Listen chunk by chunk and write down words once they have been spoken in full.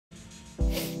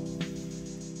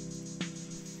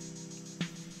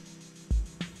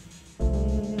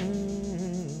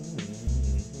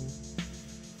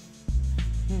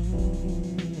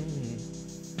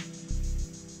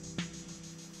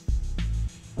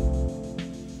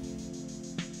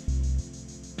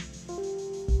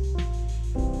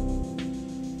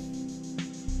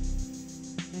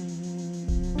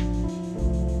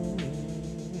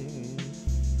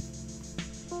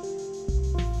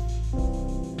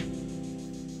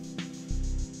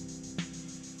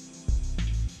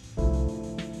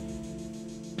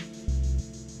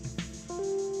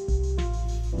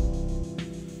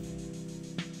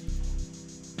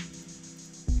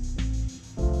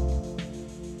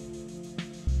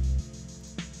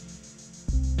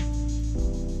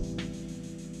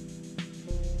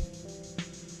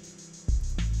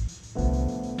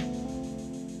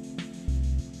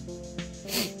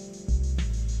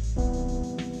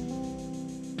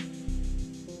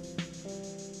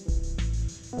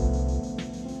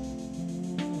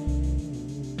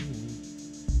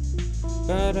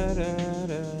Da da da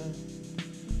da.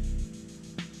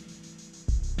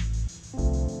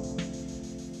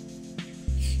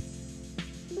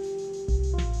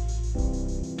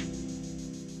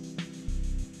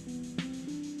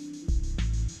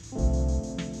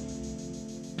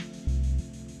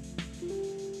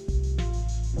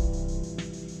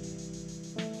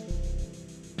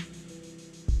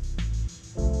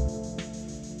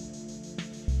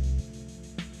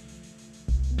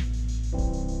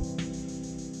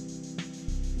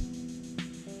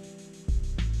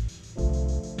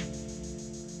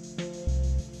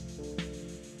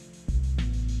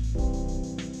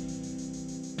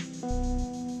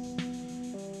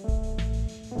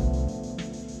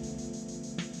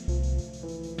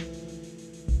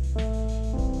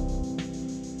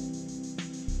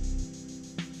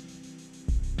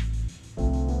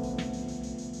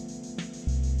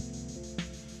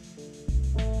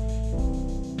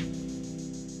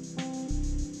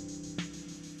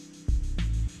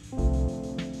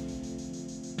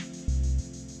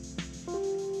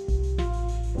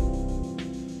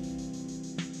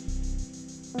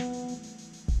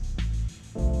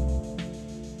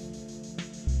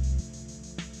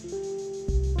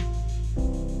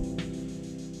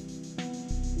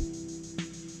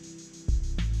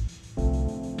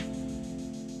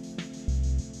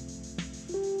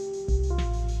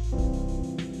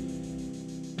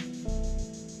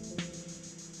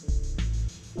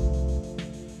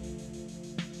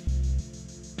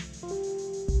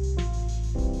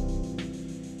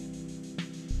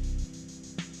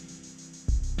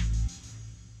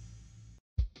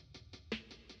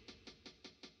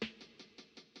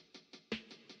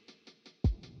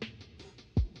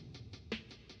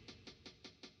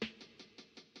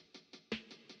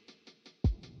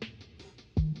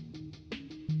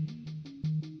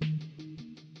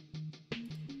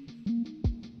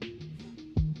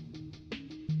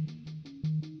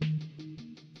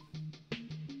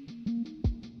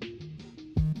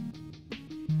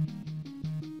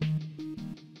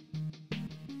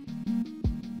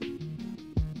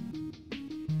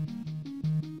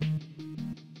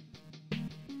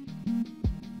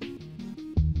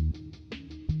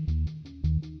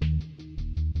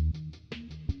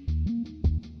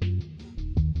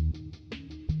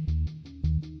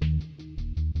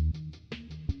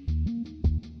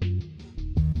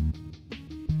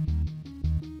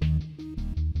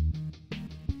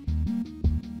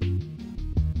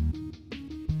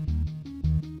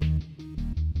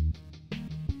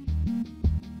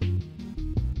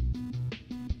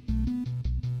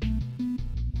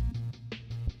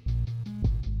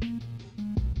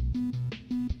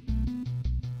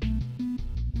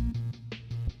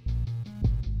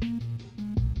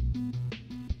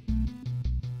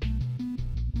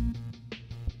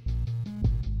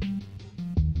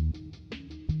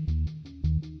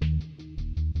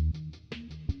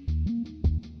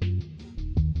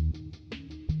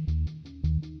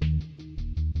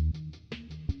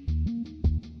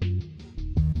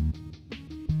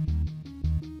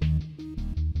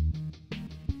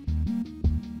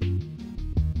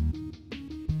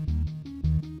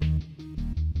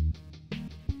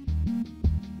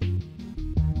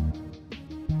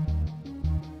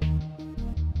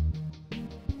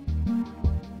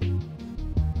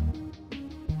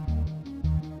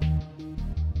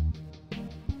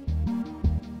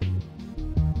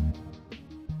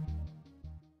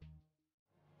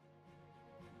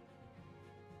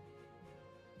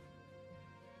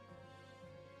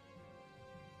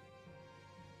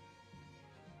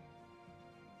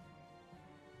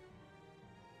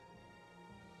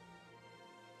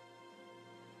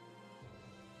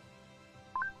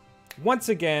 Once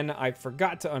again, I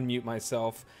forgot to unmute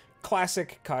myself.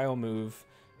 Classic Kyle move,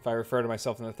 if I refer to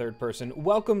myself in the third person.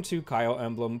 Welcome to Kyle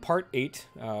Emblem, Part 8.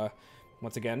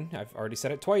 Once again, I've already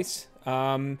said it twice.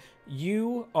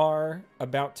 You are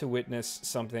about to witness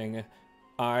something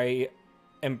I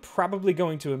am probably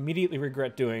going to immediately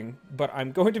regret doing, but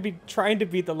I'm going to be trying to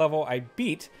beat the level I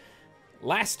beat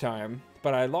last time,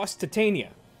 but I lost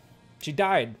Titania. She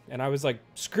died, and I was like,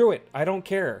 screw it, I don't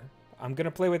care. I'm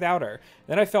gonna play without her.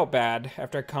 Then I felt bad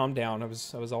after I calmed down. I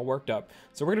was all worked up.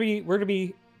 So we're gonna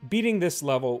be beating this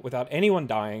level without anyone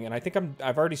dying, and I think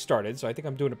I've already started, so I think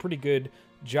I'm doing a pretty good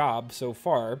job so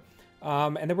far.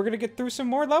 And then we're gonna get through some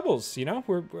more levels. You know,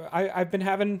 I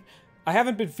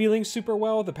haven't been feeling super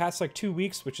well the past like 2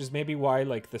 weeks, which is maybe why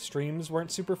like the streams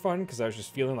weren't super fun, because I was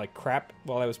just feeling like crap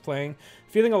while I was playing.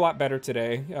 Feeling a lot better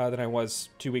today than I was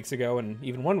 2 weeks ago and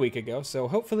even 1 week ago. So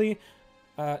hopefully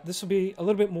this will be a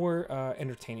little bit more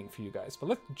entertaining for you guys. But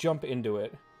let's jump into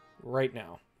it right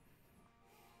now.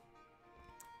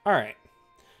 All right.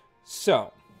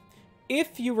 So,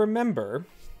 if you remember,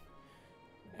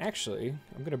 actually,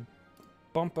 I'm gonna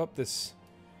pump up this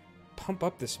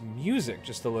music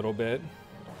just a little bit.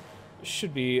 It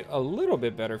should be a little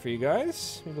bit better for you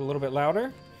guys. Maybe a little bit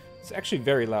louder. It's actually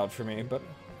very loud for me, but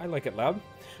I like it loud.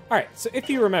 All right, so if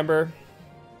you remember,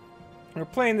 we're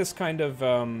playing this kind of,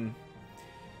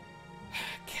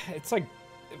 it's like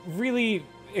really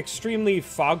extremely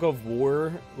fog of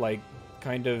war, like,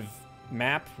 kind of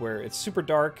map where it's super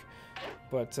dark,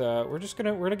 but we're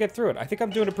gonna get through it. I think I'm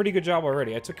doing a pretty good job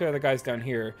already. I took care of the guys down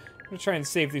here. I'm gonna try and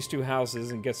save these 2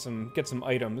 houses and get some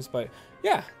items, but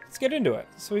yeah, let's get into it.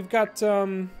 So we've got,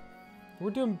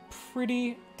 we're doing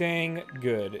pretty dang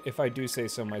good, if I do say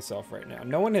so myself right now.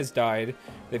 No one has died.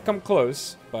 They've come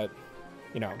close, but,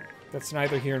 you know, that's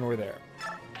neither here nor there.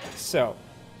 So,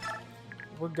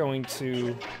 we're going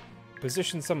to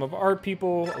position some of our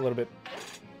people a little bit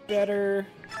better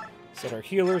so that our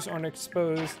healers aren't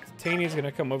exposed. Tania's going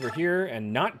to come over here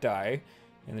and not die,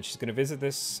 and then she's going to visit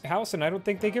this house, and I don't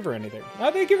think they give her anything. Oh,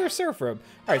 they give her Surf Robe.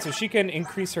 All right, so she can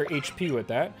increase her HP with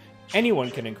that.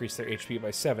 Anyone can increase their HP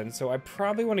by 7, so I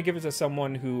probably want to give it to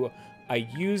someone who I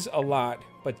use a lot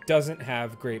but doesn't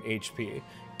have great HP.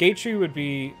 Gatry would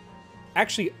be...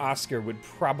 Actually, Oscar would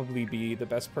probably be the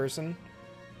best person.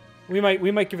 We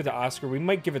might give it to Oscar. We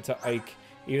might give it to Ike,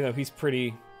 even though he's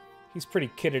pretty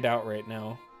kitted out right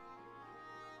now.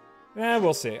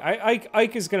 We'll see.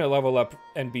 Ike is going to level up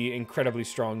and be incredibly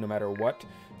strong no matter what,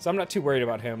 so I'm not too worried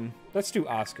about him. Let's do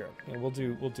Oscar. Yeah, we'll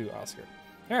do Oscar.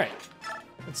 All right.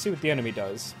 Let's see what the enemy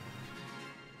does.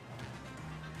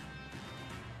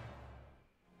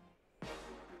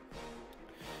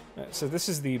 So this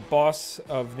is the boss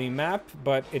of the map,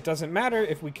 but it doesn't matter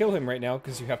if we kill him right now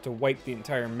because you have to wipe the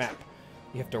entire map.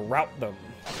 You have to route them.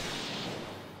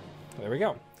 There we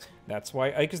go. That's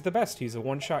why Ike is the best. He's a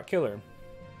one-shot killer.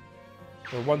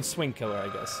 Or one-swing killer, I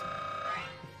guess.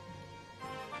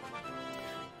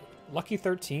 Lucky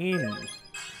 13.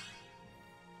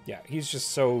 Yeah, he's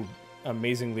just so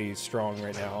amazingly strong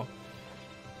right now.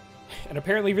 And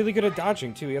apparently really good at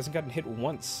dodging, too. He hasn't gotten hit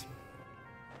once.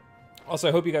 Also,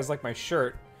 I hope you guys like my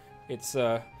shirt. It's,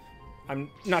 I'm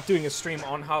not doing a stream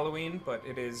on Halloween, but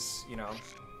it is, you know,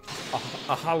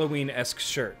 a Halloween-esque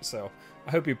shirt, so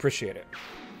I hope you appreciate it.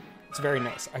 It's very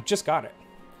nice. I just got it.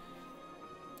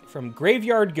 From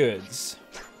Graveyard Goods.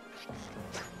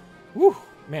 Woo!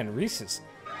 Man, Reese is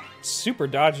super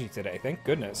dodgy today, thank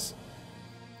goodness.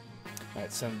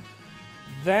 Alright, so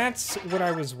that's what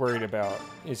I was worried about,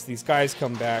 is these guys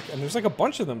come back, and there's like a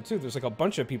bunch of them too. There's like a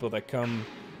bunch of people that come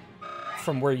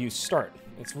from where you start.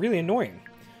 It's really annoying.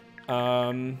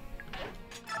 I'm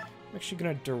actually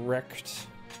gonna direct...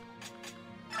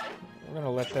 We're gonna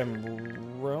let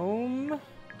them roam.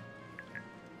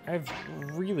 I've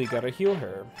really gotta heal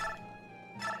her.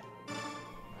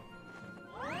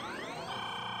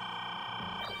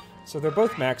 So they're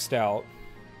both maxed out.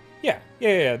 Yeah,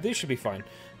 they should be fine.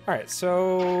 Alright,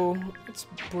 so let's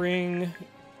bring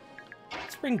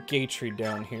Gatry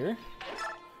down here.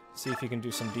 See if he can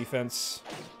do some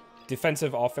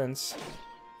defensive offense.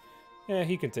 Yeah,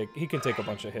 he can take a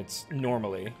bunch of hits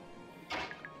normally.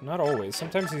 Not always.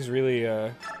 Sometimes he's really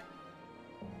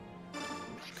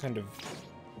kind of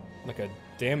like a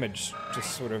damage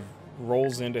just sort of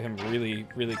rolls into him really,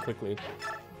 really quickly.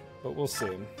 But we'll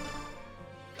see.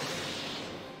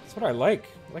 That's what I like.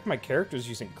 I like my characters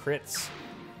using crits.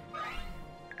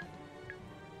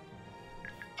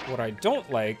 What I don't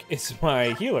like is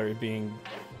my healer being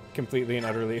completely and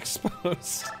utterly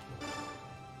exposed.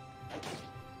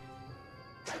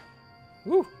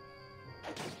 Woo!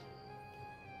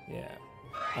 Yeah.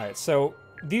 Alright, so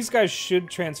these guys should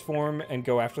transform and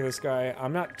go after this guy.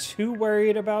 I'm not too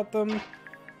worried about them,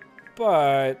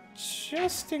 but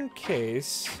just in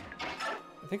case,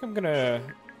 I think I'm gonna...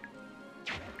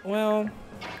 Well,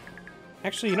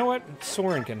 actually, you know what?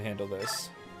 Soren can handle this.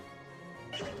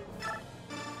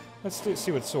 Let's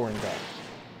see what Soren got.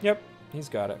 Yep, he's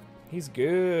got it. He's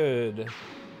good.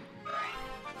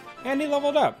 And he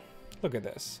leveled up. Look at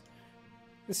this.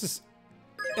 This is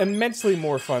immensely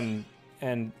more fun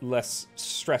and less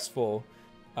stressful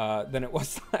than it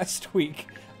was last week.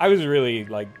 I was really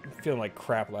like feeling like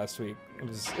crap last week. It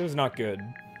was not good.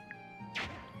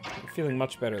 I'm feeling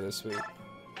much better this week.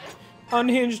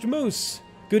 Unhinged Moose,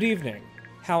 good evening.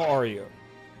 How are you?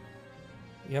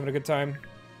 You having a good time?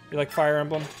 You like Fire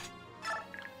Emblem?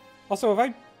 Also,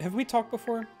 have we talked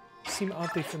before? You seem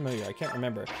oddly familiar. I can't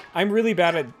remember. I'm really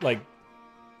bad at like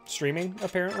streaming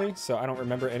apparently, so I don't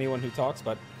remember anyone who talks.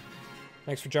 But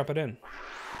thanks for jumping in.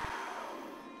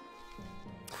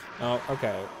 Oh,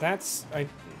 okay. That's I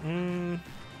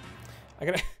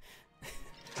gotta.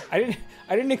 I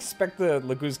didn't expect the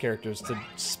Laguz characters to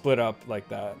split up like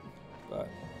that, but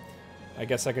I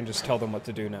guess I can just tell them what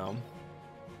to do now.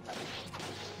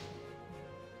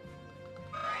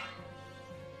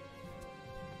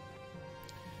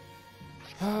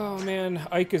 Oh man,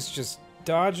 Ike is just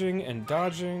dodging and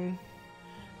dodging.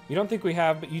 You don't think we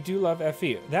have, but you do love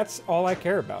FE. That's all I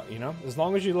care about, you know? As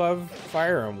long as you love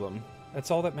Fire Emblem,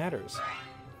 that's all that matters.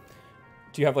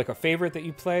 Do you have like a favorite that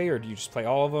you play, or do you just play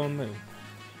all of them? And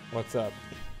what's up?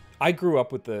 I grew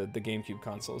up with the GameCube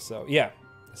consoles, so yeah,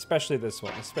 especially this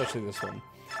one.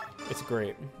 It's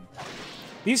great.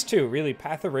 These two, really,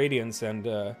 Path of Radiance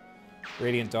and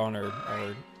Radiant Dawn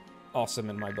are awesome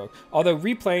in my book. Although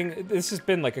replaying, this has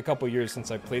been like a couple years since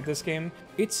I played this game,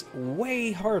 it's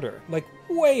way harder, like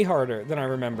way harder than I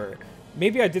remember.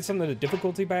 Maybe I did something to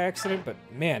difficulty by accident, but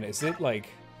man, is it like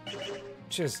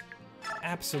just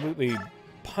absolutely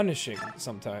punishing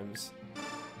sometimes.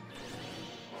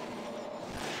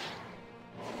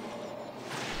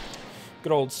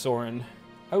 Good old Soren.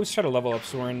 I always try to level up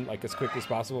Soren like as quick as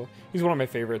possible. He's one of my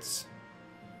favorites.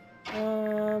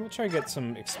 We'll try and get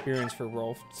some experience for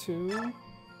Rolf too.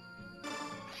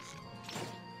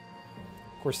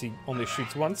 Of course, he only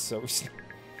shoots once, so he's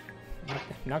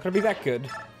not gonna be that good.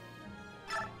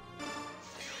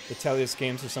 The Tellius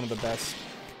games are some of the best.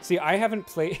 See, I haven't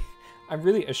played... I'm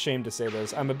really ashamed to say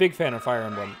this. I'm a big fan of Fire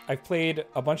Emblem. I've played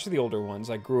a bunch of the older ones.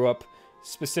 I grew up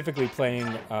specifically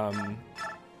playing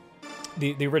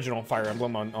the original Fire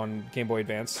Emblem on Game Boy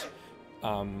Advance.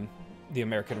 The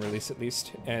American release, at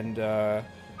least. And I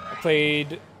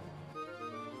played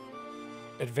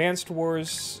Advanced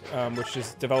Wars, which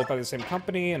is developed by the same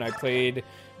company, and I played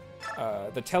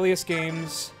the Tellius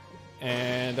games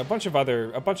and a bunch of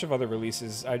other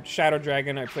releases. Shadow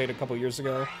Dragon I played a couple years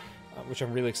ago, which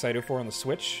I'm really excited for on the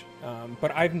Switch.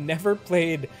 But I've never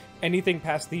played anything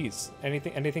past these,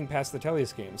 anything past the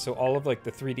Tellius games. So all of like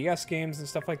the 3DS games and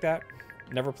stuff like that,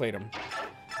 never played them.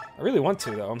 I really want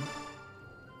to though.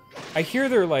 I hear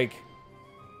they're like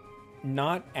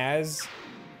not as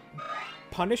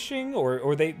punishing,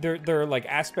 or there are like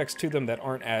aspects to them that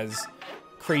aren't as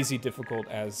crazy difficult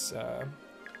as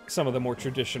some of the more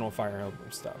traditional Fire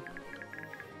Emblem stuff.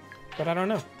 But I don't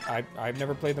know. I've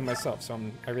never played them myself, so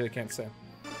I really can't say.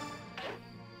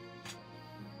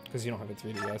 Because you don't have a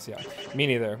 3DS, yeah. Me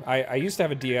neither. I used to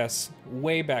have a DS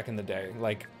way back in the day,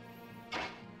 like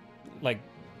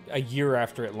a year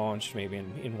after it launched, maybe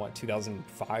in what,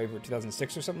 2005 or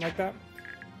 2006 or something like that.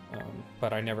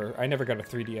 But I never got a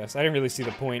 3DS. I didn't really see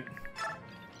the point.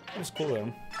 It was cool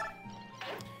though.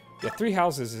 Yeah, Three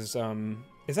Houses is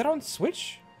that on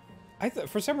Switch?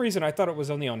 For some reason I thought it was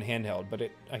only on handheld, but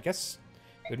I guess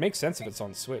it makes sense if it's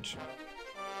on Switch.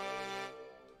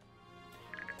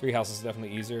 Three Houses is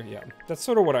definitely easier. Yeah, that's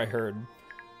sort of what I heard.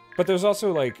 But there's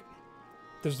also like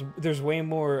there's way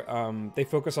more. They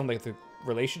focus on like the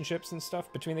relationships and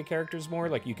stuff between the characters more.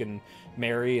 Like you can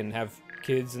marry and have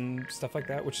kids and stuff like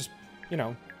that, which is, you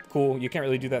know, cool. You can't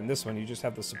really do that in this one. You just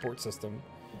have the support system.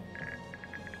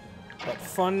 But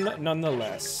fun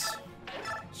nonetheless.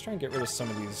 Let's try and get rid of some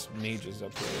of these mages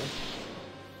up here.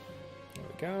 There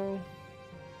we go.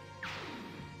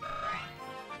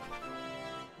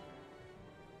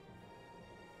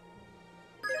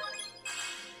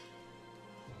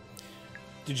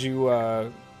 Did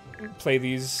you play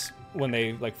these when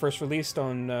they like first released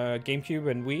on GameCube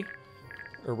and Wii?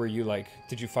 Or were you like,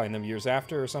 did you find them years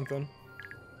after or something?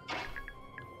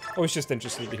 I was just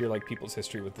interested to hear like people's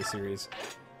history with the series.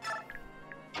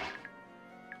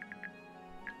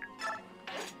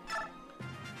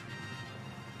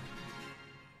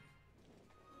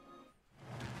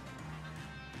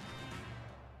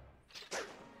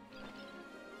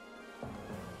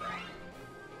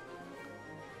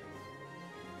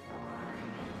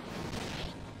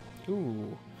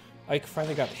 Ooh, Ike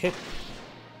finally got hit.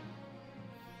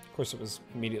 Of course, it was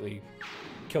immediately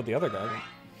killed the other guy. But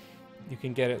you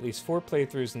can get at least 4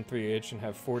 playthroughs in 3H and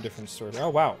have 4 different stories. Oh,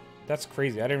 wow. That's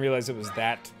crazy. I didn't realize it was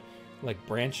that, like,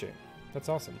 branching. That's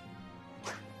awesome.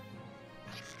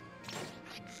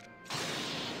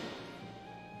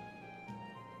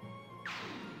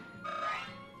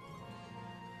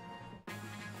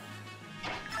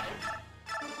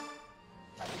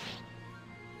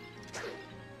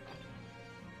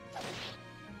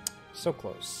 So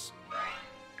close.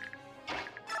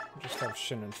 Just have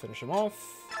Shinnon finish him off.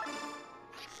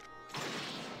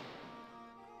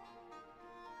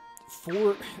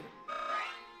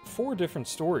 4 different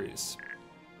stories.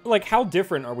 Like, how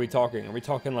different are we talking? Are we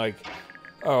talking like,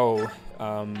 oh,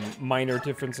 minor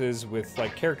differences with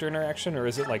like character interaction, or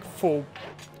is it like full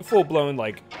blown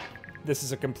like this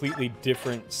is a completely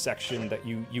different section that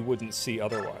you wouldn't see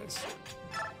otherwise.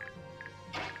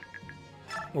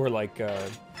 Or like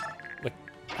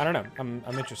I don't know.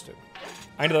 I'm interested.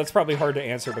 I know that's probably hard to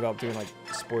answer without doing like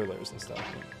spoilers and stuff.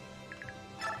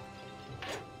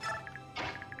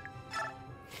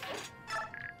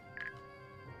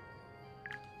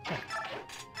 Huh.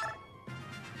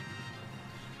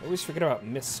 I always forget about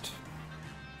Mist.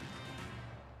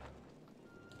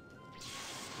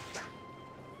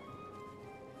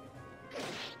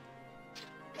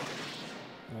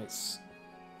 Nice.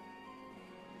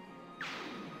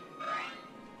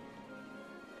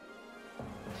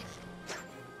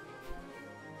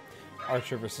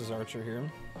 Archer versus Archer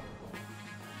here.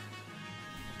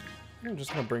 I'm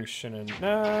just gonna bring Shin in.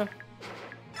 Nah.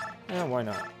 Nah, why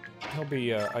not? He'll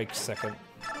be Ike's second.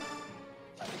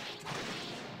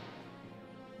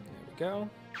 There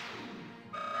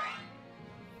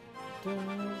we go.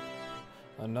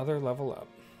 Another level up.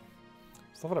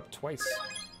 Let's level up twice.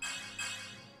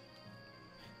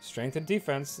 Strength and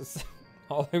defense. That's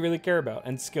all I really care about.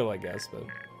 And skill, I guess, but...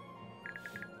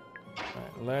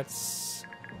 Alright, let's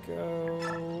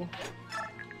go...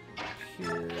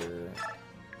 here...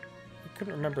 I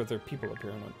couldn't remember if there are people up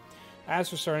here or not. As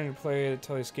for starting to play the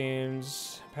Telus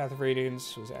games, Path of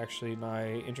Radiance was actually my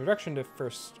introduction to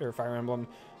Fire Emblem.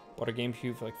 Bought a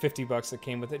GameCube for like 50 bucks that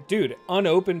came with it. Dude,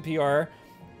 unopened PR.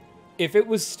 If it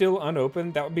was still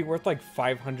unopened, that would be worth like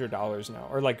 $500 now.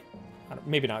 Or like,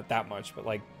 maybe not that much, but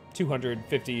like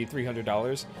 $250,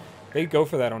 $300. They go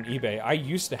for that on eBay. I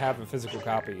used to have a physical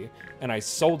copy, and I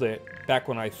sold it back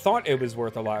when I thought it was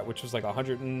worth a lot, which was like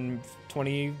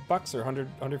 120 bucks or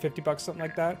 150 bucks, something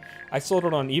like that. I sold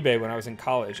it on eBay when I was in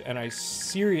college, and I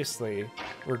seriously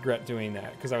regret doing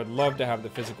that, because I would love to have the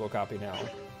physical copy now.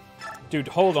 Dude,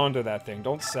 hold on to that thing.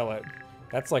 Don't sell it.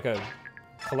 That's like a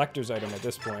collector's item at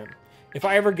this point. If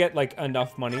I ever get like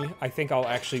enough money, I think I'll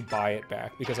actually buy it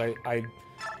back, because I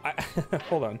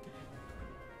hold on.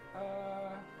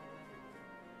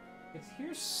 It's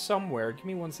here somewhere. Give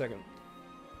me 1 second.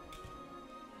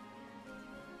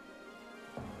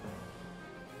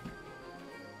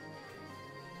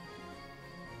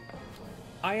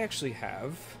 I actually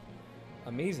have,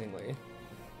 amazingly,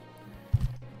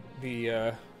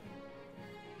 the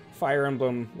Fire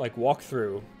Emblem like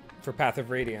walkthrough for Path of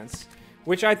Radiance,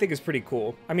 which I think is pretty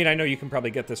cool. I mean, I know you can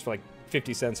probably get this for like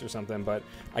 50 cents or something, but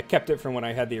I kept it from when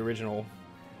I had the original.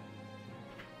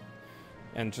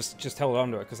 And just held on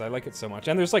to it because I like it so much.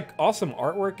 And there's like awesome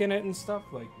artwork in it and stuff.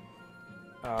 Like,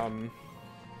 let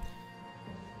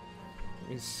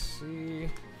me see.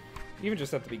 Even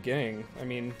just at the beginning, I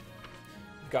mean,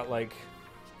 you've got like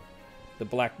the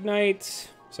Black Knight.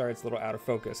 Sorry, it's a little out of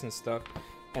focus and stuff.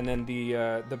 And then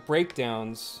the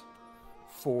breakdowns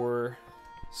for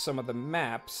some of the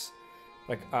maps.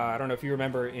 Like, I don't know if you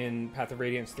remember in Path of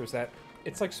Radiance, there's that.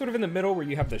 It's like sort of in the middle where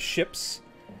you have the ships.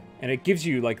 And it gives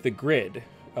you like the grid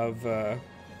of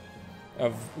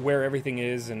where everything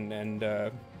is and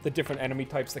the different enemy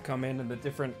types that come in and the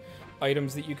different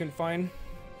items that you can find.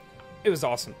 It was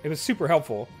awesome. It was super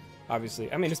helpful,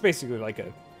 obviously. I mean, it's basically like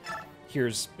a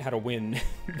here's how to win,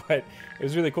 but it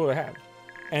was really cool to have.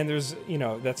 And there's, you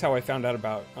know, that's how I found out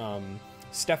about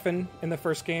Stefan in the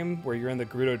first game, where you're in the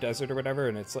Gerudo Desert or whatever,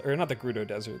 and it's, or not the Gerudo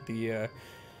Desert, the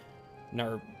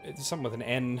it's something with an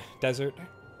N desert.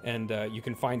 And you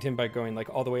can find him by going like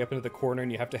all the way up into the corner,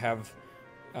 and you have to have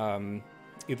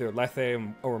either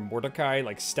Lethe or Mordecai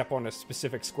like step on a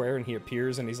specific square, and he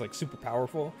appears, and he's like super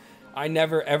powerful. I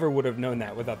never ever would have known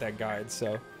that without that guide.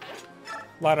 So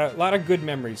a lot of good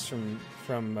memories from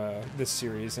this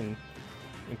series, and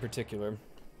in particular.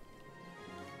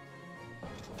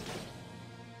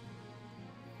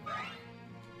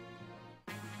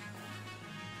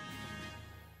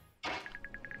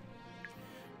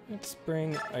 Let's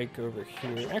bring Ike over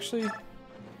here. Actually, I'm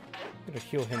gonna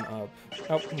heal him up.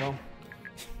 Oh, well.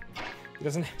 He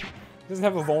doesn't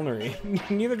have a vulnerary.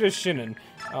 Neither does Shinnen.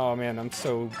 Oh man, I'm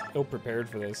so ill-prepared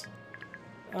for this.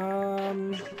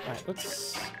 Alright,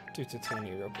 let's do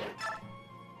Titania real quick.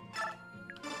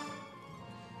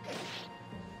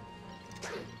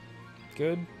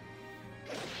 Good.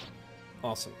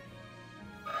 Awesome.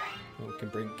 And we can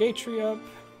bring Gatry up.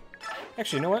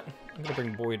 Actually, you know what? I'm gonna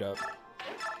bring Boyd up.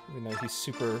 Even though he's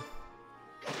super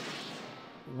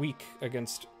weak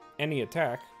against any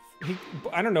attack.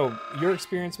 I don't know your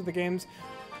experience with the games.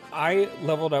 I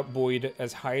leveled up Boyd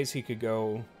as high as he could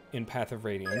go in Path of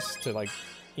Radiance to, like,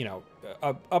 you know,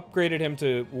 upgraded him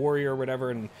to Warrior or whatever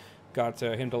and got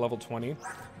him to level 20.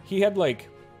 He had like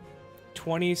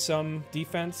 20-some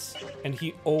defense, and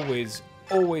he always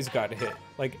got hit.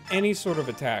 Like any sort of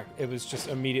attack, it was just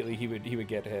immediately he would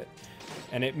get hit.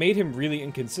 And it made him really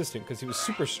inconsistent because he was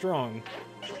super strong,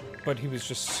 but he was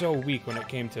just so weak when it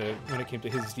came to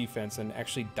his defense and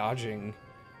actually dodging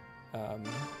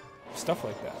stuff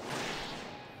like that.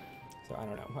 So I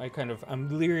don't know.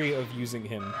 I'm leery of using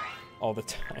him all the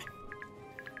time,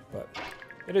 but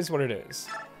it is what it is.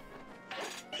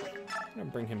 I'm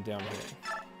gonna bring him down here.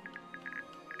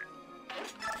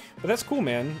 But that's cool,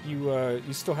 man.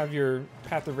 You still have your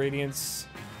Path of Radiance.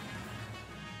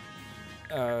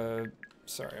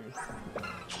 Sorry,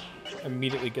 I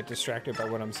immediately get distracted by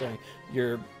what I'm saying.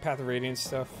 Your Path of Radiance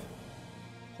stuff.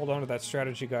 Hold on to that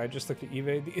strategy guide. Just look at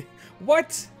eBay.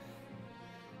 What?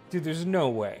 Dude, there's no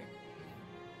way.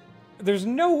 There's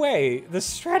no way the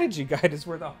strategy guide is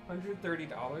worth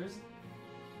 $130.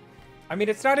 I mean,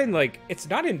 it's not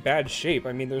in bad shape.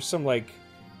 I mean, there's some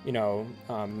you know,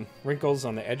 wrinkles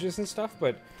on the edges and stuff,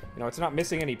 but you know, it's not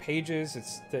missing any pages.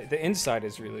 It's the inside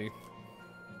is really,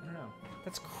 I don't know.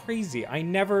 That's crazy. I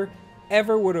never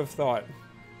ever would have thought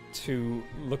to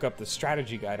look up the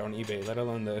strategy guide on eBay, let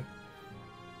alone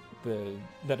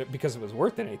because it was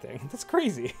worth anything. That's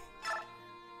crazy.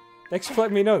 Thanks for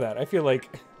letting me know that. I feel like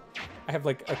I have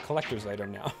like a collector's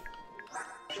item now.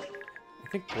 I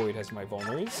think Boyd has my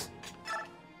vulneraries.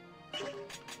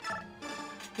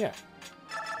 Yeah.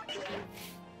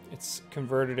 It's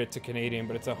converted it to Canadian,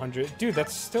 but it's 100. Dude,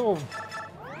 that's still...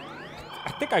 I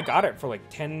think I got it for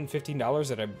like $10,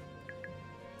 $15 at a...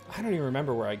 I don't even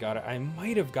remember where I got it. I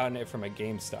might have gotten it from a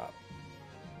GameStop.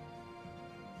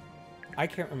 I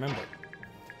can't remember.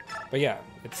 But yeah,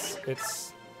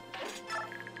 it's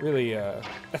really,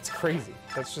 that's crazy.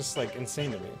 That's just like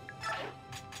insane to me.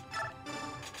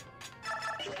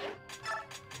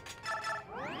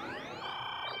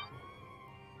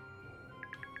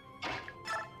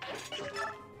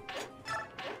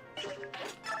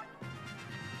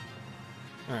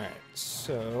 Alright,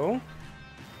 so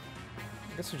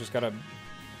I guess we just gotta...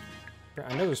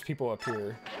 I know there's people up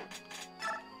here.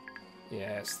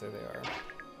 Yes, there they are.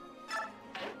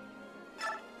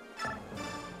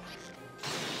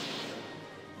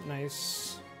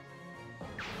 Nice.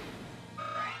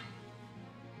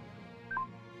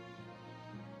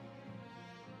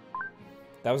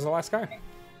 That was the last guy.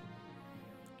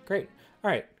 Great.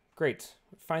 Alright, great.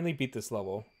 Finally beat this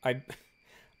level.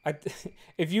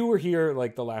 If you were here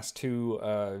like the last two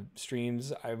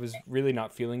streams, I was really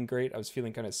not feeling great. I was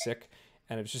feeling kind of sick,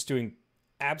 and I was just doing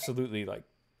absolutely like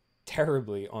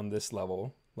terribly on this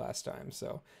level last time.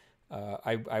 So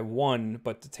I won,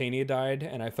 but Titania died,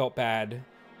 and I felt bad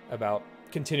about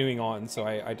continuing on. So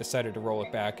I decided to roll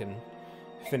it back and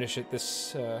finish it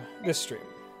this stream.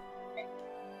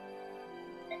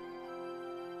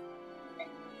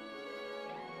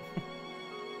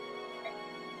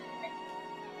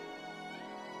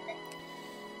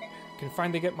 Can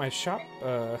finally get my shop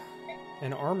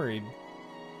and armory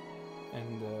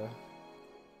and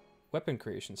weapon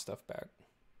creation stuff back.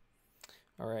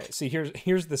 All right, see,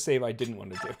 here's the save I didn't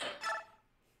want to do.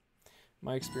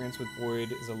 My experience with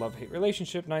Boyd is a love-hate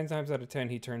relationship. 9 times out of 10,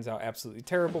 he turns out absolutely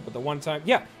terrible. But the one time,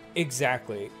 yeah,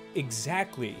 exactly.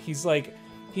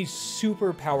 He's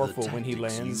super powerful when he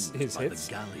lands his hits,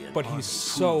 but he's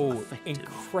so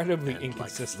incredibly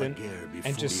inconsistent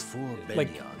and just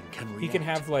like he can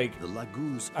have like,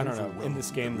 I don't know, in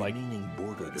this game like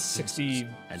 60,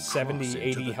 70,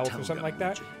 80 health or something like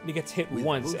that, and he gets hit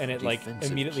once and it like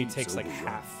immediately takes like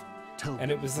half.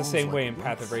 And it was the same way in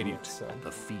Path of Radiance. So at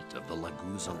the feet of the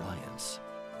Laguz Alliance.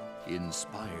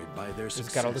 Inspired by their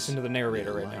success, just gotta listen to the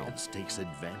narrator right now. Takes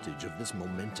advantage of this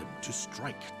momentum to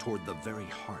strike toward the very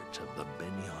heart of the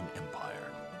Benyan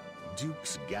Empire.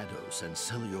 Dukes Gados and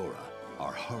Celiora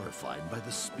are horrified by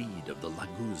the speed of the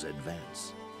Laguz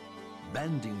advance.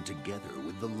 Banding together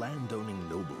with the landowning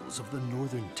nobles of the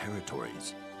northern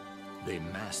territories, they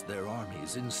mass their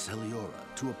armies in Celiora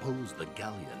to oppose the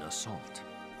Gallian assault.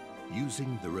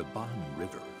 Using the Riban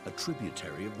River, a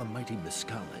tributary of the mighty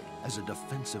Miscale, as a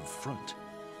defensive front,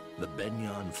 the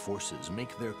Benyan forces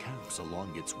make their camps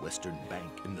along its western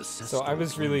bank in the Sesto. So I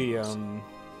was really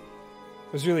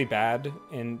bad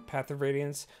in Path of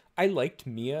Radiance. I liked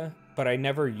Mia, but I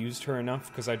never used her enough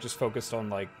because I just focused on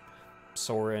like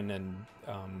Soren and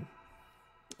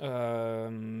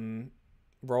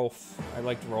Rolf. I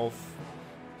liked Rolf.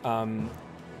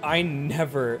 I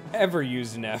never ever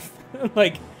used Neff.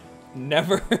 Like,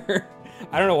 never.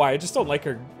 I don't know why. I just don't like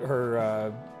her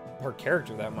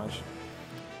character that much.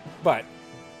 But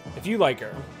if you like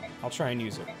her, I'll try and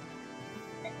use her.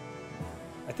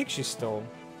 I think she's still...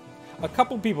 A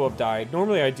couple people have died.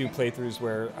 Normally I do playthroughs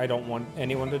where I don't want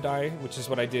anyone to die, which is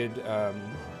what I did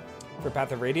for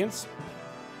Path of Radiance.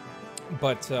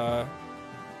 But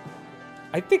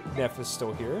I think Neff is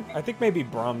still here. I think maybe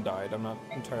Braum died. I'm not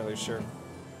entirely sure.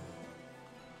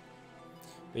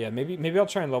 But yeah, maybe I'll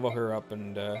try and level her up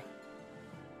and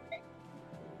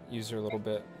use her a little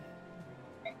bit.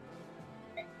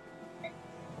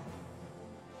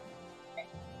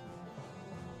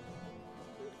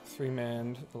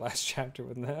 Three-man, the last chapter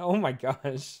with Neff. Oh my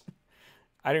gosh.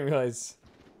 I didn't realize.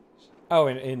 Oh,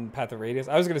 in Path of Radius?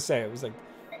 I was going to say, it was like,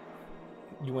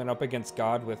 you went up against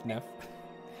God with Neff.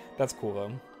 That's cool,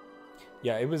 though.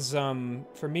 Yeah, it was,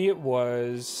 for me it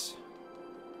was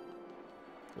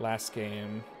last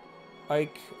game.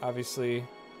 Ike, obviously.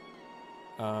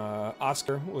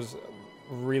 Oscar was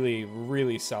really,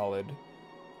 really solid.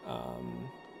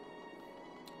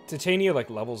 Titania, like,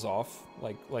 levels off.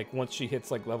 Like once she hits,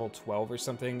 like, level 12 or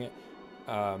something,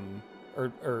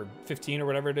 or 15 or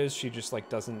whatever it is, she just, like,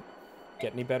 doesn't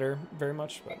get any better very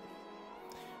much, but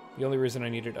the only reason I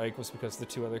needed Ike was because the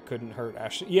two other couldn't hurt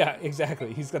Ash. Yeah,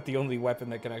 exactly. He's got the only weapon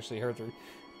that can actually hurt her.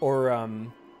 Or,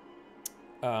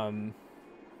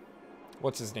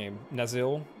 what's his name?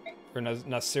 Nazil? Or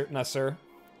Nasir,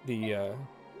 the,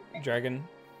 dragon.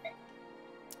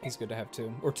 He's good to have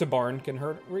too. Or Tabarn can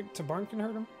hurt. Wait, Tabarn can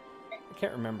hurt him? I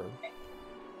can't remember.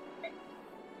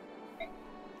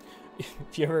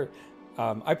 If you ever,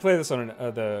 I play this on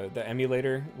the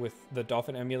emulator with the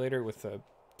Dolphin emulator with the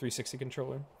 360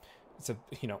 controller. It's a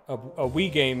a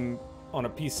Wii game on a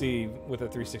PC with a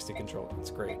 360 controller.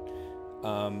 It's great.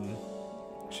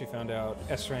 She found out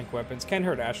S rank weapons can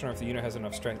hurt Ashnor if the unit has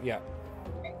enough strength. Yeah.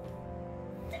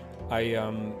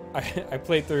 I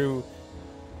played through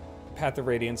Path of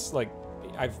Radiance, like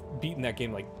I've beaten that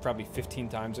game like probably 15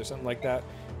 times or something like that,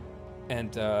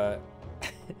 and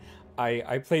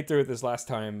I played through it this last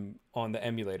time on the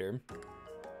emulator,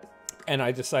 and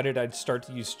I decided I'd start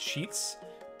to use cheats,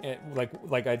 and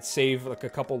like I'd save like a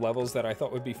couple levels that I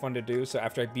thought would be fun to do. So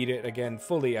after I beat it again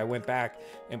fully, I went back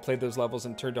and played those levels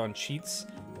and turned on cheats,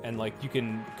 and like you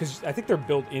can, because I think they're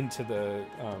built into the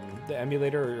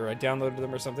emulator, or I downloaded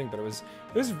them or something. But it was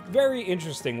very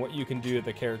interesting what you can do to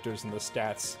the characters and the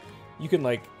stats. You can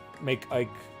like make Ike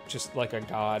just like a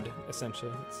god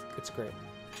essentially. It's great.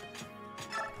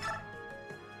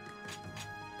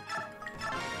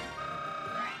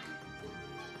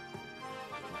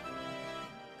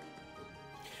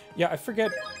 Yeah, I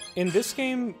forget, in this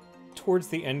game, towards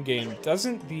the end game,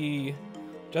 doesn't the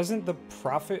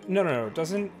prophet,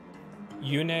 doesn't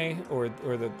Yune or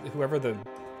the whoever the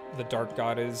dark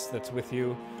god is that's with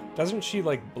you, doesn't she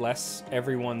like bless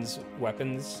everyone's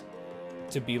weapons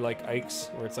to be like Ike's,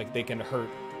 where it's like they can hurt,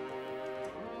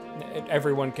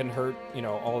 everyone can hurt, you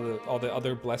know, all the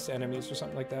other blessed enemies or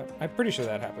something like that? I'm pretty sure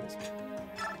that happens.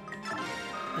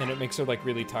 And it makes her like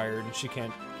really tired and she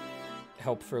can't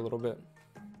help for a little bit.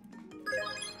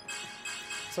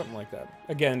 Something like that.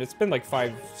 Again, it's been like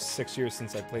 5-6 years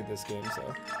since I played this game,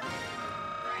 so.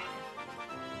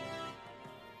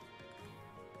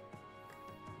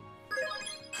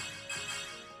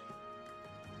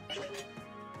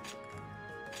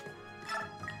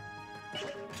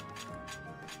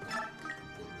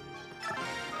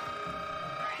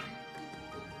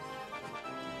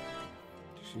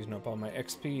 Just using up all my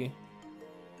XP.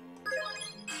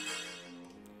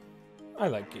 I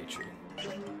like Gatry.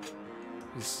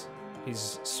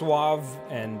 He's suave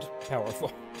and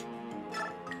powerful.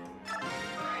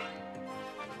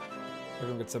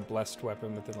 Everyone gets a blessed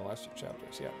weapon within the last 2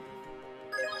 chapters, yeah.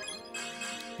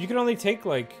 You can only take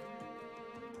like,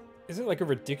 is it like a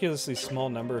ridiculously small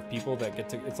number of people that get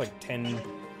to, it's like 10,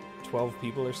 12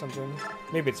 people or something?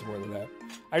 Maybe it's more than that.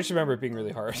 I just remember it being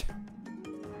really hard.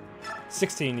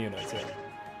 16 units, yeah.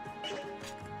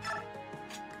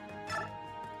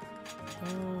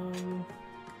 No.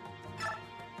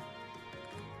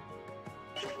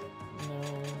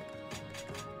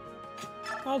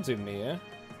 I'll do Mia.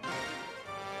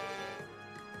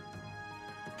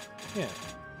 Yeah.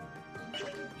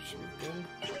 Should be good.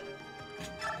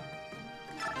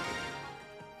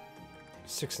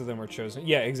 6 of them were chosen.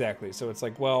 Yeah, exactly. So it's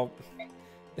like, well,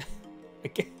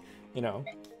 you know,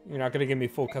 you're not going to give me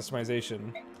full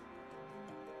customization.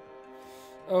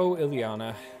 Oh,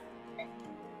 Ileana.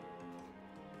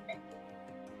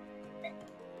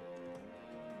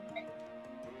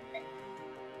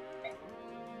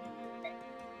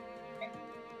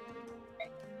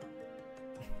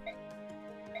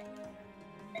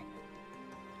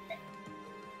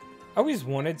 I always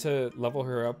wanted to level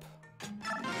her up,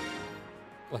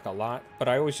 like, a lot, but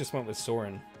I always just went with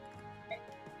Soren.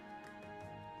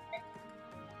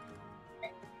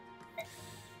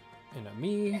 And a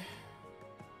me.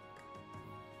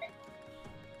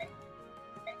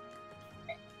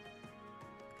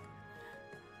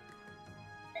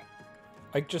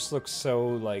 Ike just looks so,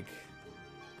 like,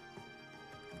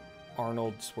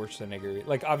 Arnold Schwarzenegger.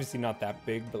 Like, obviously not that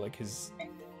big, but, like, his...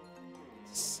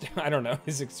 I don't know,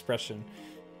 his expression.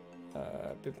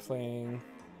 Been playing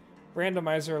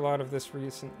Randomizer a lot of this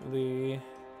recently.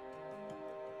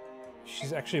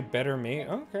 She's actually a better mate.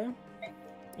 Oh, okay.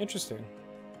 Interesting.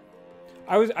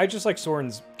 I just like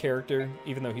Soren's character,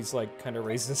 even though he's, like, kind of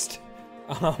racist.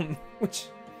 Which,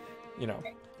 you know,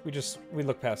 we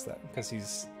look past that, because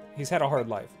he's had a hard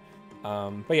life.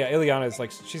 But yeah, Ileana is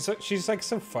like, she's like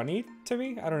so funny to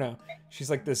me. I don't know. She's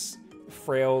like this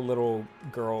frail little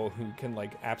girl who can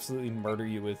like absolutely murder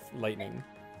you with lightning.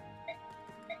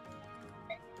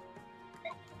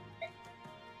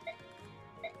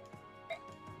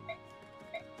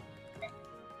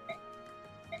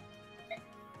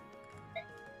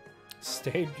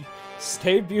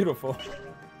 Stay beautiful.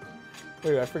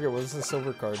 Wait, I forget, what does the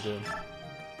silver card do?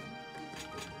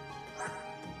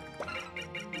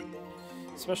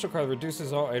 Special card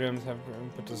reduces all items have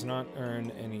earned, but does not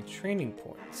earn any training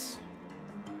points.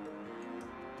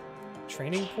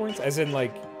 Training points? As in,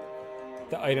 like,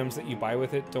 the items that you buy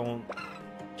with it don't...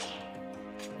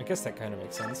 I guess that kind of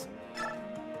makes sense.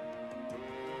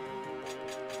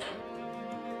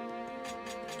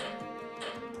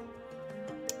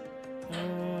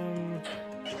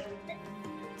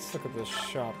 Let's look at this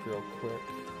shop real quick.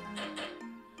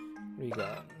 What do you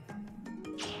got?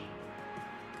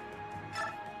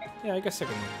 Yeah, I guess I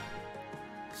can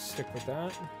stick with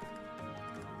that.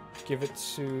 Give it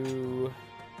to... Who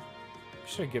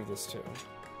should I give this to?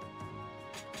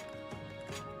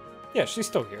 Yeah, she's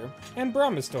still here. And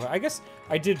Braum is still here. I guess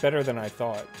I did better than I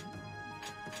thought.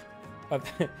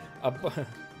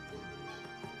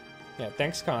 Yeah,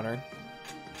 thanks, Connor.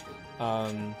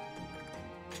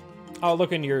 Oh,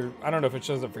 look in your... I don't know if it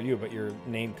shows up for you, but your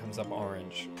name comes up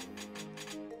orange.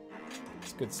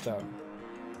 It's good stuff.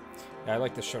 Yeah, I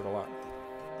like this shirt a lot.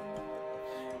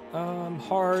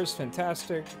 Har's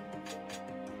fantastic.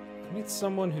 I need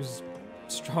someone who's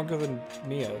stronger than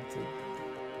Mia.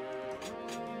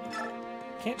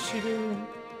 Can't she do...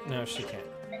 No, she can't.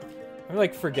 I'm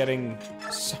like forgetting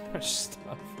so much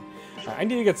stuff. I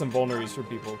need to get some vulneries for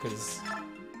people because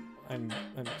I'm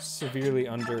severely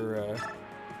under...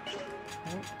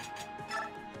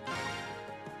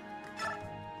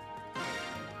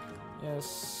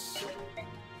 Yes.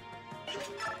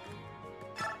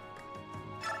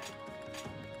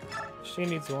 She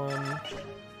needs one.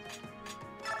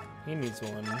 He needs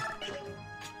one.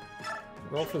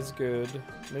 Rolf is good.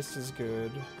 Mist is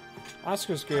good.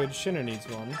 Oscar's good. Shinna needs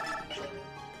one.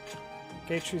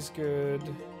 Gatry's good.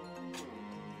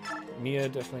 Mia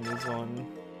definitely needs one.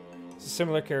 It's a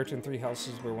similar character in Three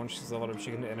Houses where once she's leveled up,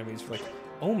 she can hit enemies for like,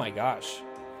 oh my gosh.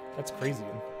 That's crazy.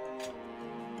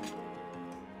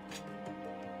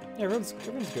 Yeah, everyone's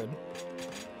good.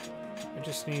 I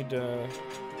just need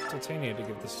Titania to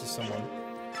give this to someone.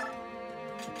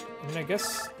 I mean, I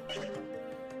guess...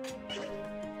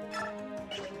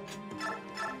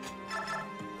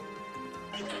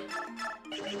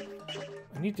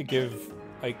 I need to give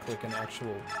Ike like an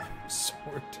actual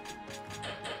sword.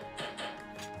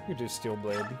 You do Steel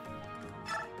Blade.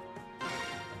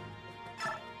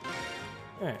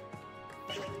 Alright.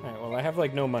 Alright, well I have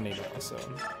like no money now, so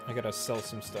I gotta sell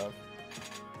some stuff.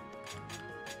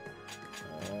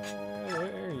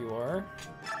 There you are.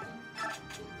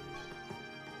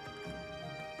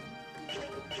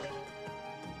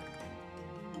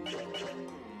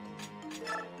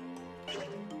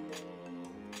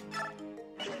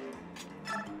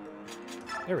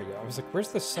 There we go. I was like, where's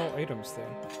the sell items thing?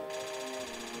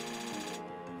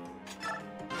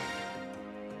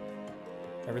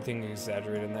 Everything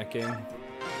exaggerated in that game.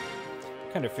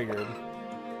 Kind of figured.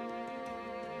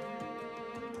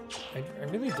 I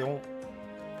really don't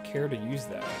care to use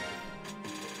that.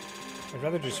 I'd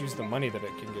rather just use the money that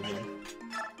it can give me.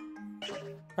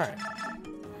 Alright.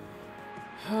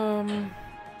 I'm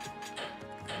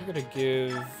gonna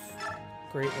give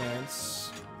Great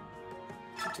Lance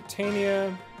to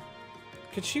Titania.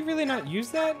 Could she really not use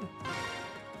that?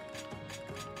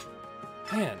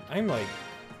 Man, I'm like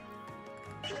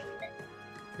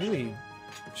really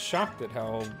shocked at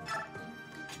how...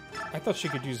 I thought she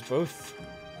could use both.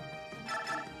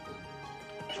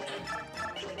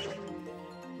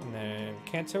 And then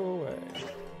Canto away.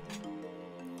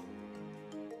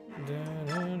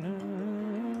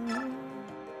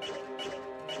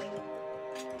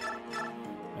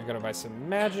 I gotta buy some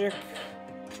magic.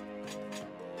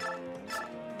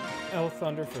 L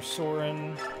Thunder for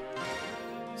Soren,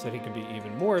 so that he can be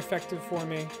even more effective for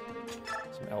me.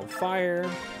 Some L Fire.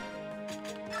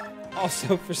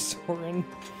 Also for Soren,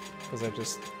 because I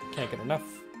just Can't get enough.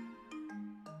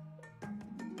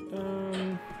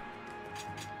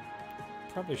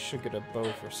 Probably should get a bow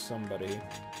for somebody.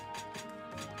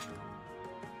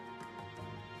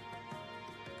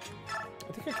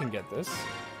 I think I can get this,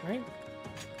 right?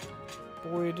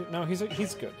 Boyd, no, he's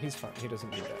good. He's fine. He doesn't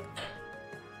need that.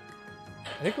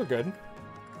 I think we're good.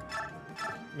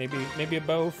 Maybe a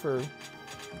bow for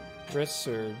Briss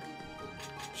or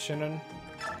Shinnon.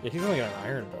 Yeah, he's only got an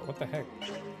iron bow. What the heck?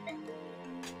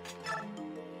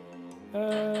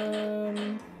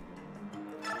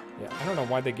 Yeah, I don't know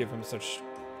why they give him such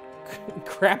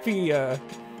crappy,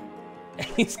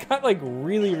 he's got, like,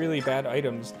 really, really bad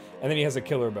items, and then he has a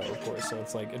killer bow, of course, so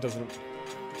it's like, it doesn't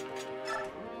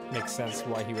make sense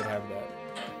why he would have that.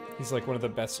 He's, like, one of the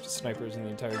best snipers in the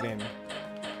entire game.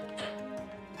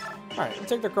 Alright, we'll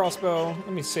take the crossbow,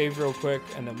 let me save real quick,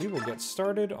 and then we will get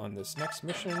started on this next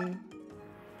mission.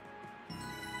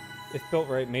 If built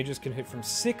right, mages can hit from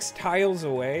 6 tiles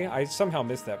away. I somehow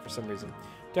missed that for some reason.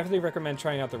 Definitely recommend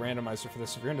trying out the randomizer for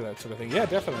this if you're into that sort of thing. Yeah,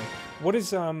 definitely. What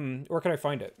is, where can I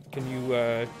find it? Can you,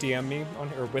 DM me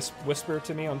on, or whisper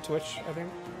to me on Twitch, I think?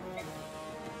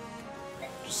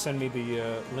 Just send me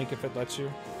the, link if it lets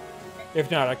you.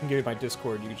 If not, I can give you my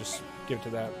Discord. You can just give it to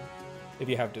that, if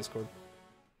you have Discord.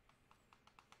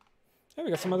 Hey, we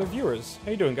got some other viewers.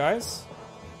 How you doing, guys?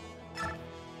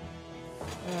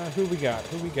 Who we got?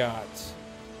 Who we got?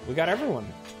 We got everyone.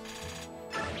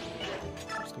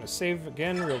 Just gonna save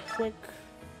again real quick.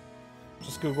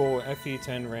 Just Google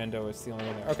FE10 rando. It's the only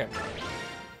one there. Okay.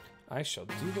 I shall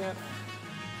do that.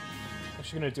 I'm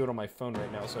actually gonna do it on my phone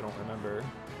right now so I don't remember.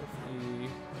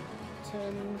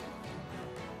 FE10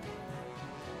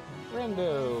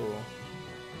 rando.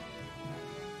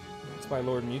 It's by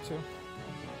Lord Mewtwo.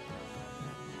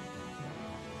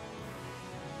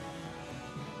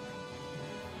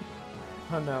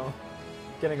 Oh no,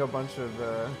 getting a bunch of,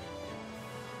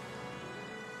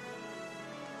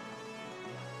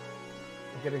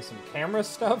 getting some camera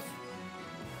stuff?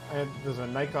 There's a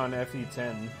Nikon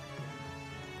FE10.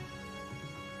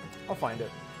 I'll find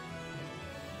it.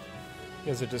 He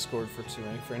has a Discord for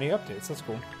any updates, that's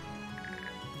cool.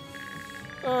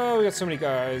 Oh, we got so many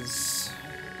guys.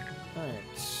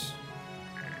 Alright.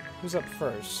 Who's up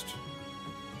first?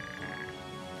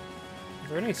 Are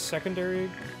there any secondary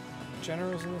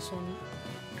generals in this one?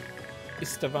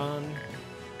 Istvan.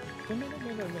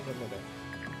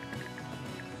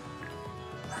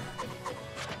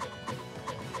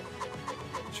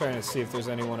 Trying to see if there's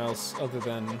anyone else other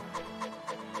than...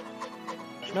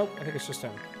 Nope, I think it's just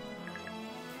him.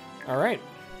 Alright.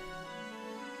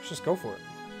 Let's just go for it.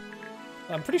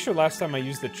 I'm pretty sure last time I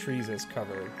used the trees as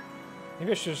cover.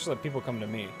 Maybe I should just let people come to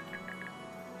me.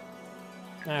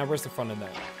 Nah, where's the fun in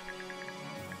that?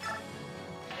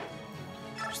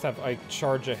 Have Ike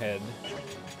charge ahead.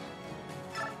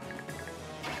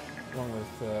 Along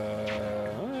with,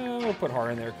 we'll put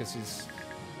Har in there because he's...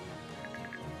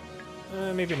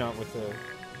 maybe not with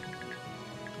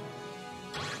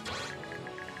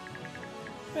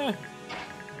the...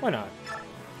 why not?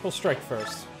 He'll strike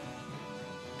first.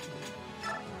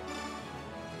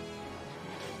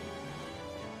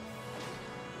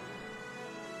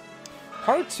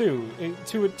 Har too,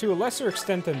 to a lesser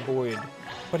extent than Boyd.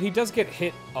 But he does get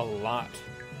hit a lot.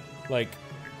 Like,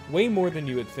 way more than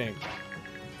you would think.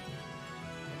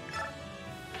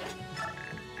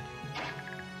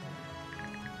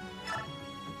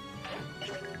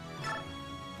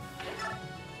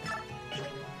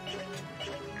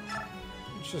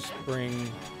 Let's just bring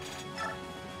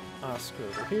Oscar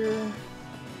over here.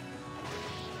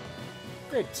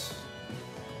 Great.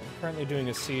 Currently doing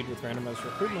a seed with randomized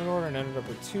recruitment order and ended up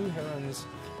with 2 Herons.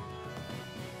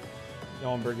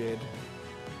 Yawn Brigade.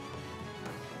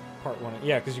 Part 1.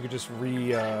 Yeah, because you could just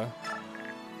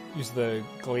use the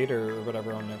glider or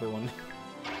whatever on everyone.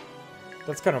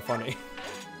 That's kind of funny.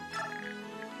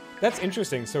 That's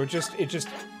interesting. So it just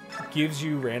gives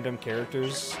you random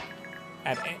characters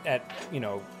at you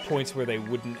know, points where they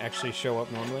wouldn't actually show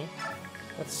up normally.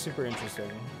 That's super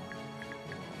interesting.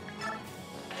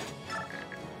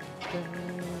 Okay.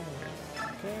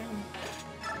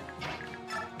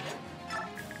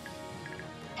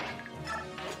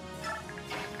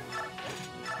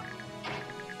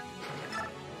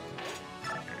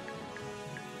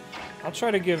 I'll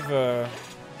try to give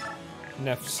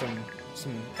Neff some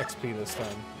XP this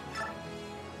time.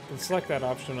 Can select that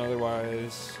option,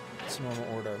 otherwise it's normal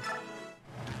order.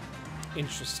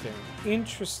 Interesting.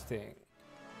 Interesting.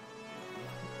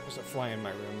 There's a fly in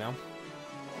my room now.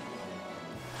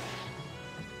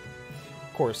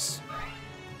 Of course.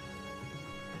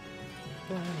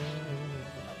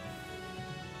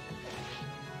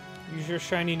 Use your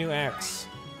shiny new axe.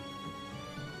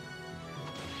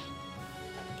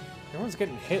 Everyone's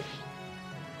getting hit.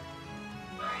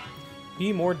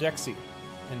 Be more Dexy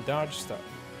and dodge stuff.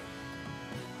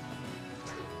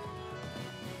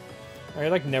 I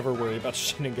like never worry about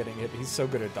Shinnon getting hit. He's so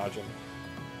good at dodging.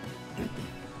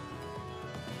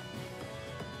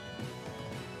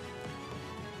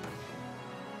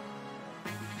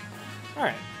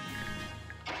 Alright.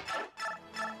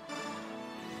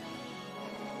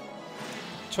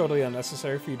 Totally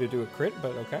unnecessary for you to do a crit,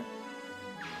 but okay.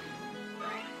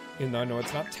 Even though I know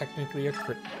it's not technically a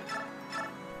crit.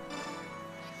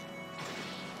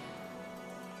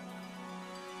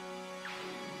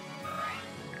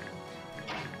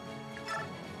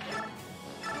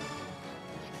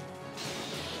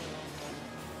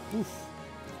 Oof.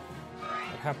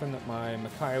 It happened that my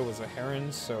Micaiah was a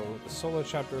Heron, so the solo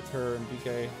chapter with her and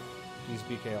BK, use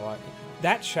BK a lot.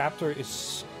 That chapter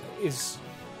is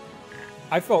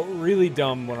I felt really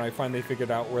dumb when I finally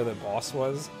figured out where the boss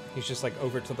was. He's just like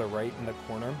over to the right in the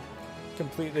corner.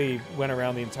 Completely went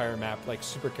around the entire map like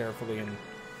super carefully, and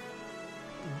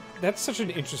that's such an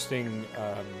interesting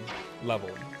level.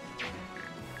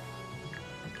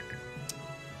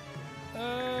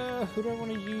 Who do I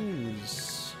want to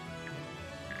use?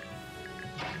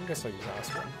 I guess I'll use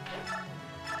Oscar.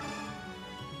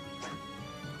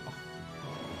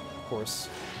 Of course.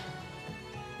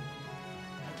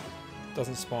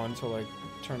 Doesn't spawn until like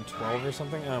turn 12 or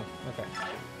something? Oh, okay.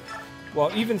 Well,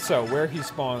 even so, where he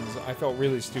spawns, I felt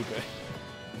really stupid.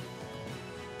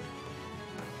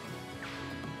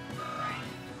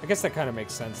 I guess that kind of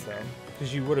makes sense, though.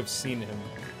 Because you would have seen him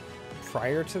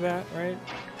prior to that, right?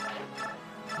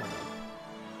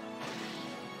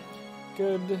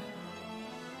 Good.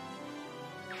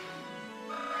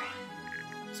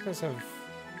 These guys have...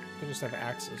 They just have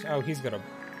axes. Oh, he's got a...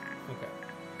 Okay.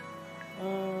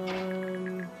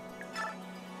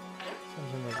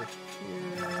 Something over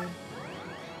here.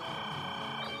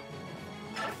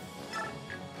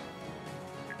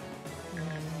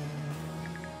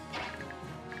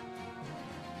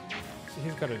 So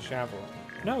he's got a javelin.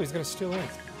 No, he's got a steel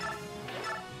lance.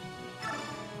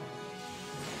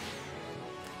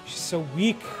 She's so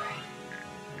weak.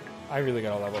 I really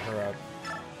gotta level her up.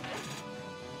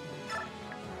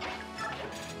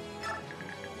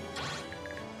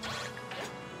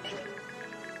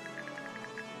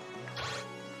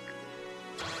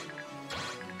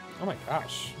 Oh my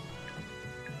gosh.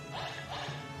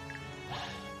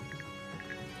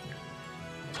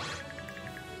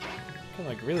 Can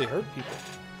like really hurt people.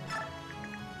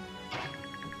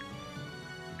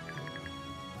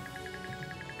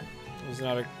 It was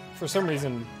not a, for some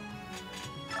reason,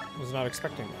 was not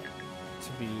expecting that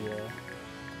to be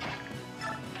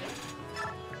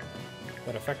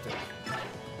that effective.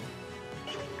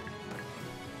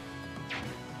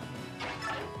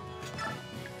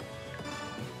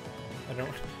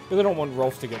 I really don't want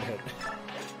Rolf to get hit.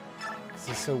 This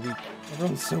is so weak.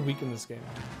 Everyone's so weak in this game.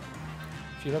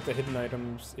 If you let the hidden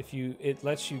items, it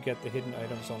lets you get the hidden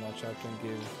items on that chapter and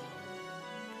give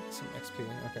some XP.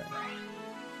 Okay.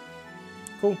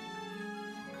 Cool.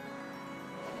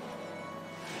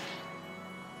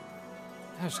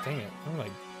 Gosh dang it. I'm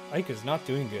like, Ike is not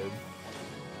doing good.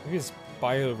 Maybe his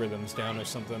biorhythm's down or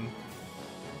something.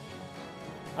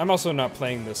 I'm also not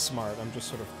playing this smart. I'm just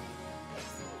sort of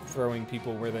throwing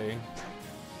people where they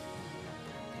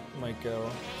might go.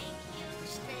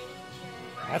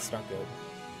 That's not good.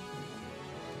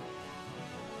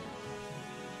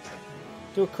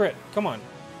 Do a crit. Come on.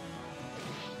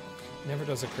 Never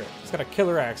does a crit. He's got a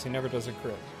killer axe. He never does a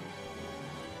crit.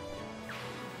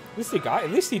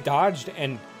 At least he dodged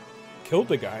and killed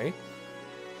the guy.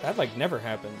 That like never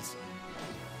happens.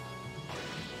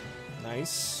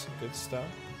 Nice. Good stuff.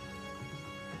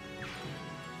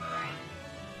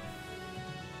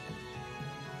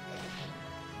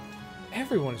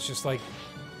 Everyone's just like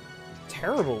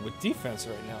terrible with defense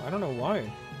right now. I don't know why.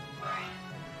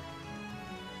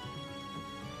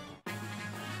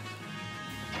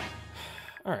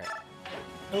 Alright.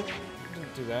 Oh,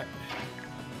 didn't do that.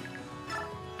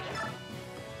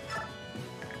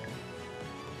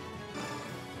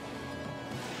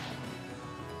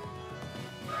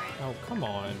 Oh, come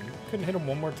on. Couldn't hit him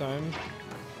one more time.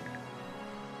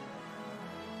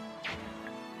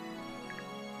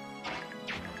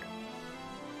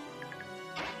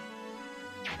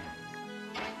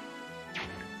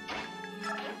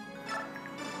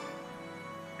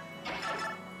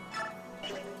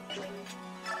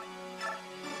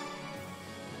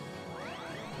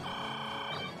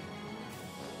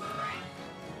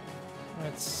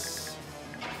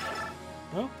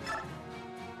 Well,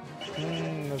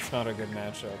 That's not a good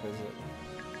matchup, is it?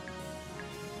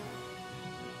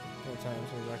 No time, so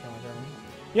we're back on the ground.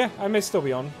 Yeah, I may still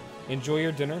be on. Enjoy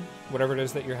your dinner, whatever it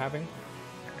is that you're having.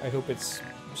 I hope it's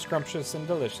scrumptious and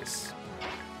delicious.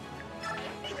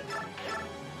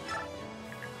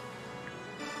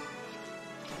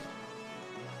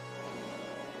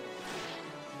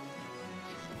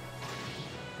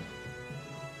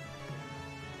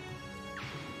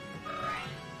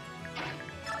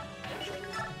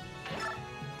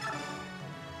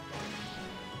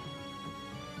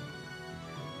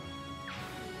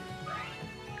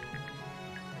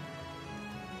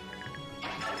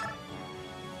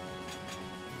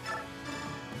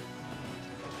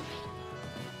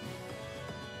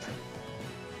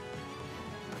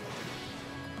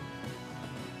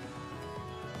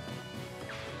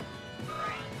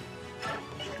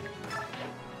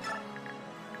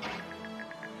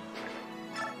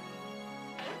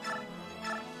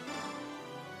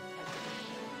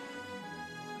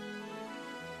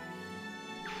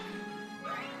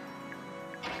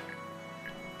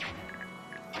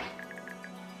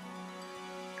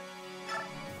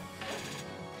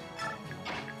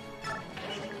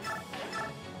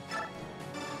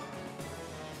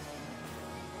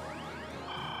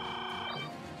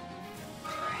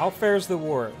 How fares the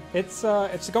war? It's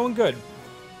going good.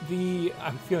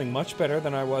 I'm feeling much better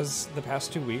than I was the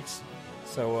past 2 weeks.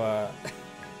 So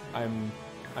I'm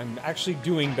actually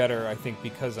doing better, I think,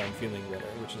 because I'm feeling better,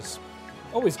 which is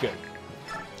always good.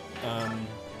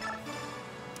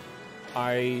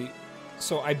 I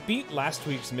beat last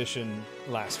week's mission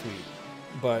last week,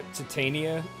 but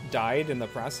Titania died in the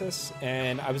process,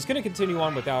 and I was going to continue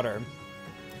on without her. And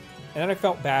then I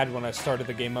felt bad when I started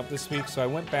the game up this week, so I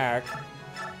went back,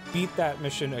 beat that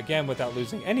mission again without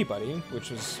losing anybody, which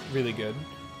was really good.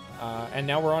 And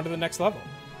now we're on to the next level,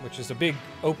 which is a big,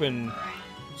 open,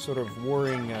 sort of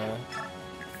warring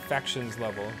factions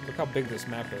level. Look how big this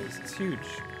map is. It's huge.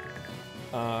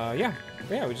 Yeah,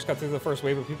 we just got through the first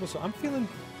wave of people, so I'm feeling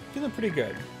pretty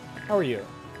good. How are you?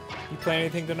 You playing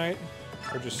anything tonight?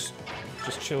 Or just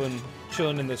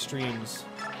chilling in the streams?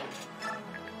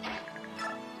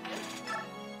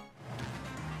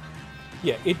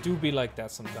 Yeah, it do be like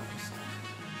that sometimes.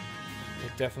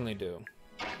 It definitely do.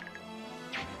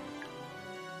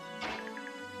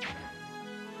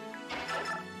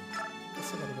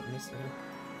 Guess I got a bit missed there.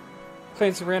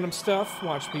 Playing some random stuff,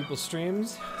 watch people's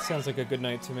streams. Sounds like a good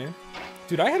night to me.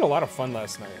 Dude, I had a lot of fun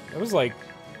last night. It was like,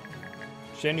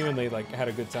 genuinely, like, had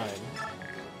a good time.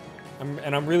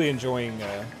 I'm really enjoying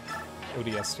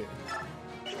ODST.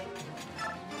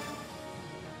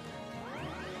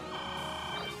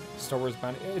 Star Wars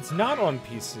Bounty. It's not on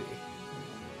PC.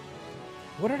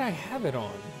 What did I have it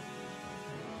on?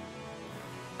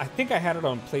 I think I had it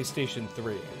on PlayStation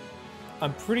 3.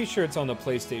 I'm pretty sure it's on the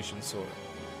PlayStation store.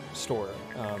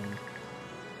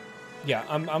 Yeah,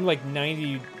 I'm like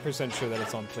 90% sure that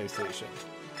it's on PlayStation.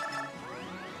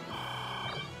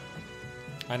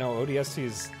 I know ODST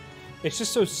is, it's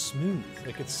just so smooth.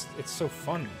 Like it's so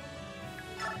fun.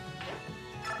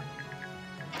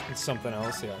 It's something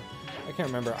else, yeah. I can't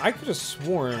remember. I could have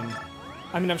sworn,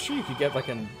 I mean, I'm sure you could get like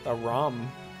a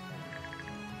ROM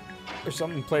or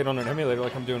something played on an emulator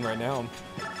like I'm doing right now.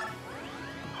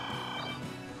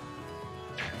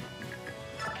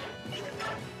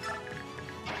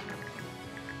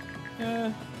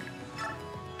 Yeah.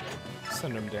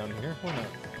 Send them down here. Why not?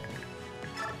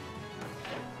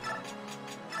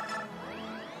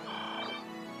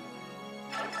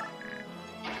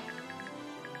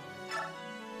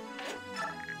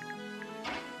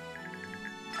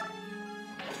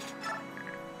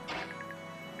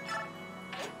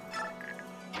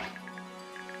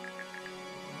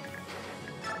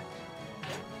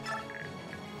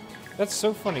 That's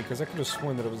so funny, because I could have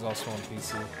sworn that it was also on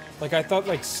PC. Like, I thought,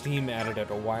 like, Steam added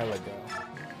it a while ago.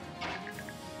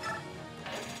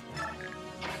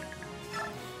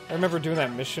 I remember doing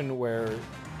that mission where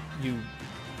you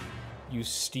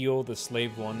steal the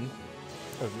Slave One,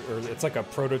 or it's like a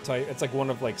prototype. It's like one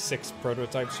of, like, 6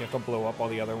 prototypes. You have to blow up all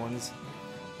the other ones,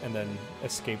 and then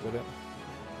escape with it.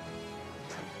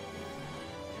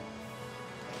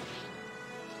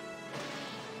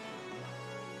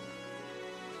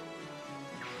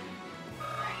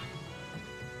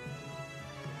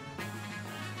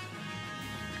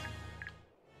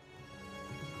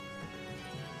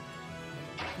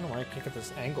 I don't know why I can't get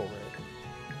this angle right.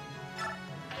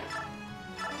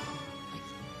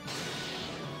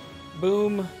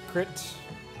 Boom, crit.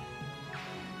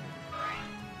 I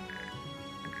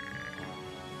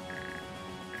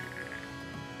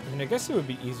mean, I guess it would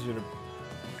be easier to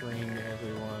bring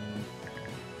everyone.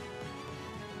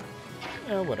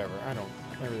 Whatever. I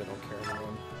really don't care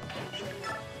anymore.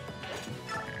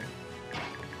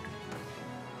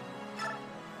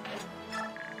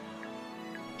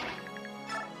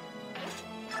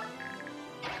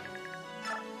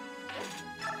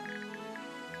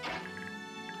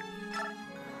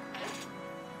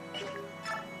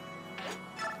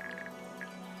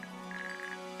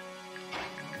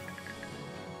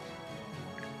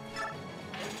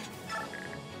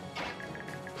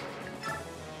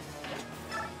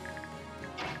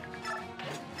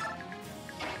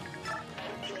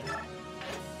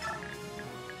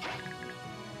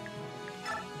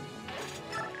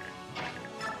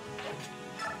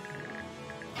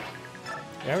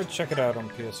 Yeah, I would check it out on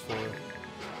PS4.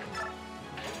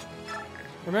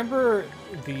 Remember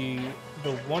the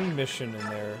one mission in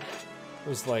there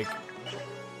was like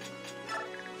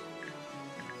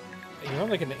you're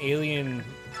on like an alien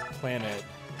planet.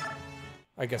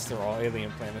 I guess they're all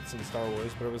alien planets in Star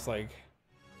Wars, but it was like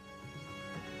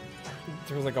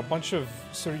there was like a bunch of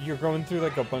you're going through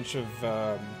like a bunch of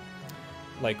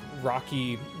like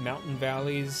rocky mountain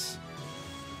valleys.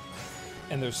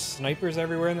 And there's snipers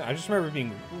everywhere, and I just remember it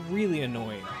being really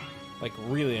annoying. Like,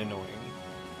 really annoying.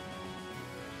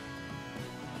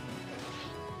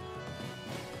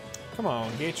 Come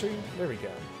on, Gatry. There we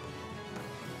go.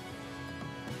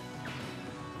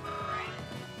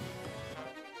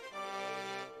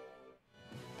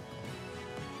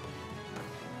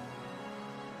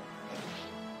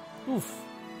 Oof.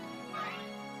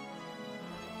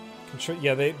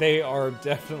 Yeah, they are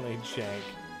definitely jank.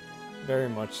 Very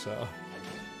much so.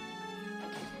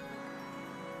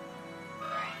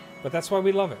 But that's why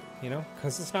we love it, you know?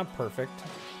 Because it's not perfect.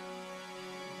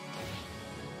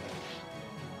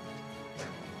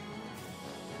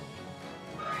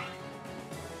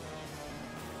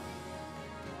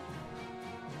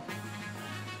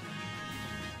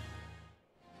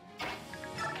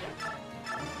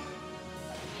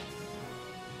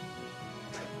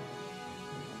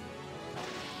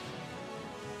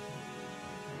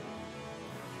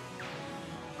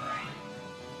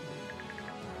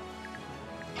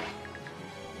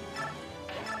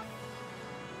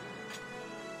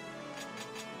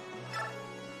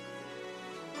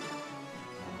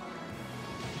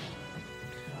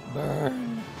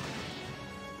 Burn.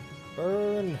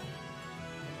 Burn.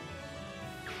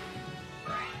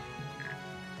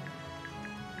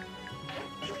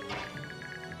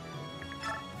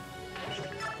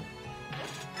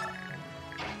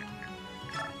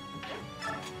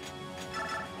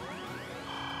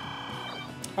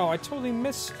 Oh, I totally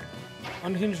missed.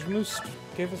 Unhinged Moose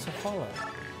gave us a follow.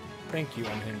 Thank you,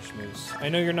 Unhinged Moose. I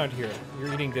know you're not here.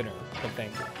 You're eating dinner, but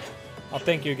thank you. I'll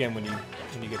thank you again when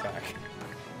you get back.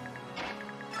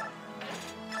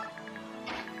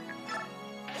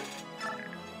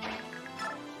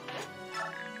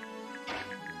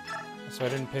 So I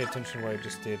didn't pay attention to what I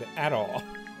just did at all.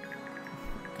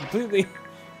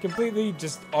 completely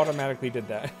just automatically did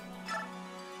that.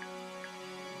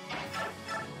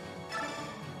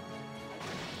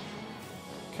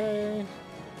 Okay.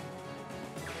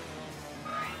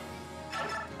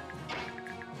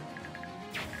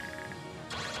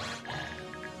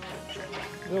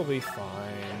 They'll be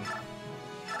fine.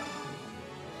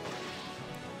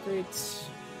 Great.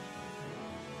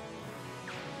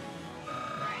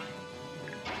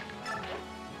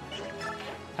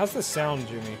 How's the sound,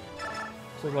 Jimmy?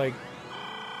 Does it, like,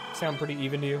 sound pretty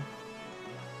even to you?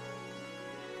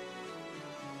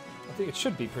 I think it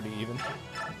should be pretty even.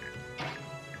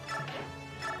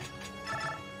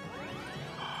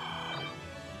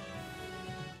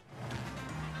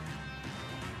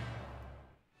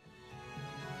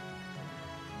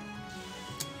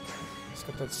 It's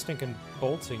got that stinking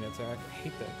bolting attack. I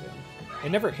hate that thing.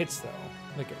 It never hits, though.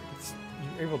 Like,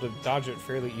 you're able to dodge it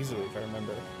fairly easily, if I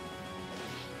remember.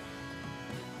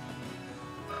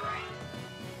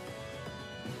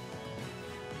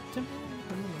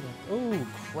 Oh,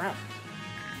 crap.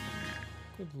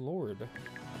 Good lord.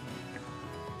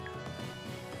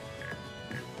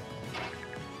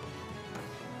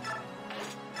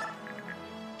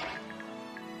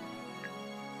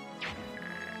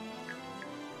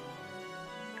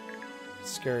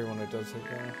 It's scary when it does it,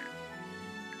 though.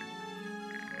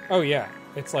 Oh, yeah.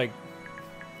 It's, like,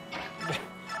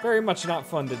 very much not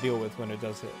fun to deal with when it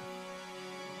does hit.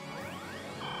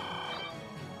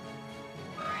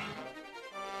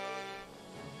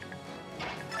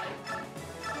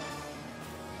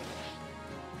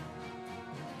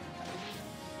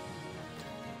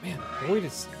 Void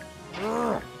is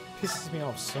pisses me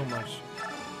off so much.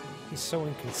 He's so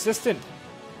inconsistent.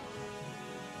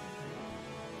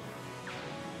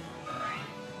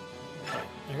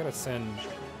 I gotta send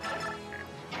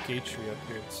Gatry up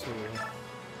here too.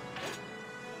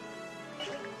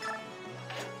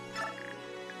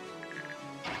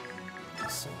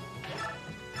 So.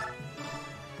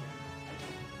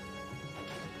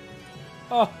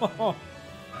 Oh,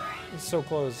 it's so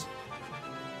close.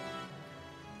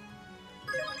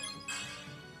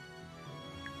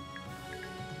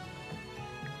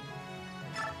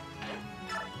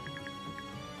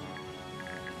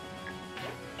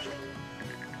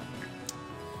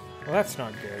 Well, that's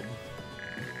not good.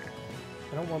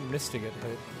 I don't want Mist to get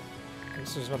hit. I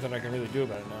guess there's nothing I can really do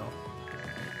about it now.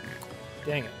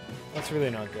 Dang it. That's really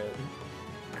not good.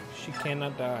 She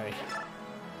cannot die.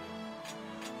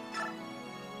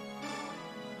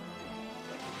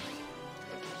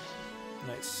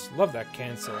 Nice. Love that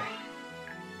cancel.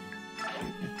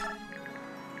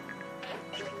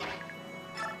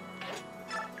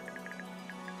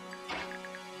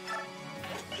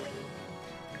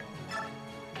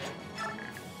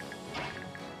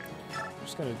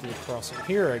 Just gonna do the crossing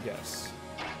here, I guess.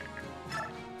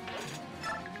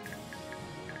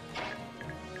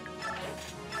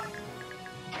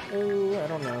 Oh, I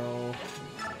don't know.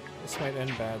 This might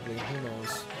end badly. Who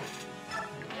knows?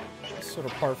 It's sort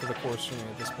of par for the course for me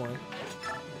at this point.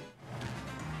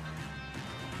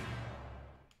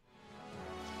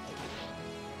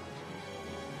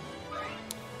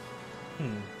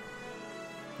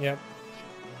 Yep.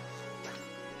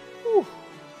 Whew.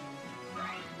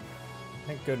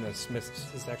 Thank goodness, Mist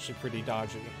is actually pretty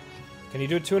dodgy. Can you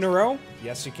do it 2 in a row?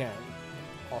 Yes, you can.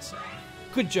 Awesome.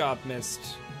 Good job, Mist.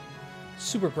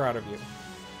 Super proud of you.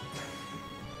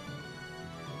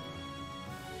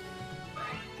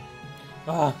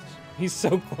 Ah, he's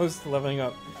so close to leveling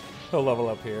up. He'll level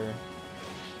up here.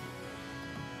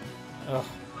 Ugh.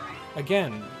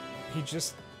 Again, he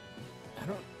just...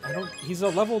 he's a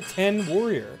level 10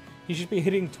 warrior. He should be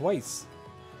hitting twice.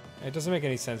 It doesn't make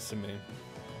any sense to me.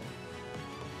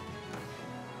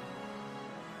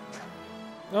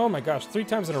 Oh my gosh, 3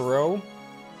 times in a row?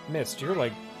 Mist, you're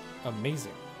like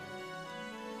amazing.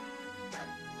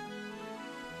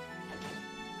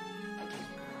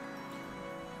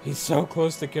 He's so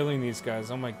close to killing these guys,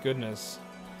 oh my goodness.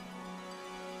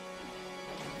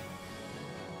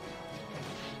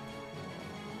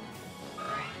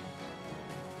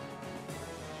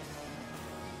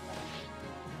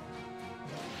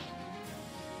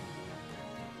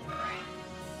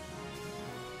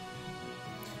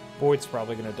 Boyd's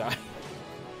probably gonna die.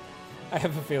 I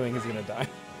have a feeling he's gonna die.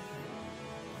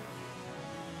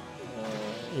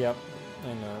 Yep,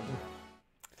 I know.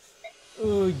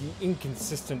 Oh, you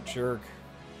inconsistent jerk.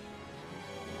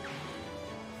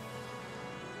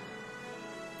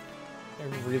 I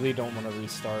really don't want to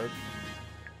restart.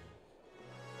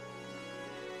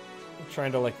 I'm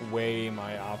trying to, like, weigh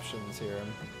my options here.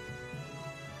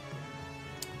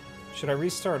 Should I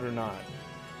restart or not?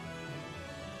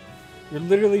 You're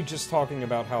literally just talking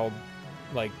about how,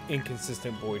 like,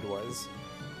 inconsistent Boyd was.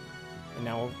 And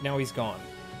now he's gone.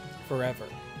 Forever.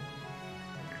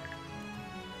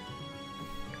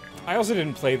 I also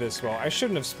didn't play this well. I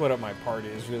shouldn't have split up my party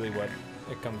is really what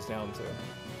it comes down to.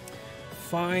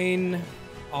 Fine.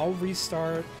 I'll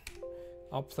restart.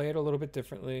 I'll play it a little bit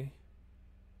differently.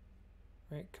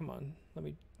 Right, come on. Let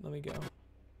me go.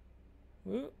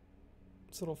 Ooh,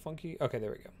 it's a little funky. Okay, there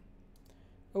we go.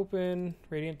 Open,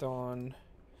 Radiant Dawn.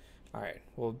 All right,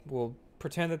 we'll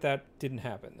pretend that didn't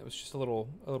happen. It was just a little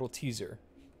teaser.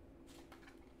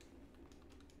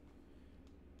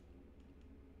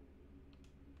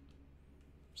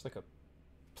 It's like a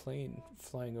plane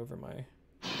flying over my...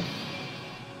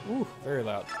 Ooh, very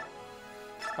loud.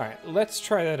 All right, let's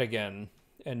try that again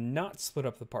and not split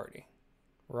up the party.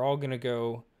 We're all gonna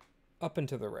go up and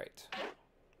to the right.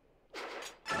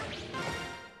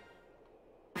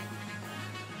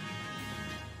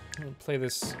 I'm gonna play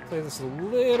this a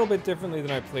little bit differently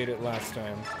than I played it last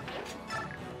time.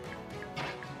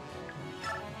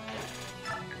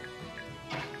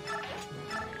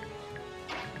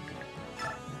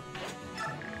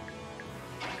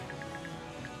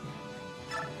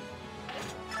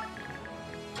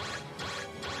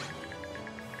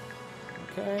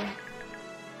 Okay.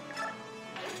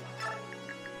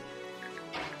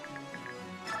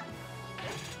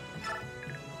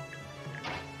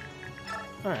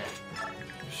 All right.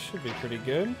 Should be pretty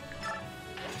good.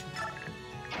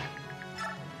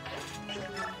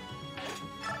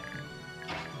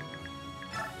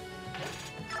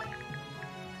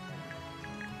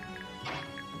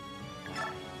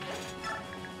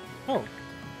 Oh. I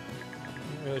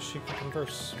didn't realize she could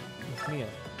converse with Mia.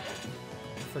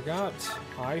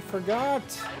 I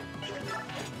forgot.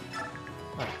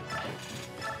 Right.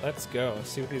 Let's go. Let's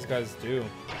see what these guys do.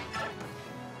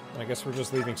 I guess we're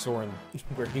just leaving Soren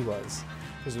where he was,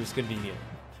 because it was convenient.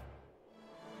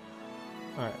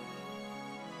 Alright.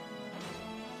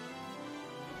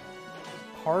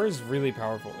 Har is really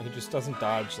powerful. He just doesn't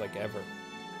dodge, like, ever.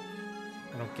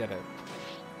 I don't get it.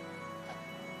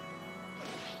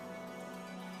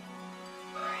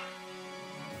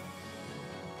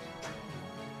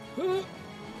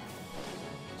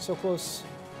 So close.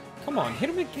 Come on, hit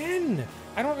him again!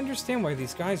 I don't understand why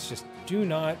these guys just do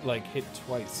not, like, hit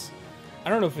twice. I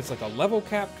don't know if it's like a level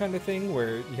cap kind of thing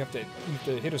where you have to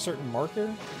hit a certain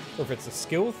marker, or if it's a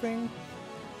skill thing.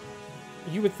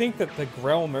 You would think that the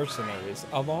Grell mercenaries,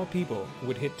 of all people,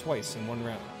 would hit twice in one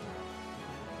round.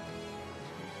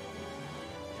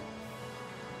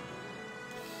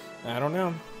 I don't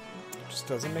know. It just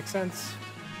doesn't make sense.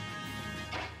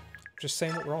 Just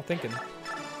saying what we're all thinking.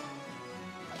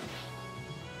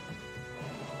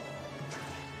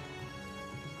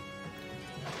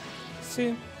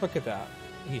 See? Look at that.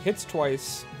 He hits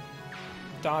twice,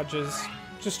 dodges.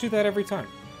 Just do that every time.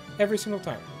 Every single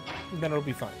time. And then it'll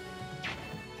be fine.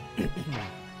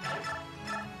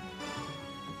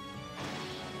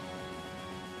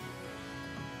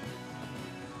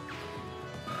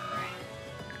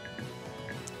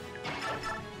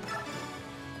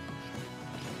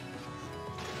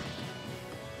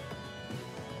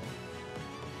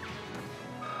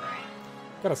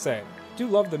 Gotta say, I do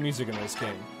love the music in this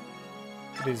game.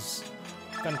 It is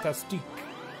fantastique.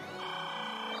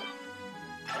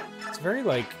 It's very,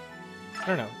 like, I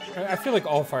don't know. I feel like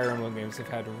all Fire Emblem games have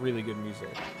had really good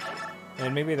music.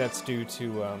 And maybe that's due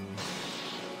to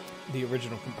the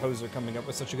original composer coming up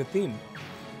with such a good theme.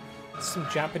 It's some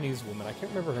Japanese woman. I can't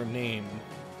remember her name.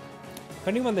 If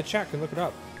anyone in the chat can look it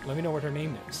up, let me know what her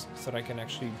name is, so that I can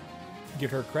actually give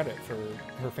her credit for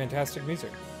her fantastic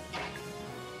music.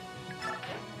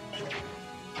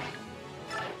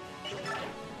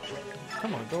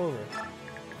 Come on, go over it.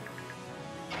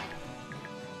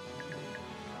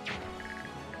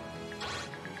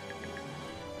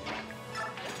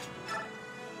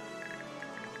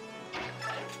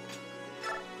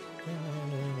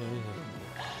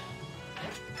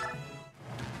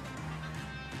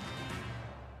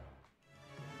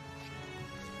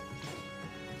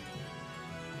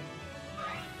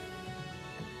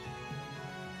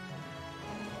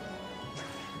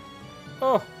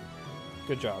 Oh,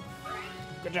 good job.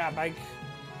 Good job, Mike.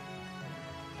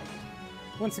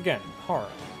 Once again, Har.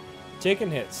 Taking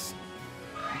hits.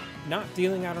 Not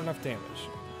dealing out enough damage.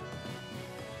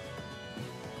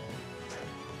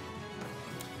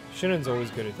 Shinnen's always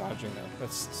good at dodging, though.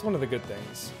 That's one of the good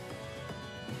things.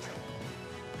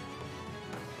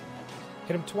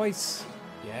 Hit him twice.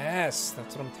 Yes,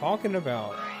 that's what I'm talking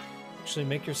about. Actually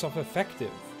make yourself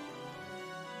effective.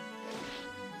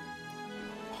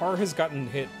 Har has gotten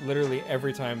hit literally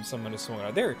every time someone is swung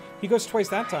out. There, he goes twice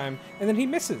that time, and then he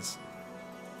misses.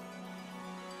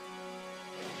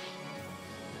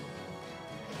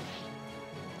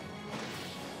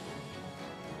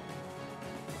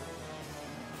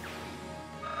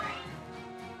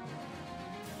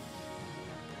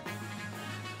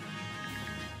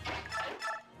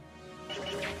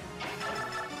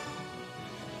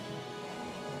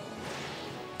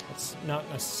 That's not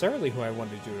necessarily who I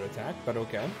wanted you to attack, but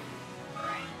okay.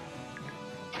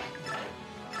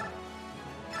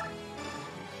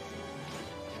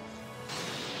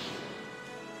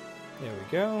 There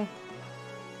we go.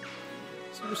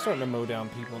 So we're starting to mow down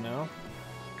people now.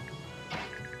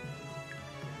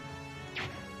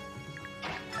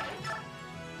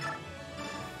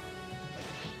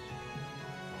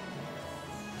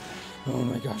 Oh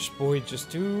my gosh, Boyd, just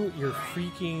do your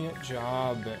freaking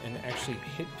job and actually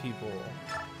hit people.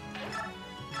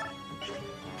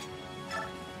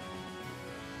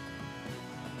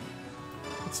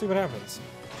 Let's see what happens.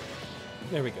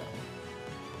 There we go.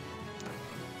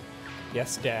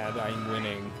 Yes, Dad, I'm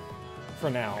winning.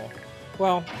 For now.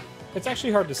 Well, it's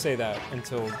actually hard to say that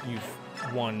until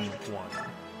you've won one.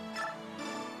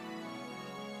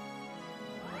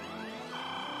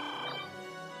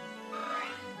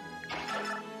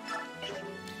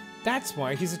 That's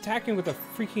why he's attacking with a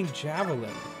freaking javelin.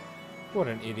 What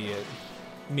an idiot.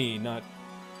 Me, not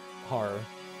Har.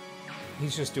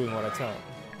 He's just doing what I tell him.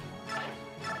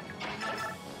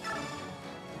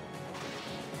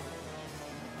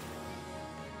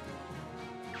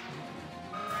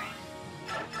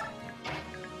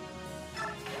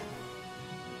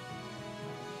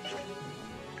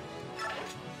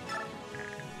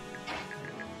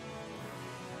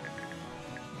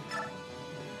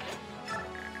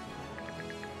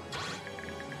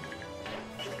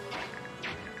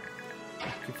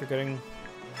 forgetting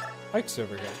Ike's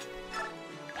over here.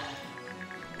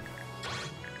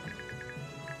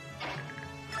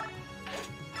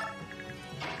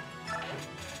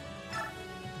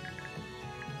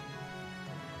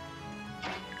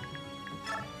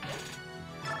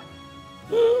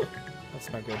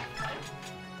 That's not good.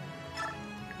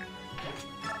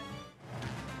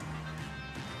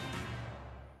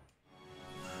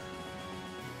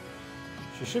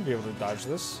 She should be able to dodge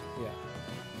this. Yeah.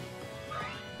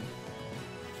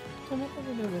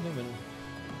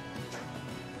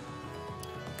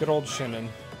 Good old Shannon.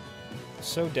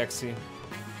 So Dexy.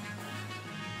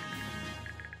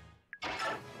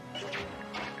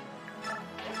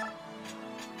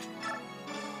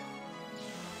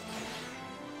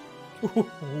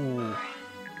 Ooh.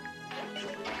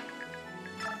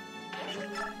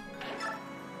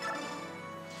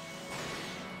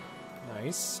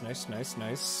 Nice, nice, nice,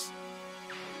 nice.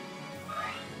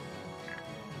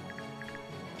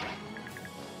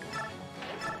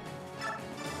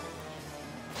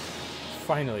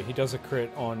 Finally, he does a crit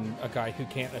on a guy who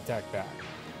can't attack back.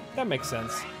 That makes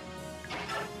sense.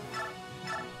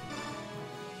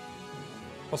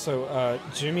 Also,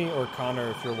 Jimmy or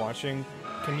Connor, if you're watching,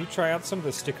 can you try out some of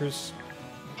the stickers?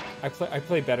 I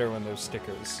play better when there's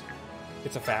stickers.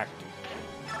 It's a fact.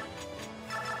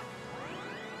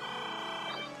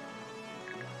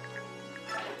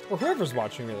 Or whoever's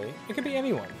watching, really. It could be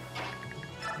anyone.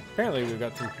 Apparently, we've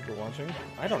got 3 people watching.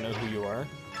 I don't know who you are.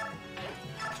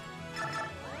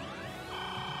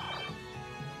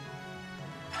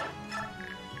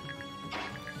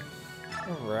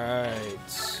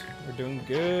 Alright. We're doing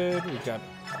good. We've got...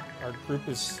 Our group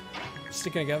is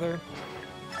sticking together.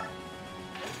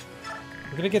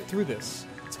 We're gonna get through this.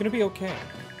 It's gonna be okay.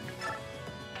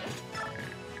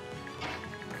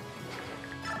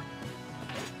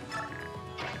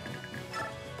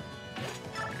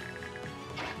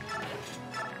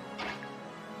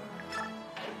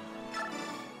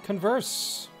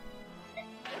 Converse.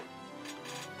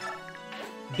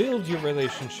 Build your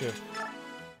relationship.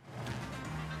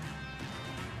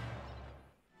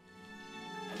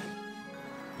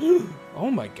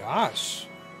 Oh my gosh.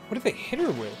 What did they hit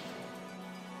her with?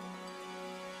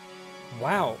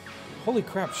 Wow. Holy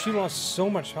crap, she lost so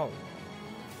much health.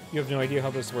 You have no idea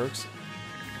how this works.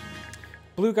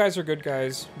 Blue guys are good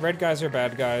guys. Red guys are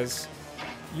bad guys.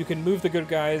 You can move the good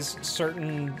guys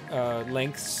certain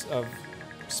lengths of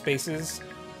spaces,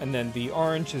 and then the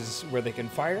orange is where they can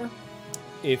fire.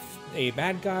 If a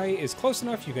bad guy is close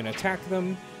enough, you can attack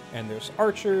them. And there's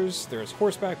archers, there's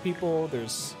horseback people,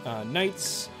 there's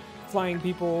knights, flying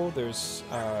people, there's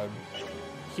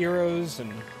heroes,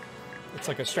 and it's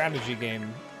like a strategy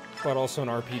game, but also an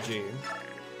RPG.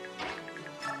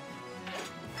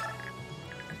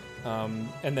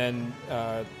 And then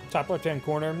top left-hand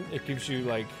corner, it gives you,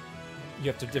 like, you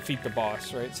have to defeat the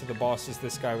boss, right? So the boss is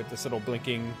this guy with this little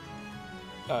blinking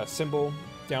symbol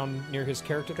down near his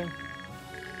character thing.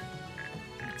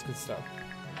 It's good stuff.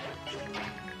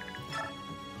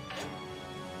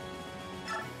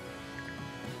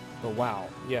 But wow,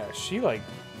 yeah, she, like,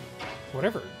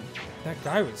 whatever that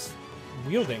guy was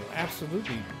wielding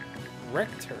absolutely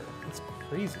wrecked her. That's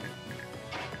crazy.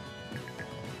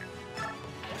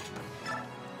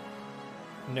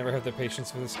 Never have the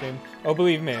patience for this game. Oh,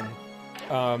 believe me,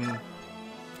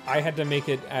 I had to make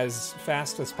it as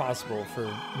fast as possible for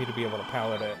me to be able to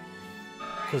palette it.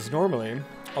 Because normally,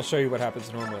 I'll show you what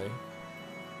happens normally.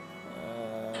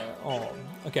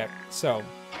 Okay, so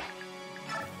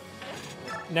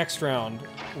next round,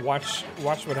 watch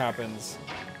what happens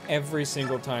every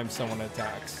single time someone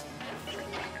attacks.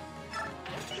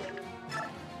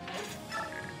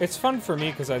 It's fun for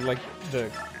me because I like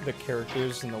the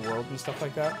characters in the world and stuff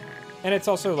like that. And it's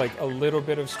also like a little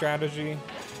bit of strategy.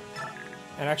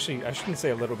 And actually, I shouldn't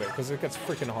say a little bit because it gets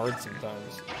freaking hard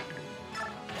sometimes.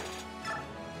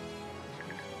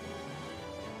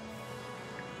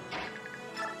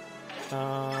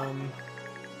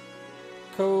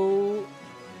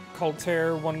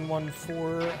 Caltair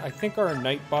 114. I think our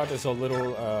Nightbot is a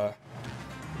little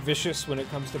vicious when it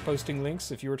comes to posting links.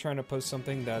 If you were trying to post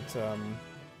something that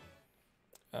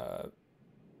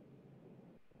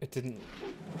it didn't,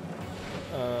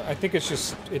 I think it's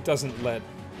just it doesn't let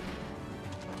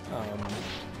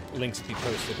links be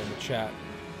posted in the chat.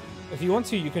 If you want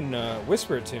to, you can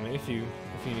whisper it to me if you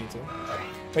need to.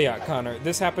 But yeah, Connor,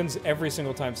 this happens every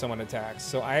single time someone attacks.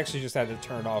 So I actually just had to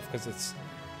turn it off because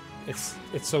it's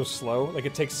so slow. Like,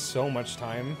 it takes so much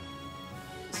time.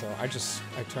 So I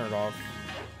turn it off.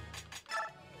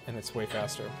 And it's way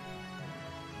faster.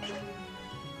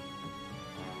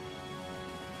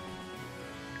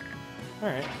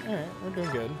 Alright, we're doing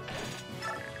good.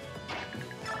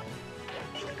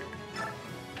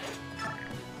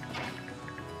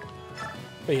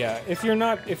 But yeah, if you're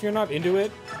not into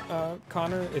it,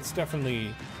 Connor, it's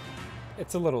definitely,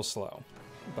 it's a little slow.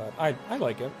 But I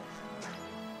like it.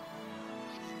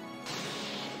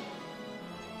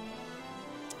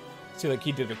 See, like,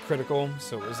 he did a critical,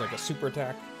 so it was like a super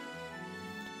attack.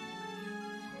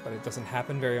 But it doesn't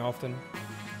happen very often.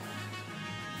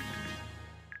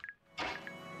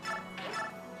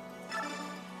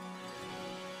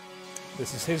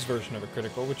 This is his version of a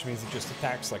critical, which means he just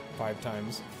attacks like 5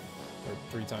 times, or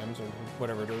 3 times, or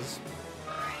whatever it is.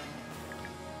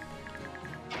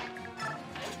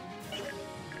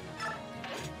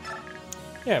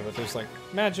 Yeah, but there's like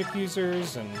magic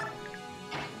users and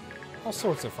all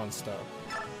sorts of fun stuff.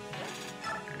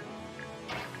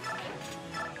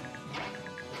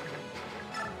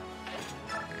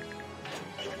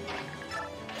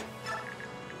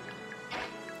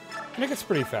 And it gets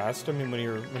pretty fast. I mean, when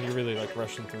you're really like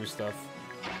rushing through stuff,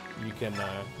 you can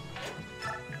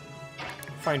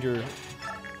find your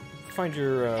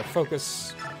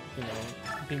focus, you know,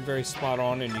 being very spot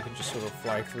on, and you can just sort of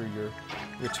fly through your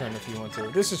turn if you want to.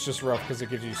 This is just rough because it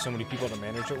gives you so many people to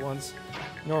manage at once.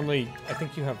 Normally, I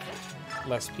think you have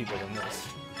less people than this.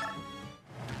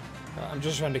 I'm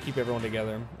just trying to keep everyone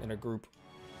together in a group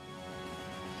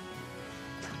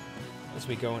as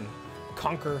we go and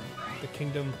conquer the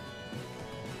kingdom.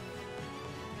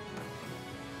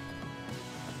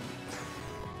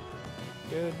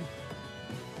 Good.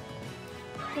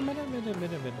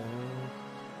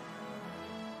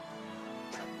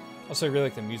 Also, I really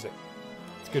like the music.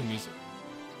 It's good music.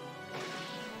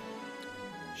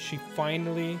 She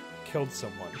finally killed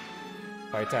someone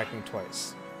by attacking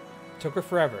twice. Took her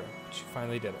forever, but she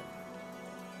finally did it.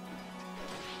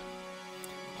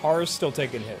 Haru's still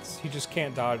taking hits. He just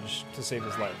can't dodge to save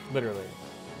his life, literally.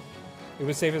 It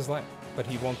would save his life, but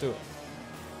he won't do it.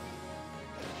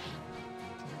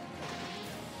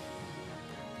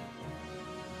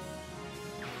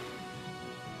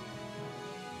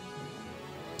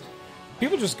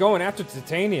 People just going after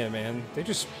Titania, man. They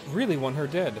just really want her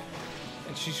dead.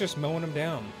 And she's just mowing them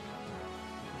down.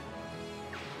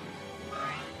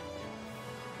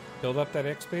 Build up that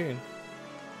XP.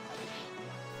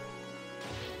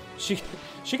 She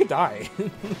could die.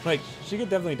 Like, she could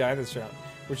definitely die this round.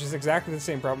 Which is exactly the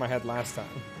same problem I had last time.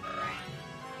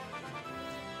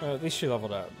 Well, at least she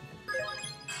leveled up.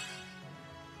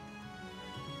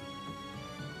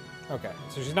 Okay,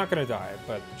 so she's not gonna die,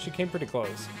 but she came pretty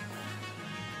close.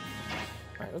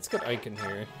 Alright, let's get Ike in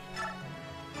here.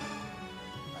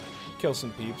 Kill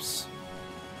some peeps.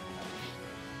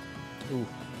 Ooh.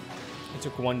 I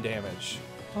took 1 damage.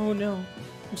 Oh no.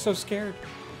 I'm so scared.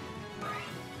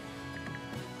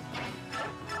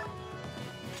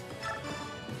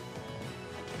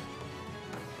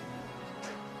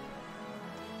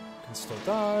 Can still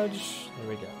dodge. There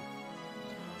we go.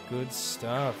 Good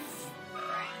stuff.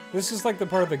 This is like the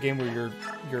part of the game where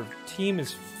your team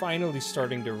is finally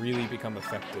starting to really become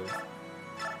effective.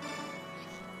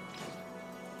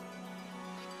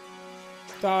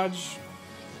 Dodge.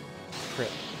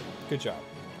 Crit. Good job.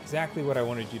 Exactly what I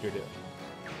wanted you to do.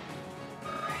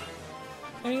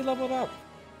 And he leveled up.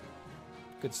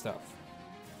 Good stuff.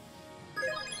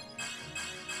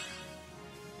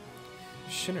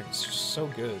 Shinner is just so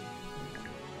good.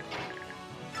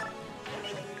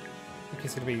 I think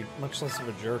he's going to be much less of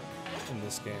a jerk in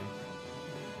this game.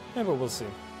 Yeah, but we'll see.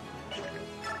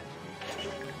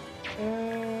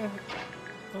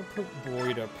 I'll put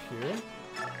Boyd up here.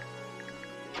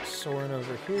 Soren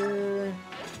over here.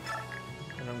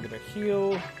 And I'm going to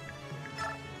heal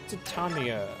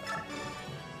Titania.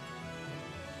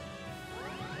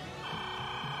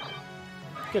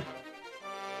 Good.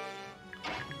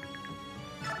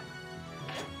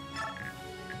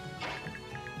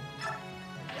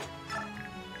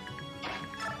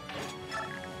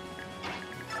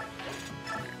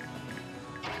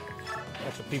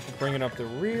 Got the people bringing up the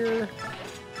rear.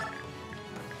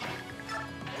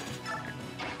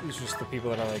 These are just the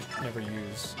people that I, like, never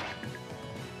use.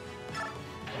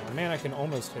 Oh, man, I can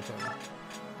almost hit him.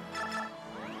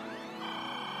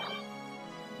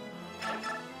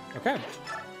 Okay,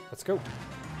 let's go.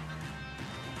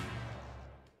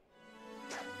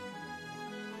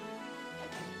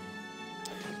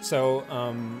 So,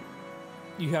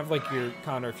 you have, like, your,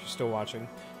 Connor, if you're still watching,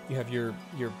 you have your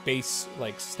base,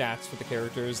 like, stats for the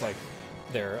characters, like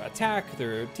their attack,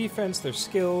 their defense, their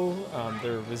skill,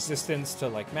 their resistance to,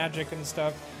 like, magic and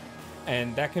stuff.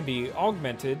 and that can be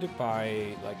augmented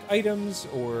by like items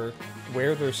or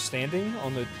where they're standing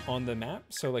on the map.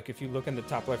 So like if you look in the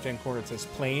top left-hand corner, it says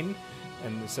plane,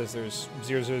 and it says there's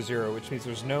 000, which means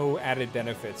there's no added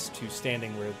benefits to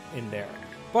standing in there.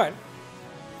 But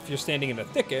if you're standing in a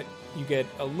thicket, you get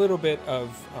a little bit of,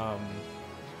 I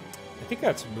think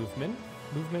that's movement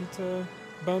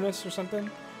bonus or something,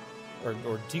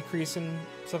 or decrease in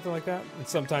something like that. And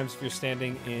sometimes if you're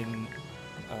standing in,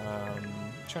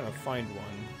 trying to find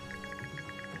one.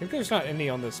 I think there's not any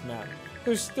on this map.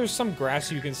 There's some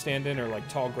grass you can stand in, or like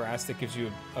tall grass that gives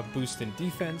you a boost in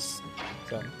defense.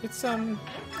 So it's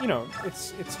you know,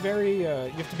 it's very you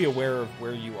have to be aware of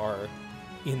where you are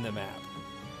in the map,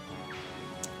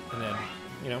 and then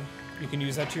you know you can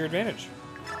use that to your advantage.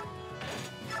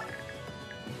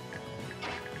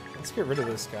 Let's get rid of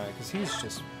this guy because he's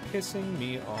just pissing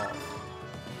me off.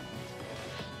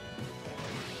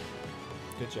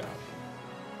 Good job.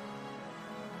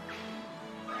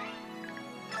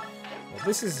 Well,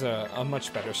 this is a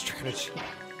much better strategy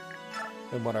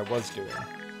than what I was doing,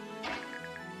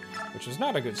 which was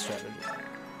not a good strategy.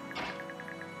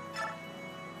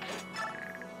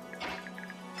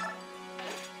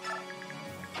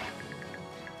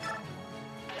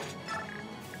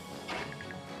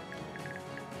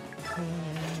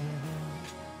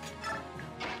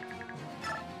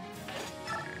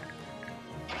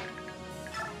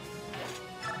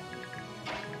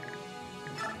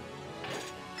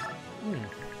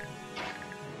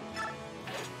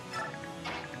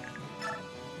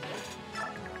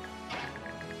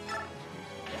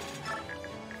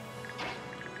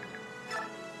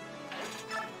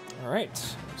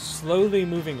 Alright, slowly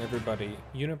moving everybody,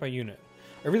 unit by unit.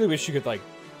 I really wish you could, like,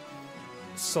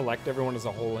 select everyone as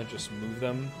a whole and just move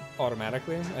them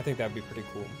automatically. I think that'd be pretty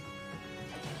cool.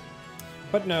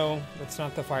 But no, that's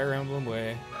not the Fire Emblem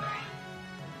way.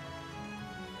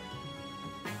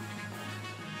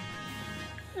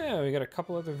 Yeah, we got a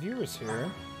couple other viewers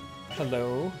here.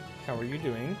 Hello, how are you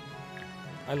doing?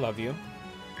 I love you.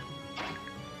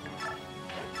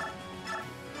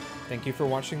 Thank you for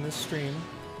watching this stream.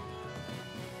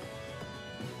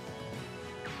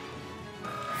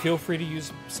 Feel free to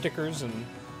use stickers, and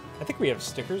I think we have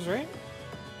stickers, right?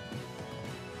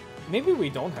 Maybe we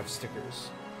don't have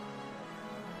stickers.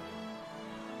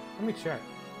 Let me check.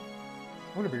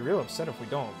 I'm gonna be real upset if we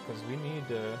don't, because we need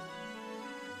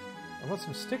I want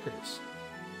some stickers.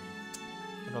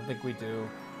 I don't think we do.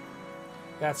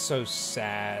 That's so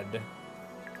sad.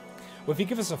 Well, if you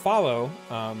give us a follow,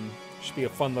 should be a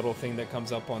fun little thing that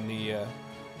comes up on the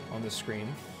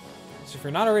screen. So if you're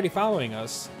not already following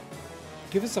us,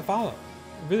 give us a follow.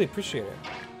 I really appreciate it.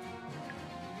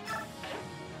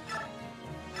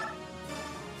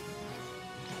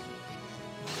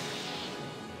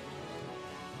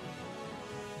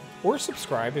 Or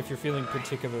subscribe if you're feeling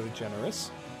particularly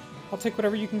generous. I'll take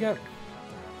whatever you can get.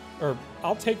 Or,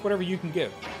 I'll take whatever you can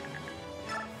give.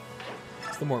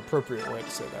 It's the more appropriate way to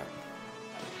say that.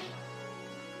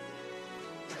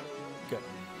 Good.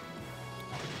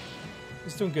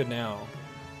 He's doing good now.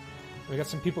 We got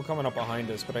some people coming up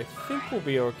behind us, but I think we'll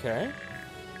be okay.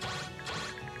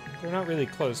 They're not really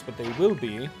close, but they will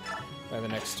be by the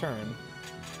next turn.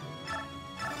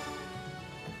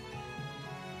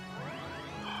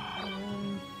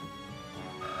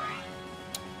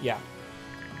 Yeah.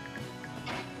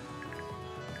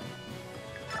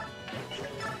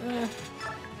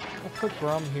 I'll put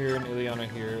Brom here and Ileana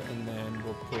here, and then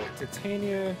we'll put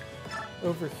Titania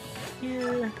over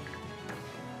here.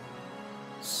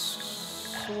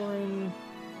 Soren.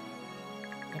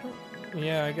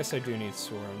 Yeah, I guess I do need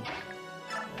Soren.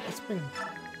 Let's bring.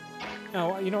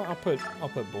 No, you know, I'll put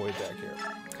Boyd back here.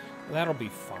 That'll be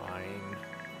fine.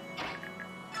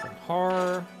 And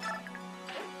Har.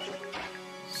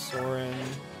 Soren.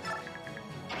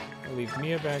 I'll leave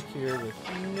Mia back here with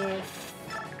Nif.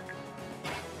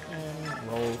 And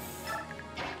Rolf.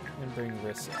 And bring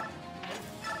Rissa.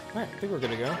 Alright, I think we're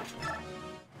good to go.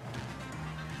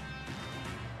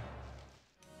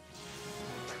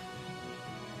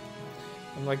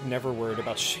 I'm like never worried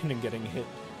about Shannon getting hit.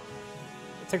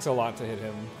 It takes a lot to hit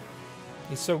him.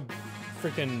 He's so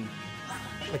freaking...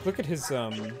 Like, look at his,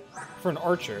 for an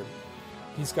archer,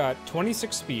 he's got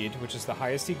 26 speed, which is the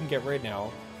highest he can get right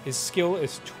now. His skill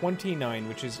is 29,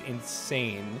 which is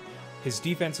insane. His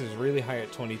defense is really high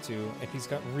at 22, and he's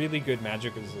got really good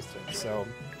magic resistance. So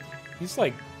he's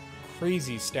like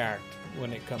crazy stacked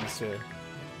when it comes to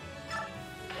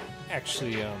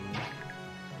actually,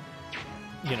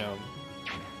 you know,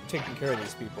 taking care of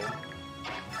these people.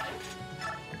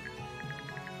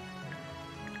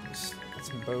 Just get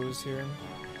some bows here.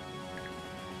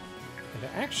 And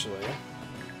actually,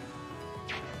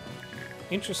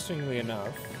 interestingly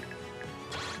enough,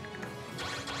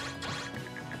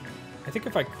 I think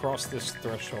if I cross this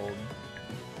threshold,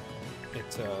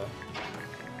 it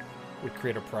would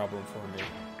create a problem for me.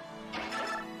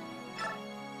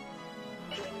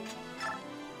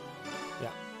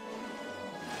 Yeah.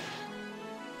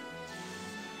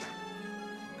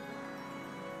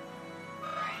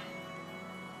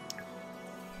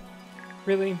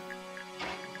 Really?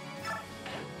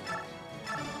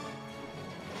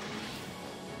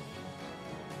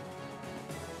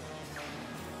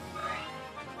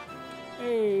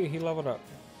 Hey, he leveled up.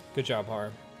 Good job,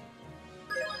 Har.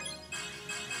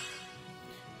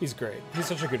 He's great. He's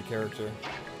such a good character.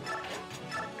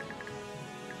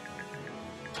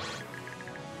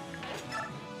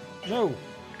 No!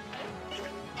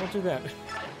 Don't do that.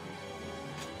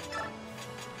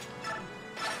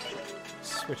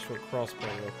 Switch to a crossbow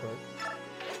real quick.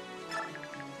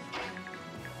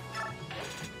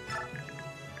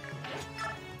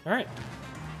 Alright.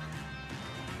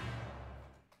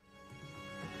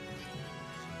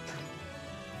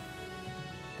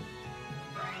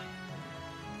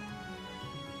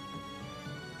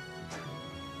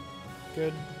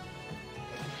 Good.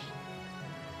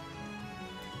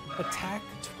 Attack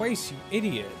twice, you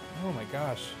idiot! Oh my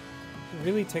gosh. Did it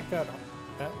really take that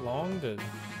long to...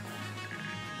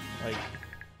 like...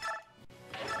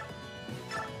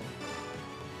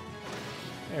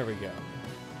 There we go.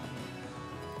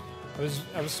 I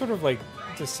was sort of like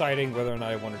deciding whether or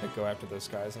not I wanted to go after those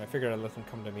guys, and I figured I'd let them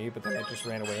come to me, but then I just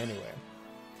ran away anyway.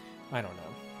 I don't know.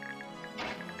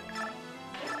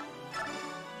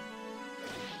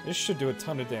 This should do a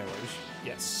ton of damage.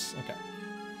 Yes. Okay.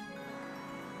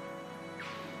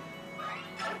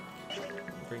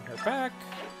 Bring her back.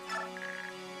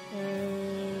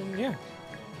 And yeah.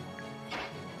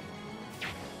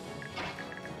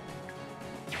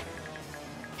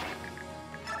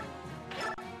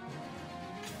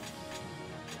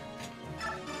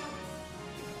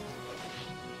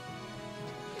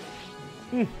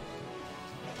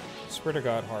 Swear to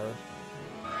God, horror.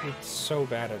 It's so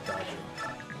bad at dodging.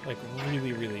 Like,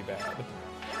 really, really bad.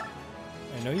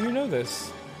 I know you know this.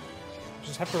 I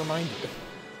just have to remind you.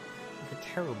 You're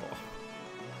terrible.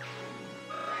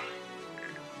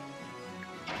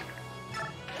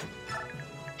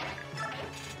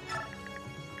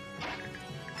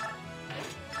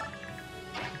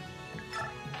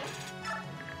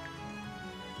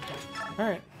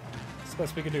 Alright. That's the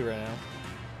best we can do right now.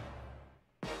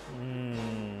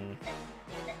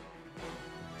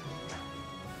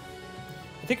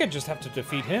 I think I just have to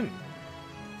defeat him.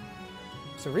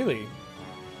 So really...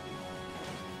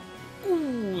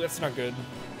 Ooh, that's not good.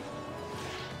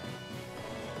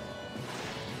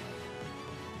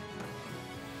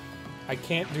 I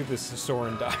can't do this if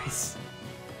Soren dies.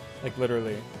 Like,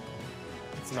 literally.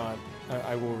 It's not...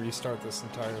 I will restart this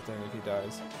entire thing if he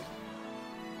dies.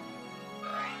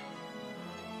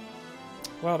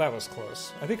 Well, that was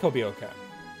close. I think he'll be okay.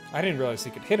 I didn't realize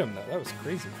he could hit him, though. That was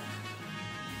crazy.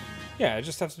 Yeah, I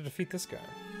just have to defeat this guy.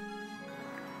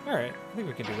 Alright, I think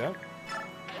we can do that.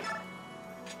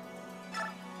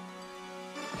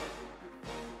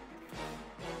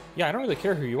 Yeah, I don't really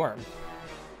care who you are.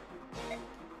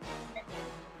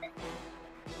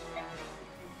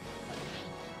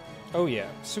 Oh yeah,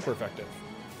 super effective.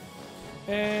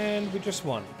 And we just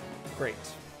won. Great.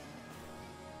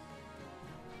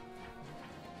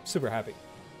 Super happy.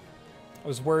 I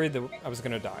was worried that I was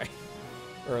gonna die.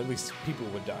 Or at least people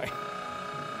would die.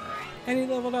 And he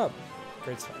leveled up.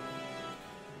 Great stuff.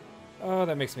 Oh,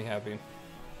 that makes me happy.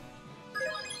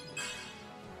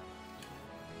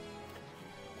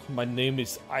 My name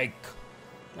is Ike.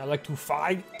 I like to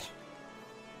fight.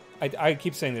 I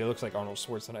keep saying that he looks like Arnold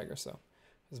Schwarzenegger, so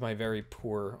this is my very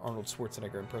poor Arnold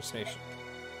Schwarzenegger impersonation.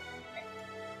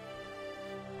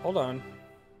 Hold on.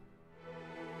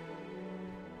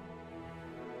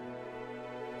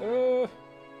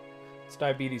 It's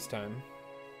diabetes time.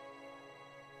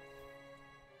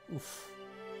 Oof.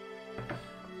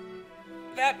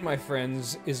 That, my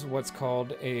friends, is what's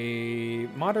called a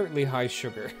moderately high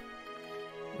sugar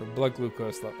or blood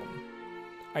glucose level.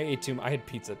 I had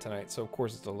pizza tonight, so of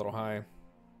course it's a little high.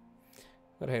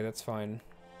 But hey, that's fine.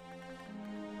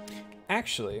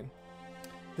 Actually,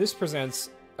 this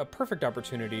presents a perfect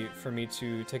opportunity for me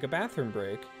to take a bathroom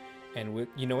break, and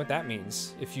you know what that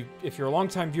means. If you're a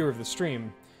longtime viewer of the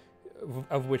stream,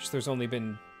 of which there's only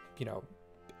been,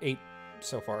 8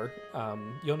 so far,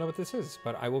 you'll know what this is.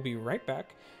 But I will be right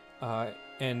back,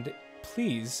 and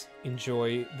please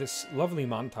enjoy this lovely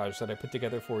montage that I put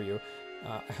together for you.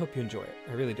 I hope you enjoy it.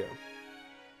 I really do.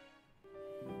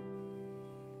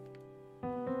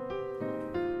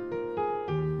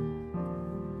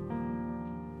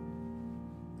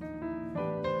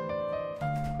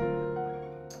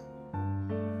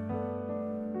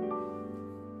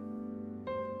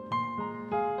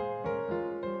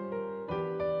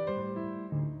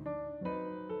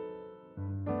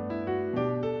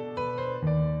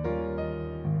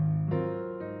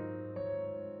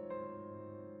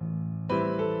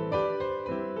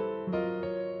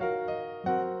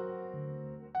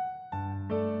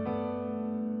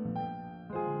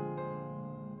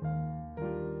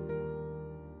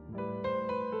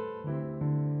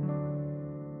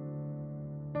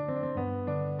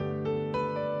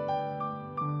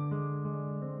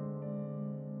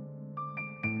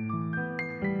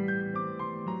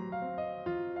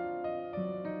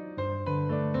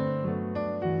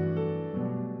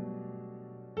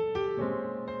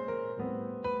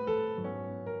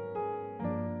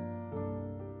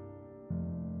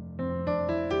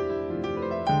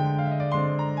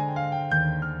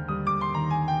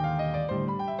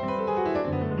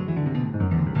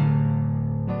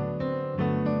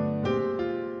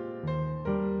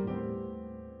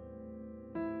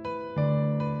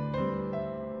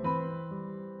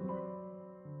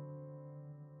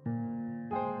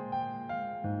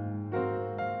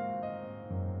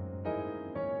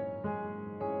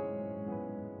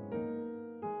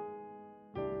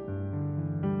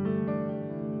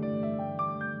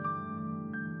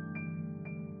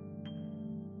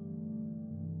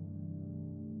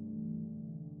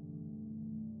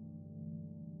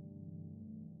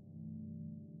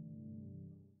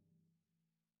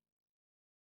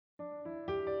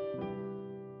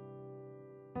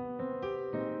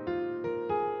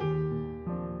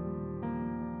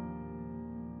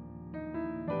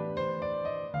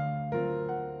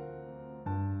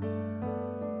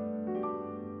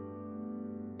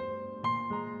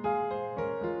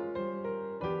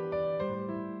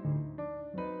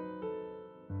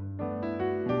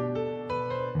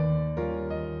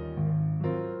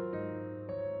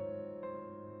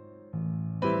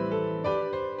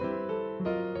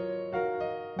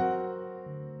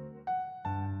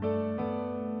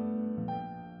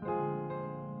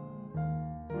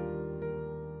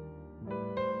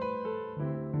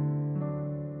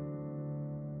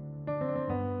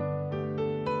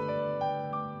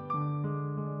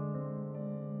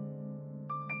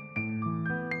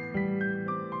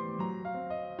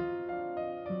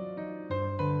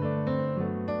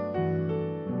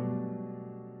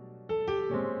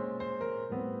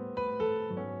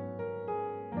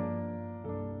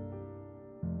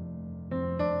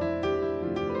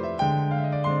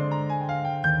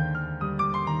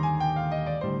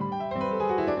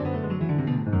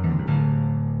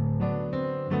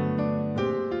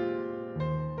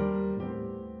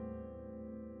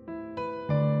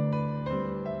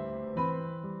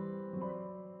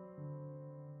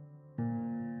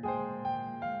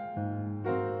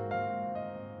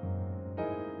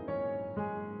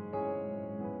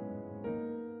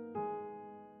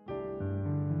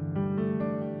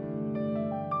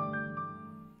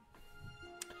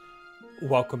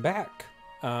 Welcome back.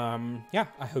 Yeah,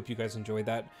 I hope you guys enjoyed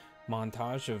that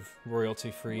montage of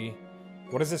royalty-free...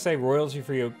 What does it say?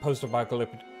 Royalty-free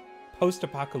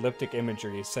post-apocalyptic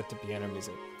imagery set to piano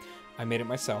music. I made it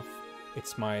myself.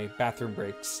 It's my bathroom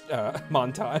breaks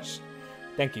montage.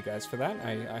 Thank you guys for that.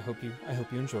 I hope you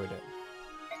enjoyed it.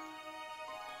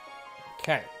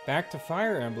 Okay, back to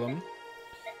Fire Emblem.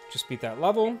 Just beat that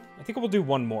level. I think we'll do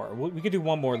one more. We could do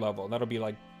one more level. That'll be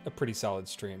like a pretty solid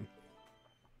stream.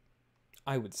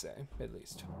 I would say, at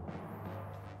least.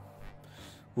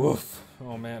 Woof.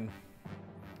 Oh, man.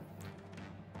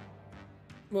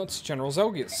 Well, it's General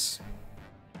Zelgius.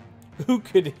 Who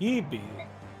could he be?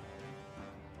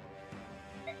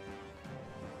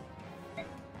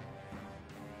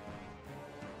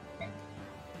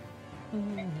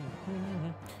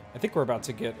 I think we're about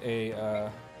to get a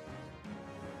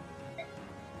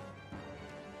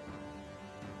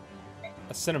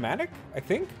cinematic, I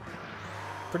think?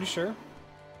 Pretty sure.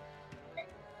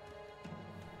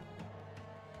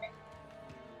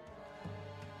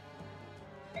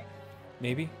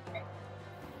 Maybe.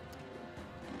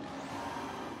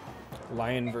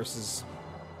 Lion versus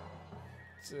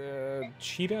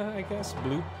cheetah, I guess.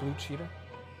 Blue cheetah.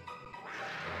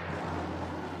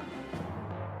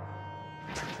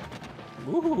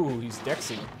 Ooh, he's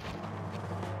Dexy.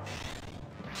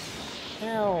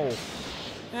 Ow.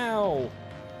 Ow.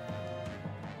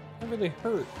 That really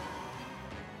hurt.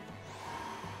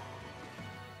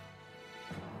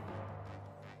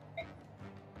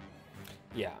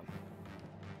 Yeah.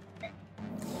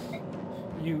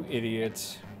 You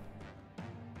idiot.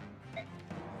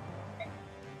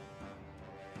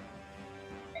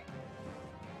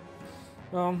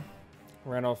 Well,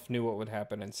 Randolph knew what would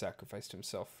happen and sacrificed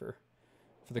himself for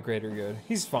the greater good.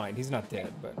 He's fine. He's not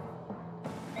dead, but...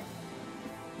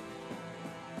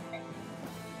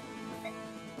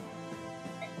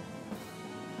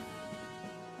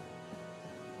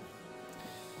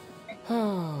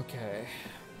 Okay.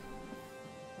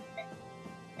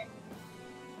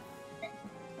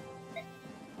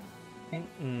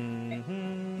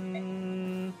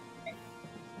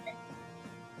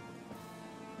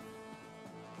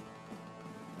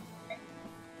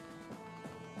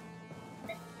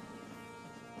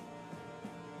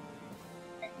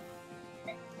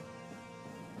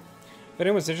 If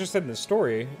anyone's interested in the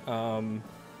story,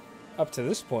 up to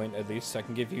this point at least, I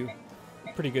can give you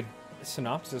a pretty good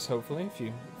synopsis, hopefully,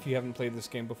 if you haven't played this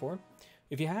game before.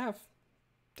 If you have,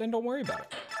 then don't worry about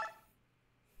it.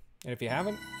 And if you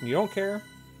haven't, and you don't care,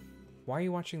 why are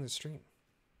you watching the stream?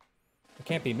 It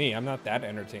can't be me. I'm not that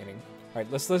entertaining. All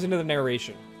right, let's listen to the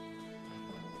narration.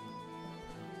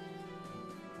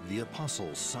 The Apostle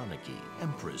Soniki,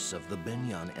 Empress of the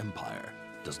Benyan Empire,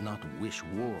 does not wish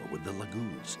war with the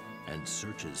Laguz and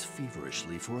searches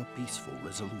feverishly for a peaceful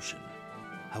resolution.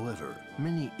 However,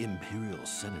 many Imperial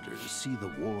senators see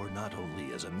the war not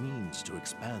only as a means to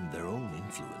expand their own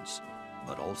influence,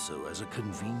 but also as a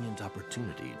convenient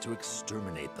opportunity to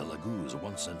exterminate the Laguz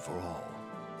once and for all.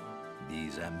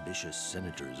 These ambitious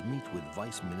senators meet with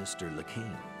Vice Minister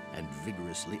Lekane and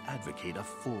vigorously advocate a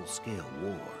full-scale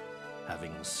war.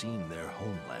 Having seen their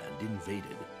homeland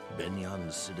invaded,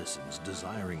 Benyan's citizens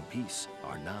desiring peace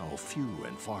are now few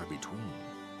and far between.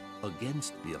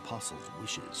 Against the Apostle's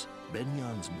wishes,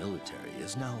 Benyan's military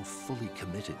is now fully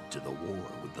committed to the war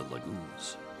with the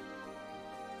Laguz.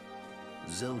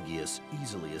 Zelgius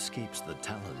easily escapes the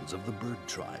talons of the bird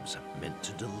tribes meant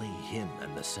to delay him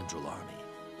and the Central Army.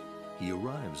 He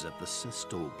arrives at the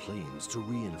Sesto Plains to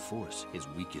reinforce his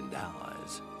weakened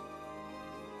allies.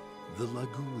 The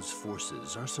Laguz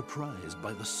forces are surprised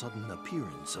by the sudden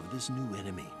appearance of this new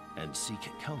enemy and seek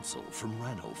counsel from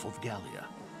Ranulf of Gallia.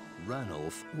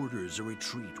 Ranulf orders a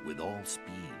retreat with all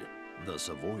speed, thus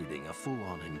avoiding a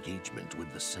full-on engagement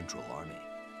with the Central Army.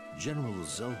 General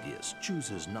Zelgius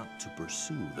chooses not to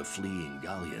pursue the fleeing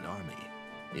Gallian army.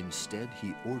 Instead,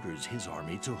 he orders his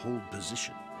army to hold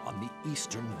position on the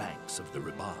eastern banks of the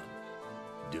Riban.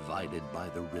 Divided by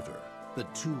the river, the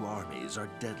two armies are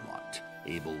deadlocked,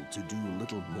 able to do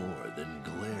little more than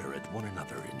glare at one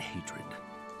another in hatred.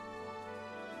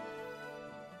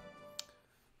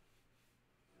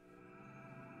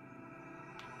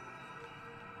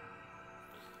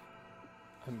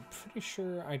 I'm pretty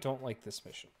sure I don't like this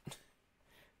mission.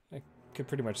 I could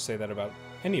pretty much say that about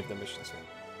any of the missions here.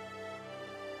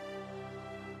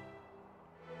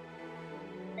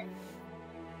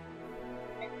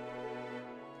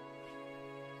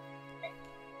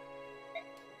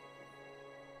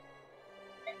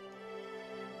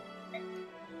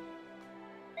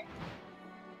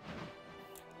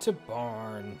 To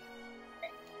barn.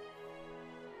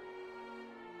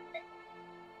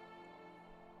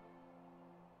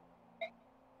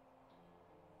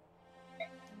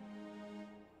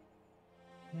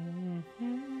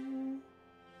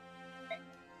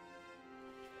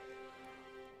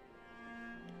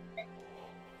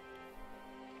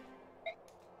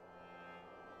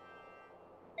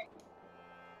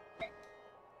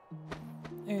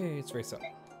 Hey, it's race up.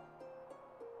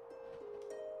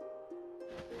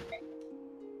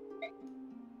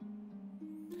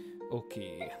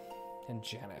 Okay, and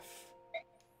Janif.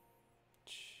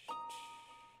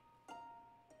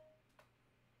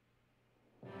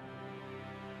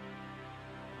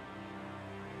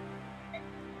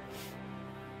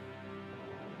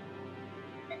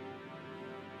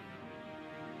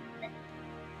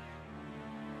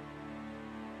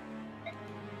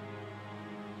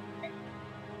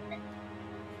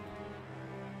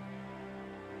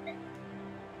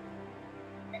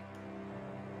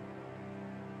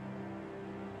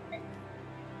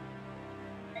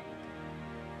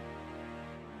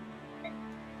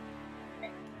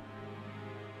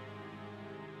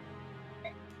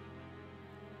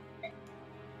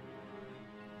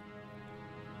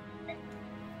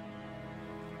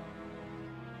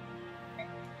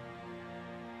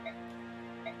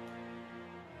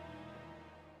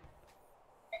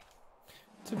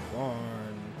 To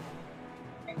barn.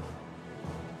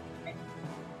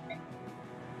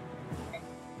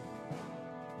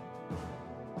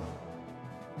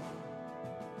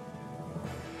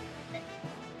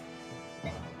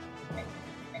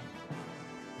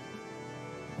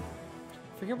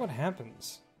 Forget what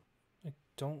happens. I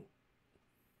don't.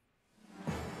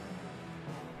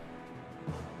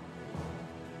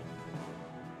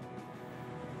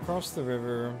 Cross the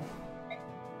river.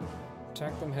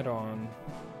 Attack them head on.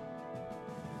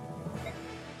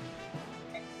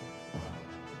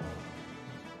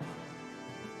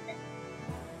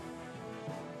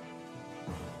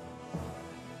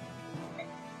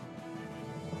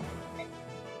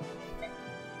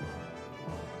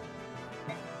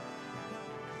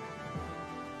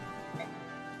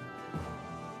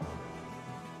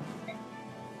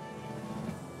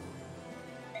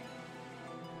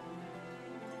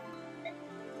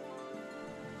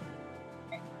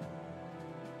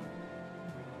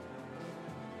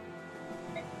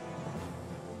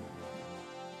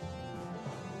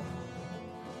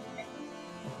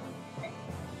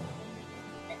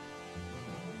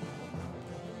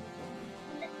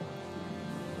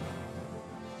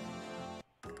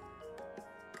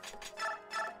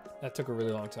 That took a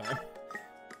really long time.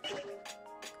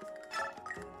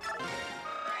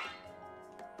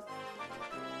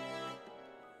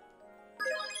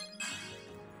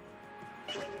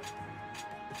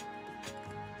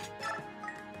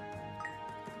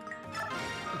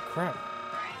 Oh, crap.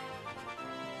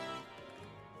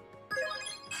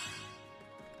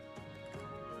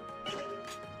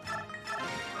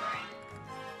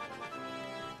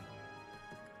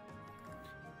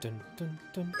 Dun dun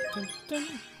dun dun dun.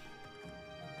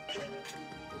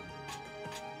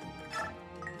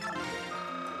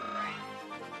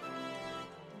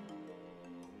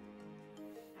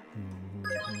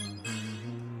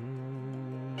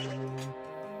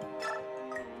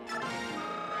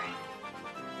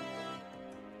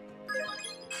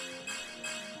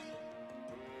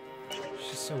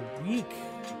 She's so weak.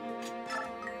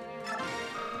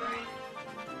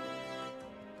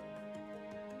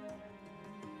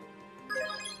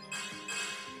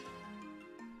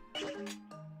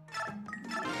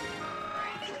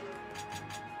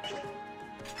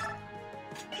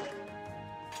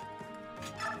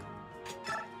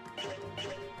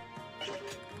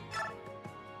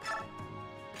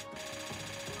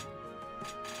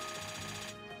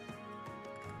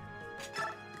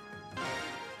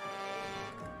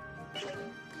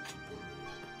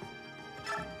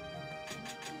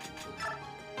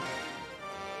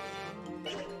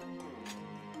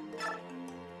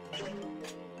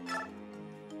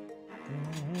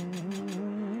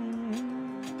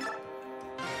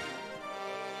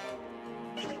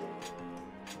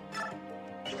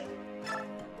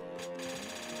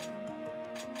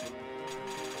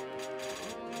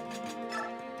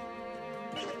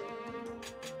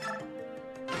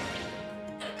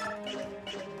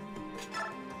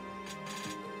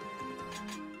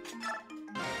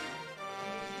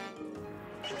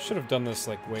 Should have done this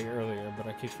like way earlier, but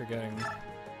I keep forgetting.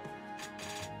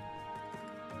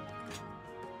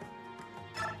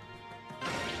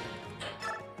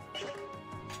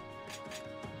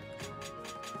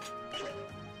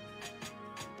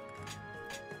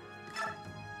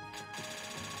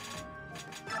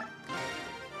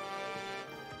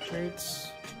 Traits.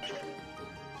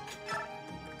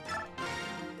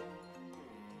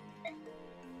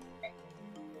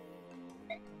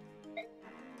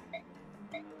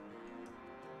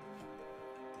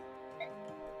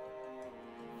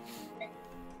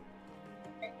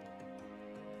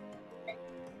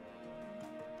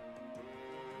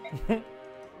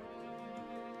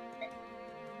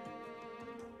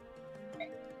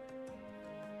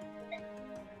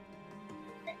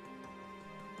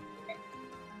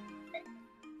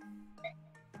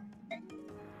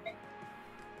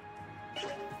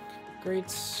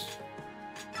 Great.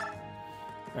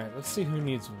 Alright, let's see who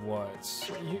needs what.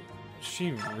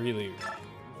 She really,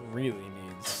 really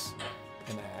needs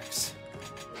an axe.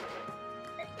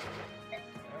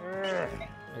 I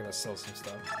gotta sell some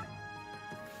stuff.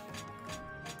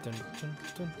 Dun, dun,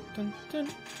 dun, dun, dun.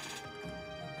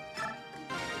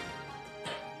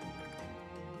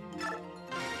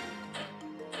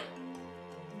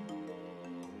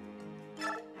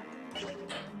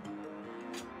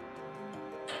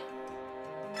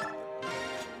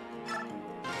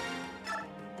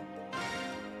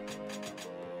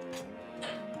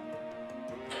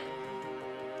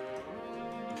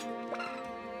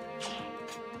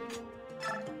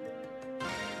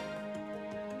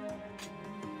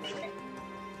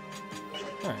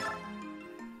 Alright.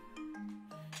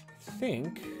 I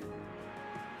think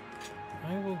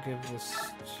I will give this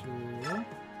to...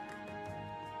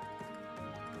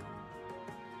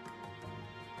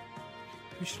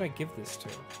 Who should I give this to?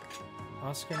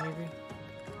 Oscar, maybe?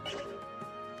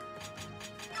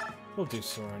 We'll do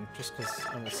Soren, just because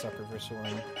I'm a sucker for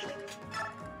Soren.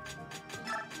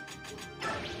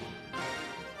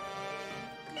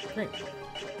 Great.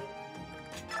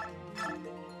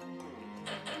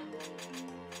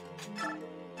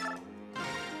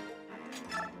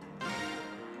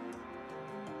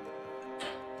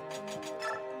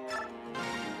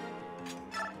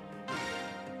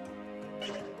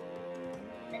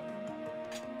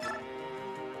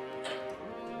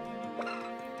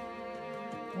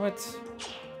 What?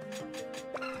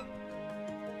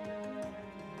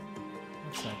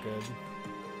 That's not good.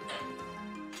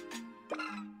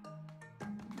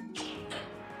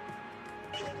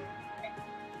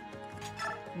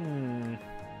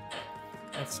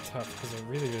 That's tough because I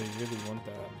really, really, really want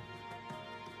that.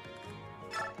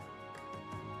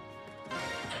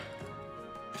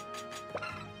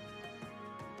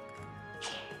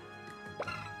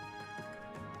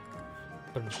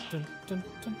 Dun, dun, dun,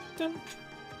 dun, dun.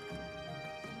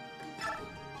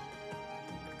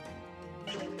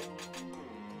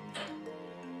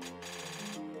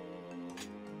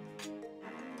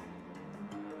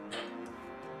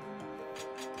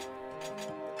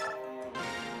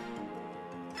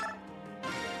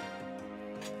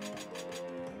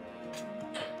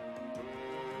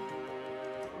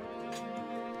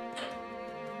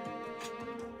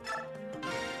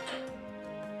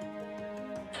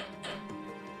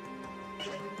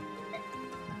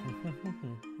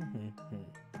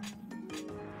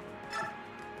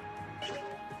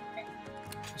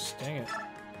 Dang it.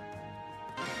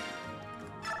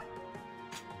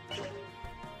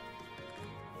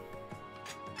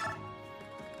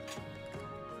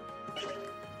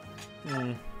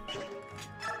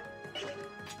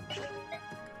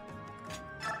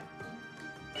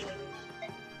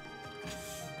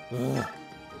 Ugh. I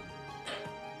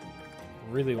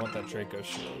really want that Draco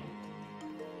shield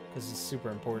because it's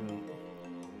super important.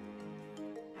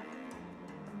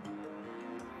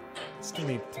 Still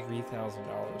need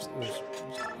 $3,000.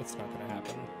 It's not gonna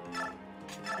happen.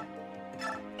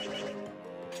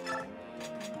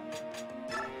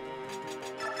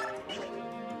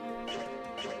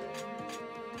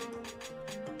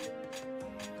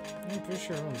 I'm pretty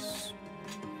sure everyone's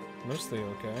mostly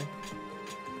okay.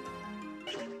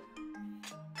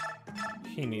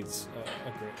 He needs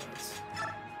a great lance.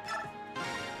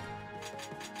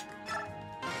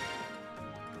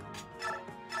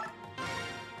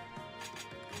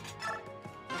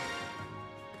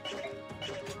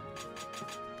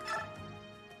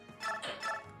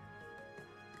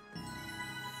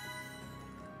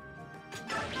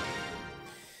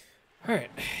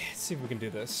 Alright, let's see if we can do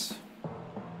this.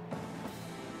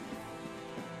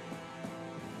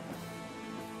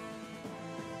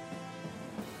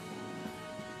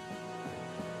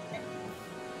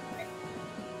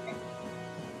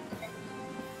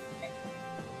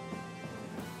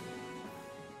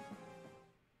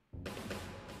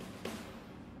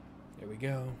 There we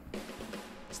go.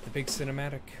 It's the big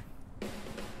cinematic.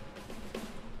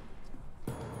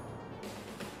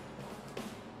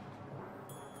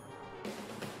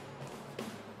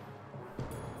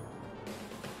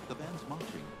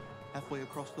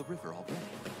 Across the river already.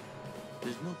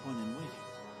 There's no point in waiting.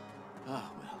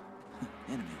 Ah, well,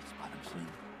 enemies spot him soon.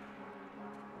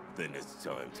 Then it's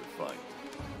time to fight.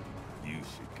 You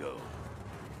should go.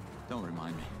 Don't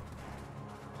remind me.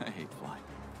 I hate flying.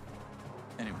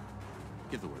 Anyway,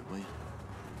 give the word, will you?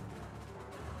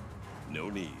 No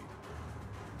need.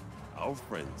 Our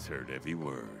friends heard every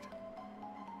word.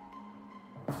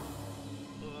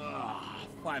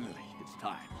 Finally, it's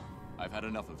time. I've had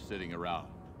enough of sitting around.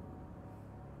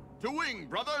 To wing,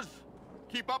 brothers!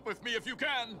 Keep up with me if you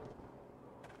can!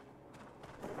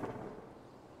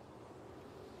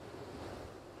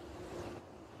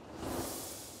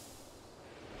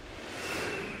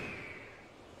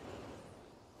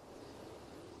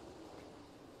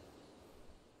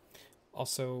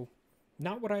 Also,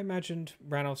 not what I imagined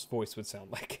Ranulph's voice would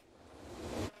sound like.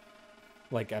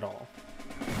 Like, at all.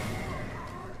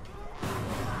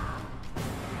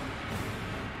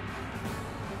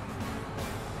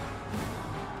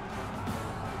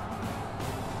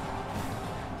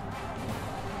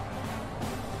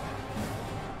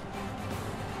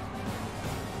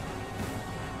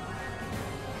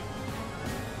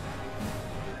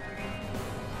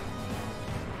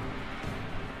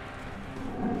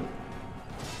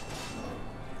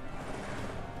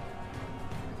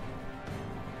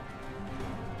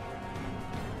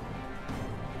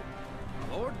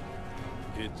 Lord?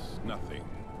 It's nothing.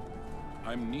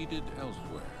 I'm needed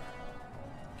elsewhere.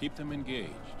 Keep them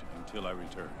engaged until I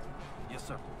return. Yes,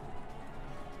 sir.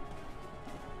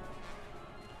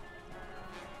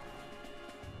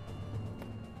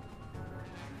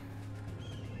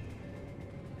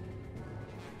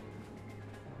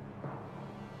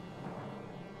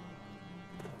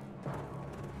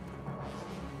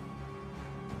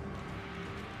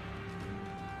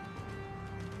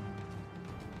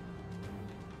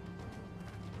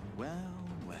 Well,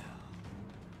 well.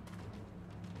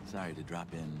 Sorry to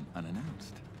drop in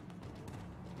unannounced.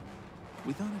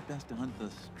 We thought it best to hunt the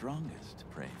strongest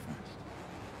prey first.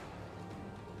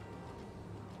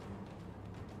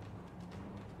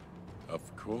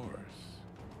 Of course.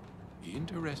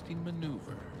 Interesting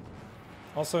maneuver.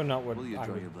 Also not what Will you I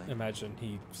draw would your blade? imagine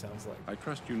he sounds like. I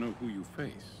trust you know who you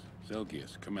face.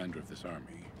 Zelgius, commander of this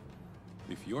army.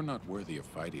 If you're not worthy of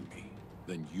fighting me,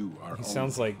 then you are He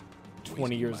sounds only like 20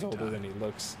 wasting years my older time. than he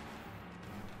looks.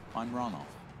 I'm Ranulph.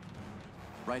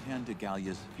 Right hand to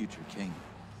Gallia's future king.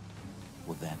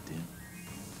 Will that do?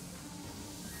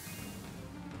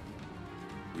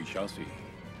 We shall see.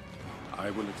 I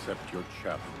will accept your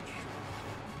challenge.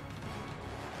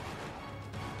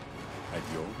 And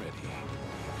you're ready.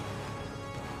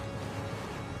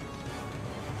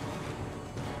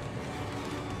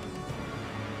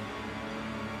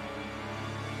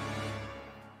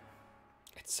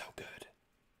 It's so good.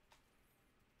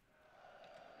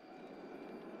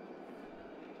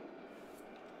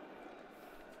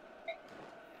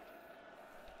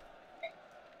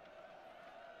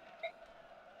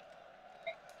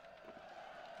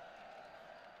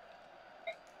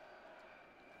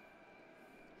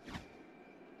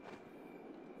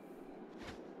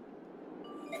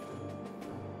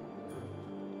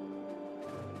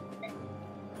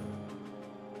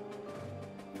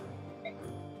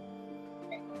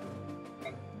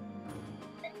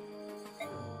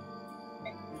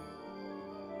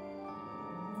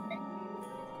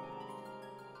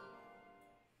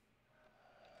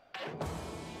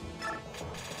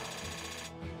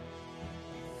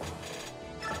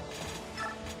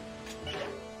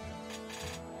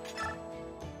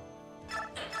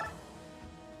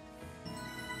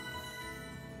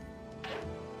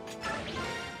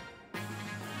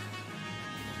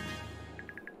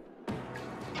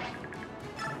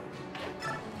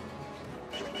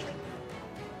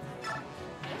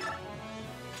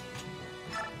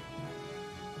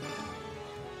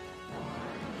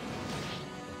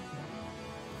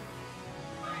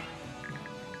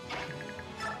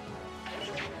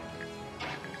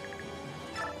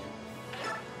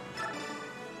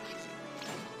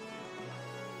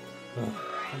 Ugh,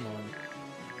 come on.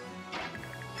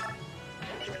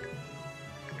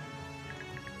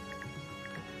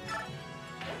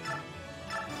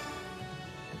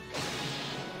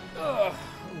 Ugh,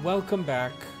 welcome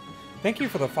back. Thank you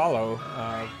for the follow,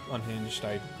 Unhinged.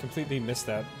 I completely missed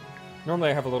that. Normally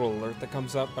I have a little alert that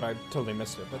comes up, but I totally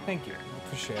missed it. But thank you. I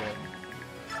appreciate it.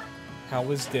 How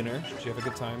was dinner? Did you have a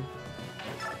good time?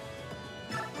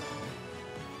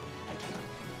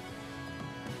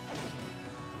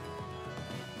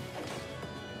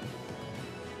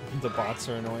 The bots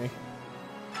are annoying.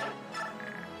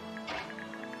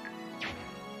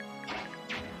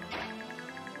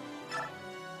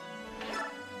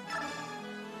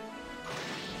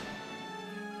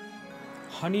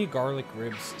 Honey garlic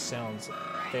ribs sounds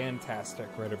fantastic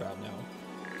right about now.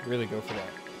 Really go for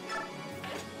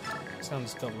that.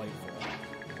 Sounds delightful.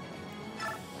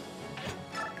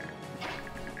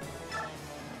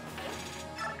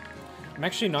 I'm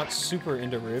actually not super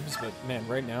into ribs, but man,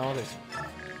 right now this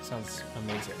sounds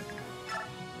amazing.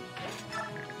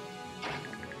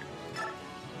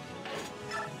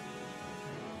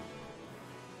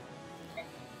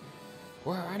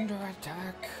 We're under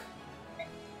attack.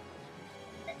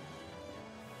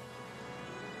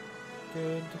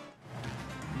 good.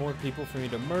 More people for me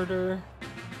to murder.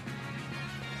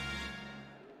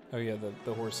 Oh yeah,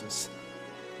 the horses.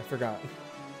 I forgot.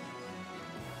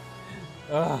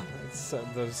 Ugh, it's,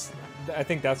 those. I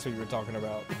think that's what you were talking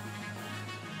about.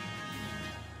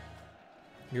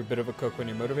 You're a bit of a cook when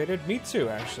you're motivated. Me too,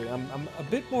 actually. I'm a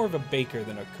bit more of a baker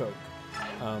than a cook,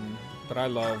 but I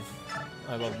love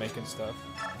making stuff.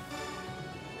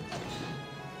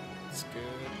 It's good.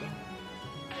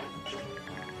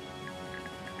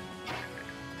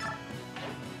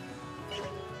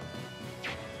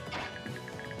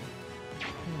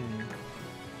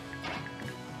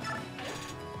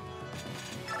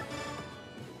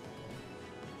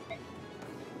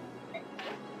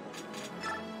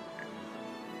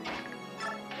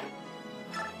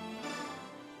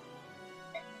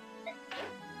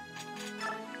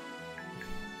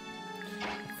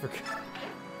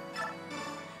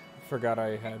 Forgot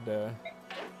I had a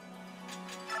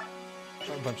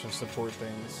bunch of support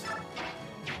things.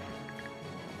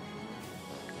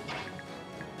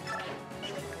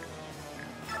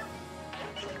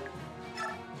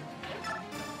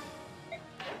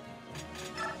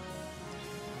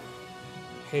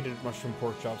 Hated mushroom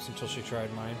pork chops until she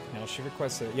tried mine. Now she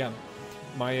requested it. Yeah,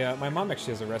 my mom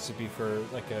actually has a recipe for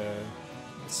like a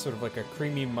sort of like a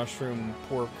creamy mushroom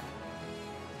pork,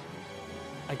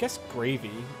 I guess,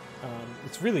 gravy.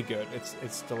 It's really good.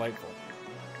 It's delightful.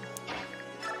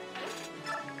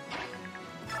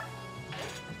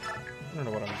 I don't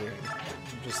know what I'm doing.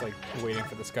 I'm just like waiting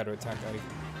for this guy to attack Ike.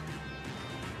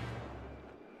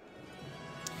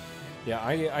 Yeah,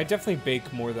 I definitely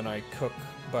bake more than I cook,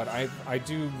 but I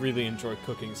do really enjoy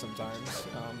cooking sometimes.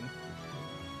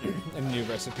 And new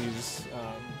recipes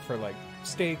for like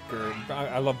steak, or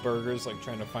I love burgers, like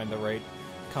trying to find the right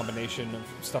combination of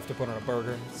stuff to put on a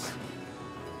burger. It's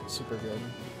super good.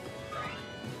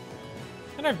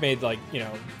 And I've made, like, you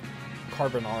know,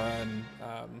 carbonara and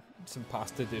some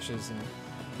pasta dishes and,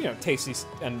 you know, tasty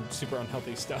and super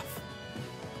unhealthy stuff.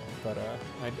 But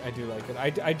I do like it.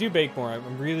 I do bake more.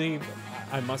 I'm really,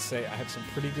 I must say, I have some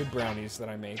pretty good brownies that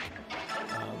I make.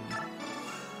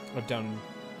 I've done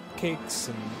cakes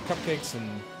and cupcakes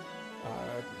and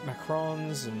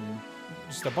macarons and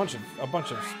just a bunch of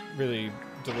really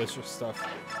delicious stuff.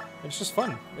 It's just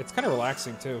fun. It's kind of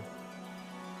relaxing too.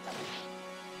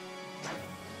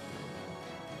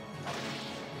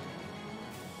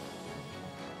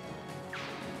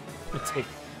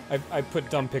 I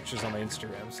put dumb pictures on my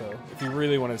Instagram, so if you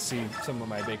really want to see some of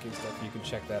my baking stuff, you can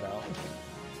check that out.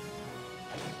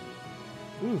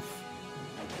 Oof.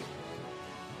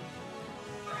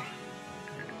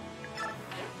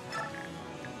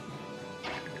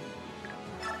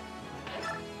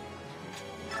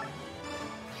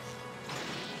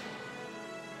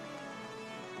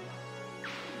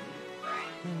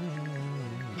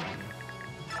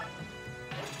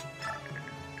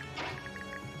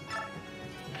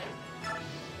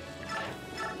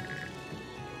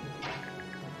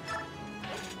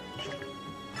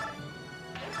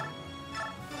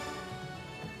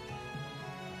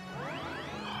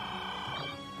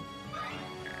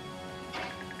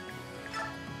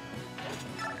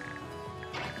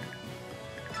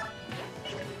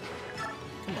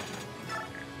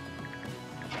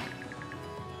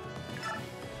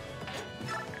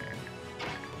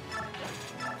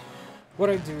 What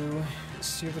I do,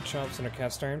 sear the chops in a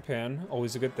cast iron pan,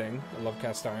 always a good thing. I love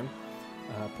cast iron.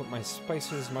 Put my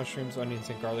spices, mushrooms,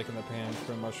 onions, and garlic in the pan,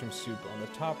 throw mushroom soup on the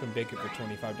top, and bake it for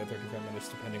 25 to 35 minutes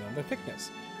depending on the thickness.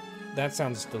 That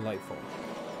sounds delightful.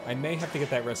 I may have to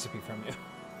get that recipe from you.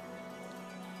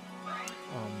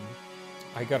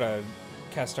 I got a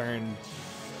cast iron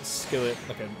skillet,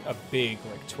 like a big,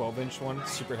 like 12-inch one,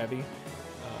 super heavy,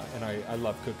 and I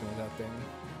love cooking with that thing.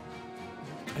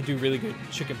 I do really good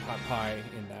chicken pot pie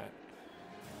in that,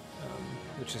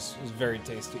 which is very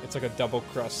tasty. It's like a double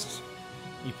crust.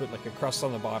 You put like a crust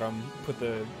on the bottom, put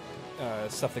the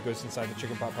stuff that goes inside the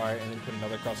chicken pot pie, and then put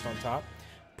another crust on top.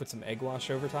 Put some egg wash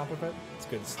over top of it. It's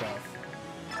good stuff.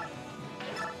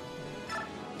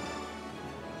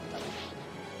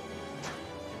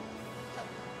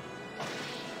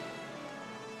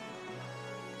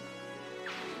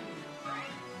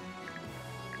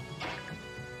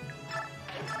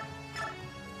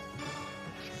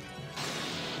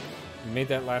 Made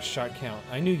that last shot count.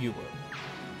 I knew you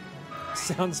would.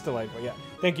 Sounds delightful. Yeah.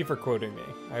 Thank you for quoting me.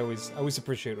 I always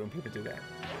appreciate it when people do that.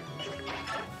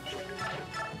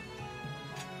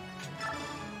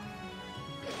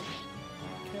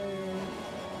 Okay.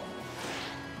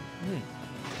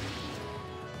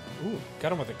 Ooh,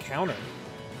 got him with a counter.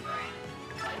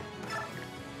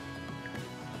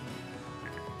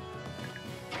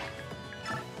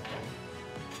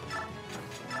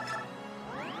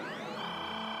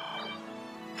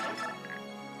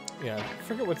 Yeah, I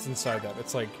forget what's inside that.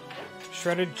 It's like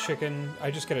shredded chicken.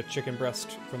 I just get a chicken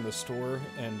breast from the store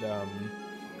and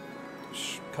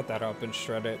cut that up and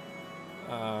shred it.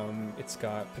 It's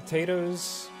got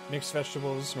potatoes, mixed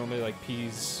vegetables, normally like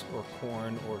peas or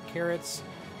corn or carrots,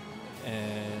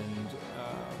 and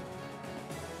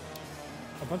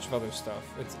a bunch of other stuff.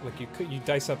 It's like you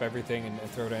dice up everything and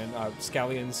throw it in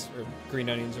scallions or green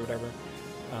onions or whatever,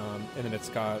 and then it's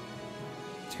got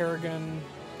tarragon,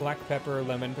 black pepper,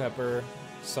 lemon pepper,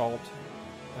 salt,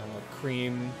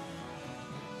 cream,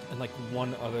 and like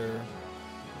one other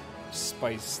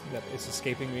spice that is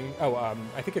escaping me. Oh,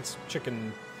 I think it's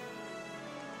chicken.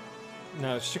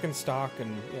 No, it's chicken stock,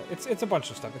 and yeah, it's a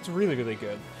bunch of stuff. It's really, really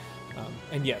good.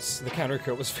 And yes, the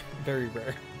countercoat was very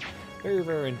rare. Very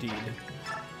rare indeed.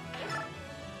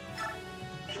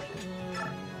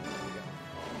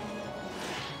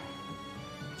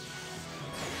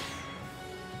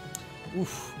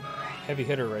 Oof. Heavy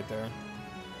hitter right there.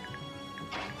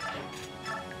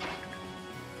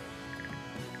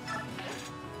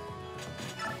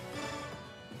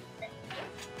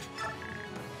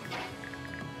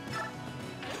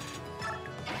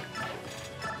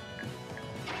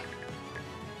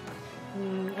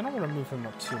 I don't want to move him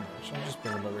up too much. I'll just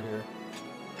bring him over here.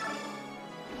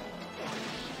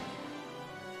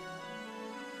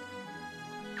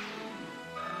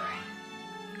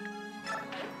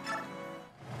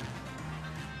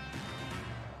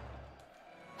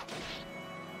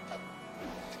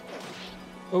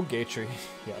 Oh, gay tree.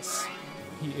 Yes.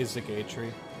 He is a gay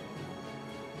tree.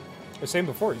 I was saying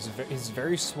before, he's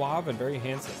very suave and very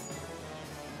handsome.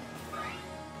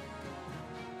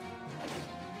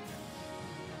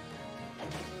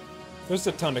 There's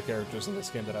a ton of characters in this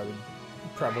game that I would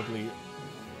probably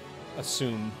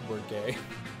assume were gay.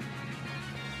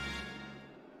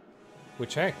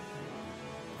 Which, hey,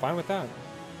 fine with that.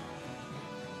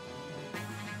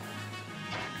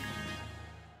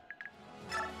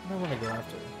 I want to go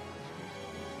after.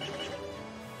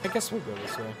 I guess we'll go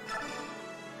this way.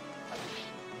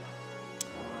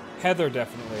 Heather,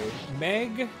 definitely.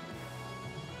 Meg?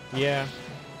 Yeah.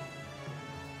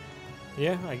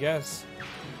 Yeah, I guess.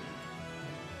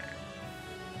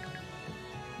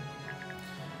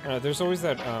 There's always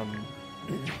that,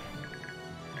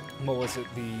 what was it,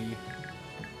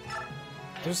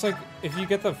 there's like, if you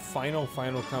get the final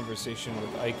conversation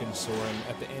with Ike and Soren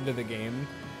at the end of the game,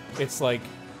 it's like,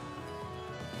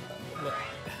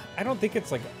 I don't think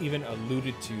it's like even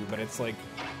alluded to, but it's like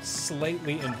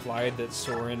slightly implied that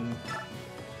Soren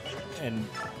and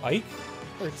Ike,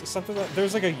 or something like,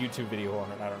 there's like a YouTube video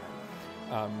on it, I don't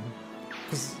know.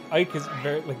 Because Ike is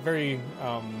very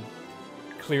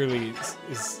clearly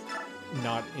is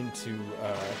not into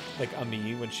like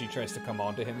Ami when she tries to come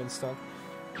on to him and stuff.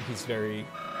 He's very,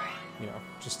 you know,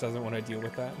 just doesn't want to deal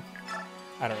with that.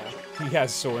 I don't know. He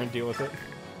has Soren deal with it,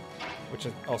 which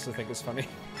I also think is funny.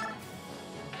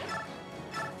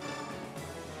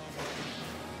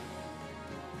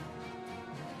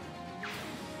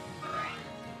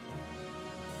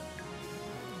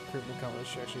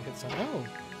 She actually hits on. Oh,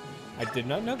 I did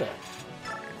not know that.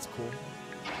 That's cool.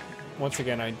 Once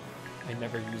again, I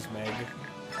never use Meg.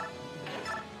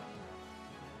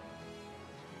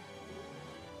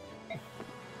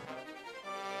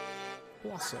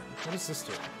 Blossom. What does this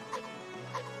do?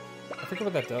 I forget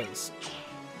what that does.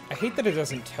 I hate that it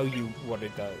doesn't tell you what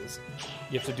it does.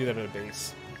 You have to do that at a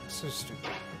base. It's so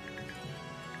stupid.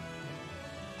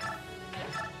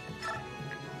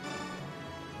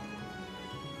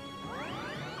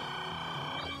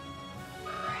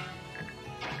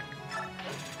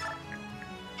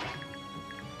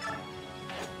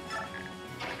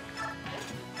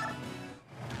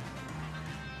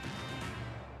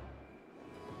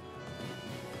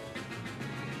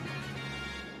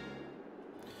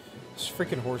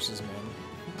 Freaking horses, man.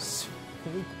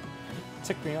 Really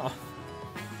tick me off.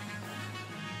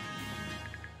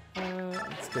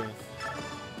 Let's go.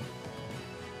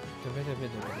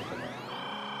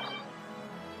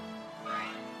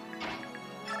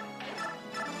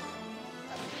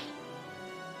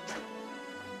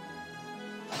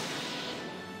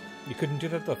 You couldn't do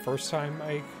that the first time,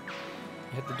 Ike?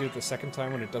 You had to do it the second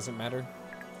time when it doesn't matter?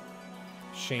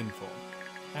 Shameful.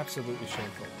 Absolutely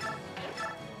shameful.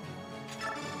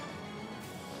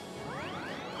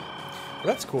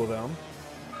 That's cool, though.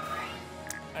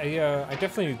 I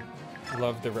definitely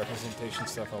love the representation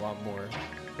stuff a lot more.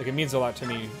 Like, it means a lot to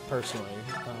me personally.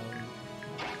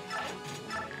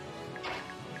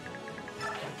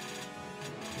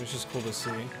 It's just cool to see.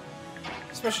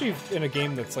 Especially in a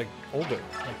game that's, like, older.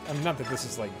 Like, I mean, not that this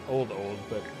is, like, old,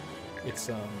 but it's,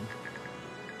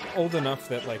 old enough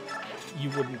that, like, you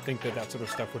wouldn't think that that sort of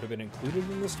stuff would have been included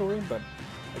in the story, but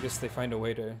I guess they find a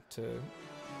way to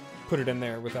put it in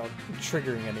there without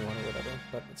triggering anyone or whatever.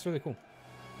 But it's really cool.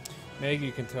 Meg,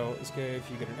 you can tell is gay if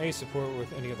you get an A support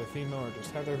with any other female or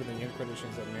just Heather, but then the end credit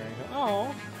shows that marrying her.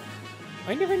 Oh,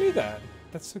 I never knew that.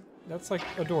 That's like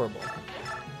adorable.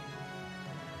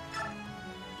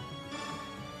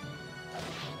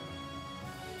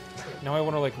 Now I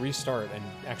want to like restart and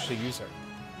actually use her.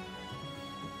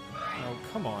 Oh,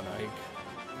 come on, Ike.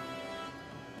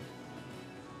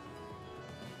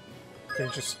 Can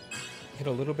it just hit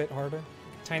a little bit harder?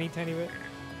 Tiny, tiny bit?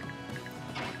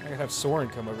 I could have Soren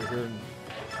come over here and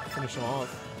finish him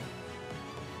off.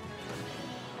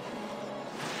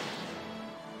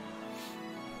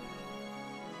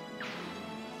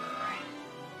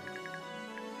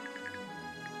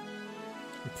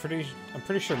 I'm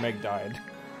pretty sure Meg died.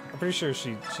 I'm pretty sure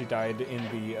she died in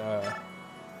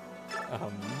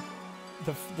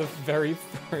the very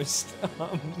first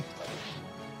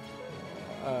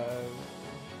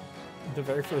the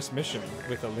very first mission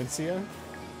with Alincia.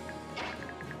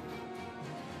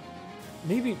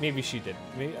 Maybe she did.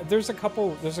 There's a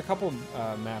couple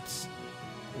maps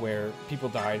where people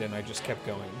died and I just kept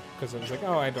going because I was like,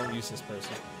 oh, I don't use this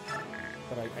person,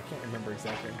 but I can't remember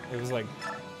exactly. It was like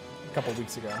a couple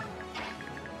weeks ago.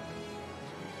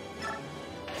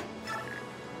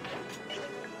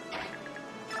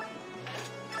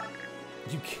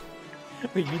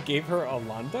 Wait, you gave her a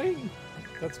Landite?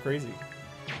 That's crazy.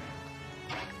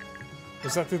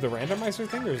 Was that through the randomizer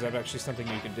thing, or is that actually something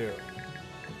you can do?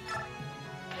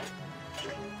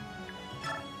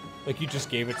 Like, you just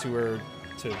gave it to her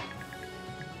to...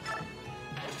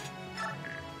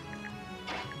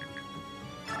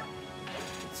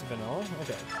 It's vanilla?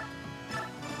 Okay.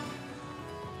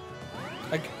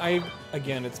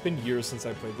 Again, it's been years since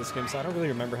I played this game, so I don't really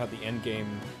remember how the end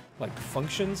game, like,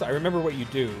 functions. I remember what you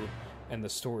do and the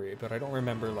story, but I don't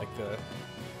remember, like, the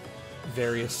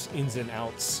various ins and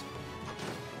outs.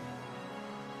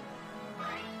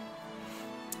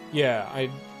 Yeah, I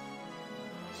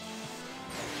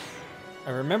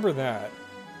remember that.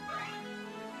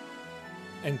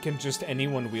 And can just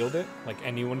anyone wield it? Like,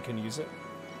 anyone can use it?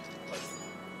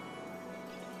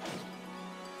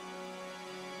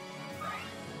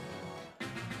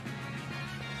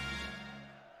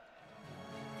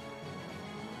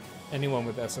 Anyone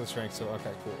with essence strength, so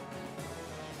okay, cool.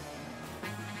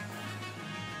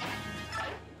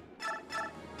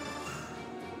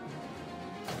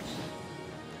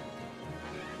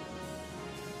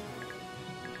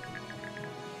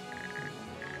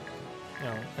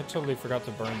 No, I totally forgot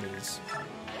to burn these.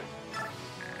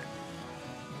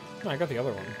 No, I got the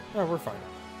other one. Oh, we're fine.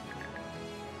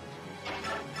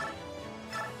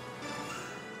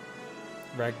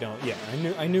 Ragnar, yeah,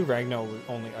 I knew Ragnar was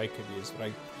only I could use, but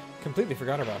I completely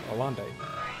forgot about Alande.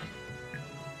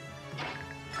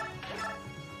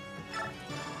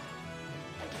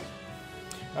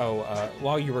 Oh,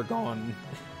 while you were gone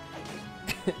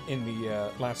in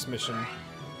the last mission,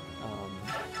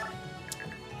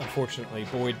 unfortunately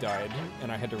Boyd died,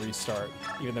 and I had to restart,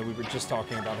 even though we were just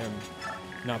talking about him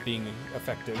not being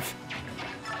effective,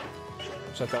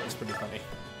 which I thought was pretty funny.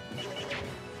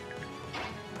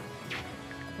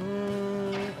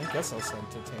 I guess I'll send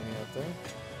Titania up there.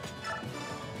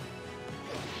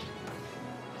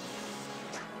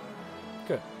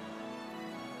 Good.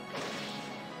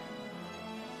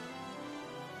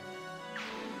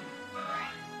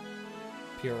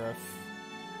 PRF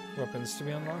weapons to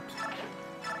be unlocked.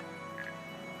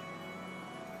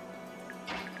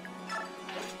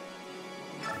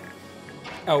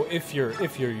 Oh, if you're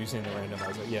using the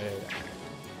randomizer, yeah.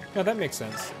 No, that makes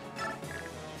sense.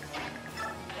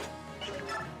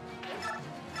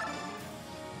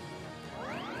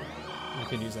 You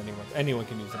can use anyone. Anyone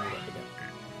can use any weapon. Yeah.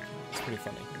 It's pretty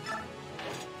funny.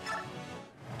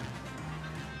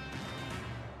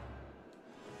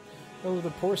 Oh,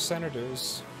 the poor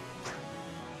senators.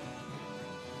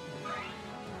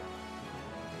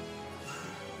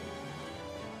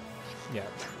 Yeah,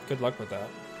 good luck with that.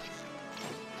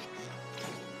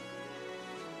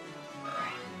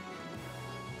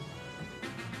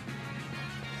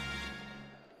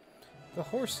 The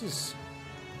horses...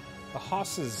 The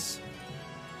hosses...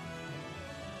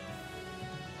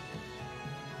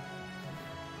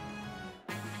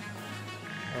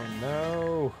 Oh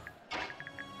no...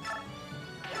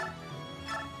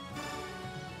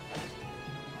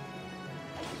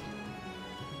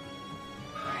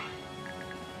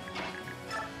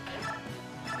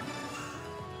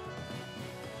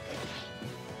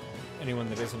 Anyone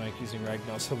that isn't like using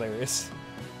Ragnar is hilarious.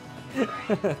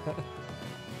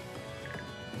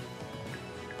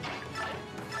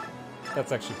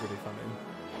 That's actually pretty funny.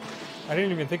 I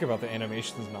didn't even think about the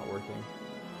animations not working.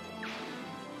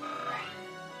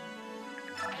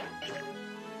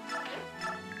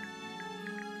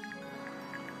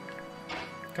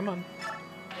 Come on.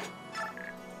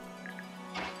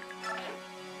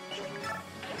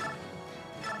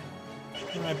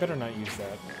 I better not use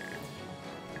that.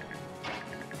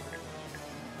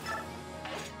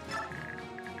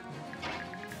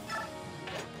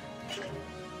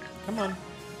 Come on.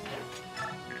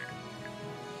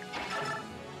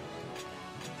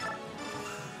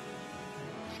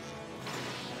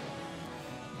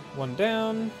 One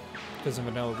down. Because in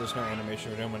vanilla there's no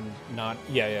animation, but when not...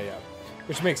 Yeah.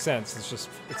 Which makes sense. It's just...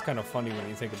 It's kind of funny when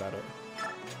you think about it.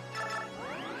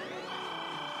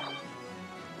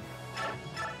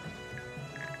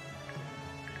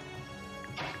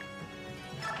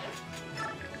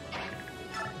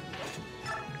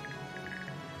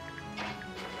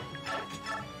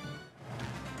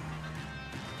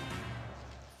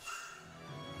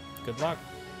 Good luck.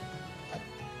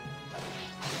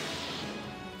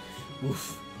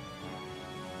 Oof.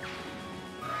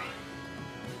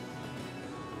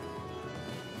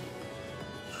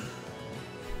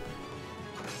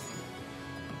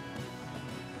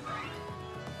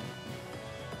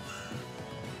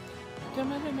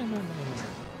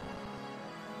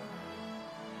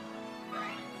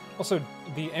 Also,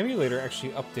 the emulator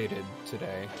actually updated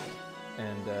today,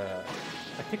 and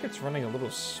I think it's running a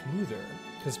little smoother.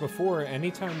 Because before,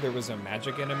 anytime there was a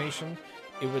magic animation,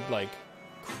 it would, like,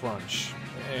 crunch,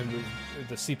 and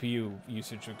the CPU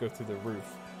usage would go through the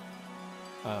roof.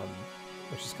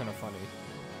 Which is kind of funny.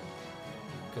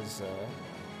 Because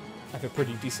I have a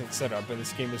pretty decent setup, and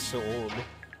this game is so old.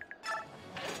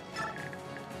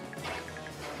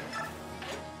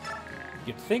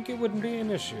 You'd think it wouldn't be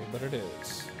an issue, but it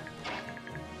is.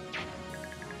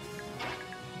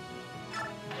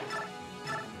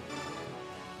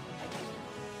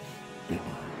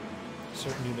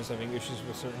 Certain units having issues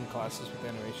with certain classes with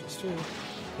animations too.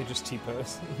 They just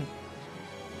T-pose.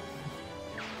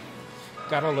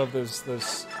 Gotta love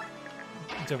those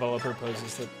developer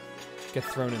poses that get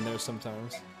thrown in there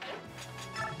sometimes.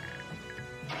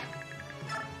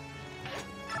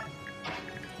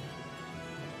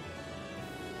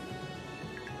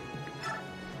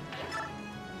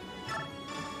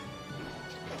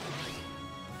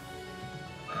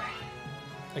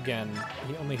 Again,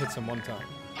 he only hits him one time.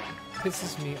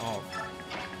 Pisses me off.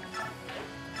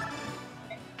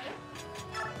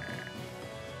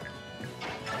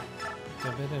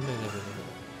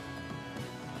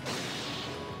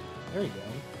 There you go.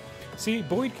 See,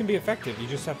 Boyd can be effective. You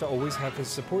just have to always have his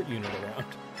support unit around.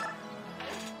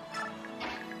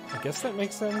 I guess that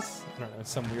makes sense. I don't know, in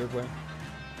some weird way.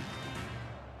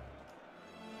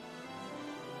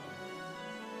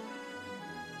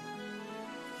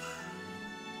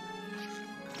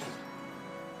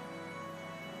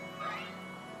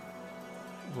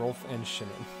 Rolf and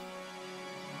Shinnon.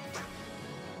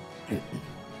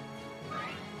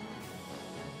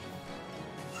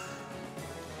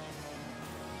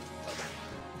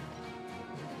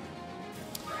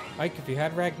 Ike, if you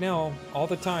had Ragnell all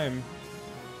the time,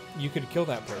 you could kill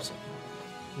that person.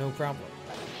 No problem.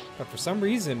 But for some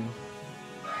reason,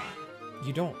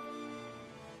 you don't.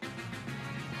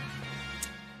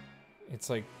 It's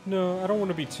like, no, I don't want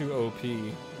to be too OP,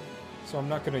 so I'm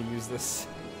not going to use this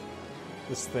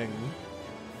thing.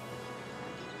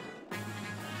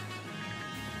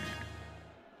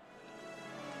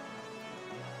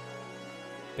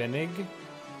 Benig?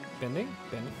 Benig?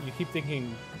 You keep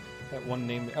thinking that one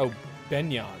name. Oh,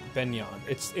 Benyon.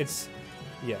 It's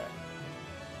yeah.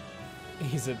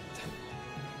 He's a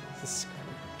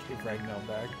gave Ragnell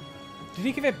back. Did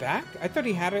he give it back? I thought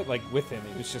he had it like with him.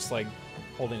 He was just like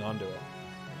holding on to it.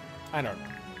 I don't know.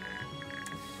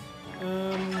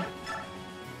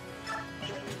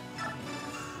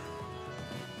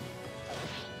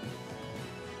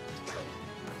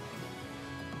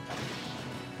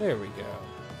 There we go.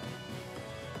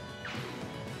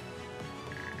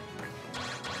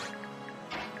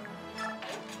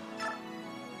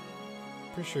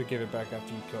 Pretty sure he gave it back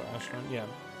after you kill Ashron. Yeah.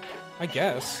 I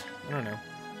guess. I don't know.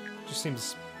 Just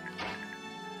seems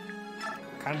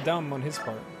kind of dumb on his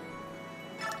part.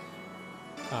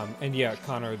 And yeah,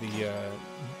 Connor,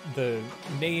 the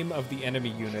name of the enemy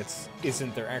units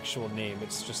isn't their actual name.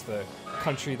 It's just the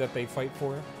country that they fight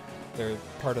for. They're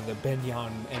part of the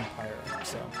Benyon Empire,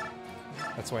 so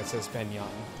that's why it says Benyon.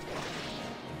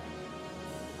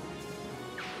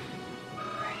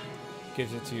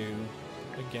 Gives it to you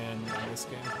again in this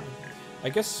game. I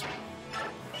guess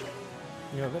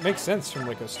You know, that makes sense from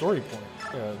like a storytelling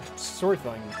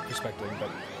perspective, but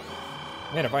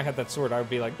man, if I had that sword, I would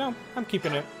be like, no, I'm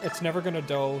keeping it. It's never gonna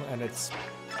dull, and it's,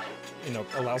 you know,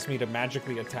 allows me to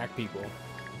magically attack people.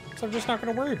 So I'm just not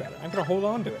gonna worry about it. I'm gonna hold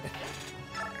on to it.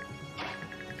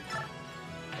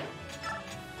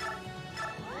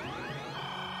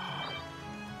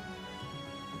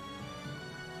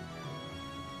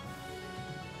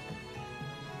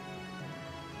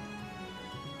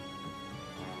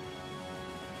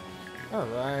 All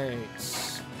right,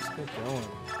 let's get going.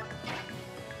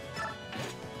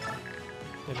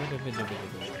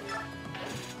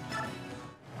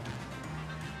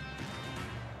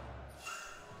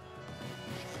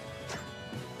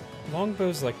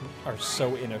 Longbows like are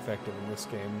so ineffective in this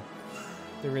game.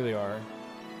 They really are.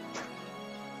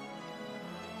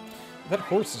 That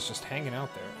horse is just hanging out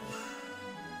there.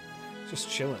 Just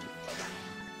chilling.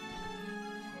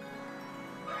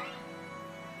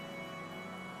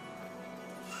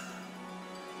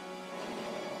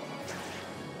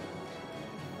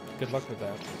 Good luck with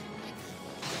that.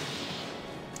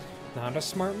 Not a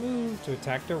smart move to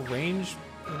attack the ranged,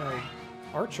 you know,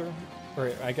 archer.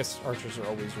 Or I guess archers are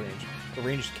always ranged. A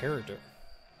ranged character.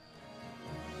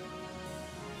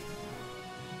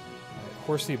 Right,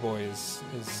 Horsey Boy is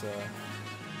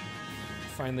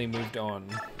finally moved on.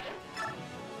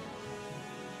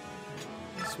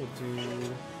 This will do...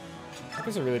 I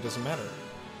guess it really doesn't matter.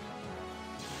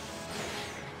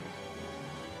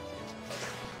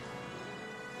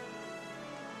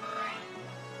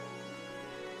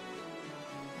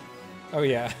 Oh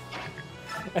yeah,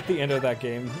 at the end of that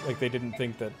game, like they didn't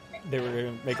think that they were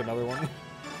going to make another one.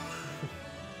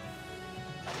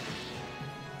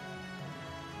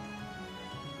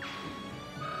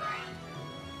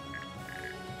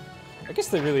 I guess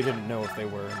they really didn't know if they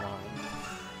were or not.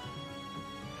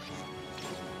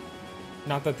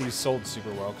 Not that these sold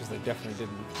super well, because they definitely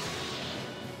didn't.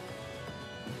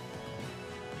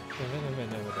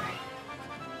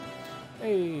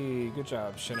 Hey, good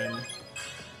job, Shannon.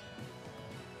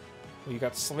 You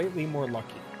got slightly more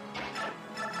lucky.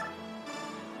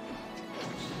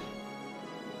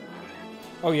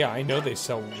 Oh yeah, I know they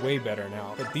sell way better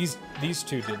now, but these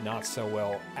two did not sell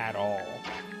well at all.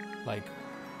 Like,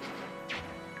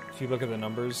 if you look at the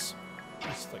numbers,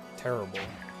 it's like terrible.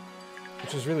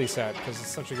 Which is really sad, because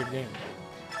it's such a good game.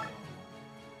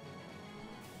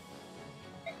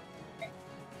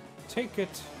 Take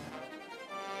it.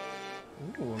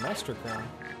 Ooh, a Master Crown.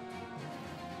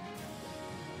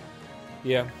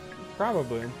 Yeah,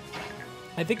 probably.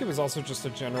 I think it was also just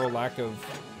a general lack of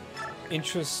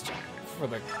interest for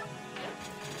the...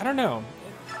 I don't know.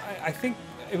 I think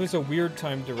it was a weird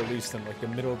time to release them, like the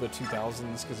middle of the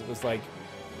 2000s, because it was like,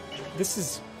 this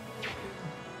is...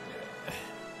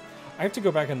 I have to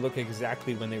go back and look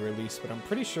exactly when they released, but I'm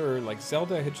pretty sure like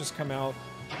Zelda had just come out,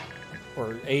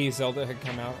 or a Zelda had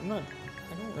come out. I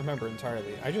don't remember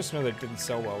entirely. I just know that it didn't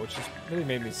sell well, which just really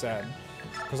made me sad,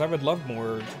 because I would love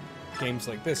more games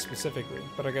like this specifically,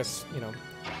 but I guess, you know,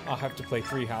 I'll have to play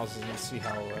Three Houses and see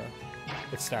how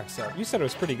it stacks up. You said it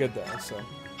was pretty good though, so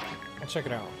I'll check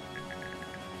it out.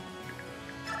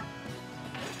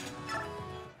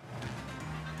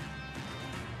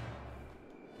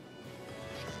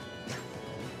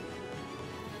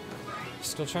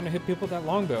 Still trying to hit people with that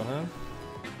longbow, huh?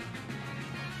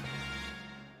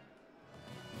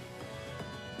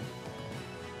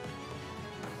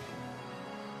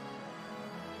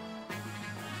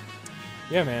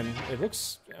 Yeah, man, it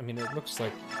looks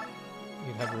like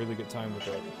you'd have a really good time with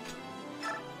it.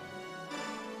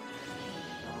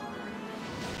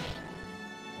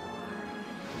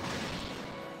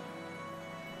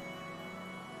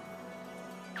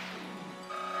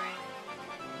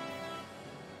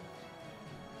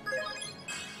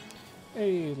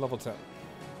 Hey, level 10.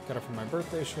 Got it for my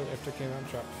birthday shortly after it came out.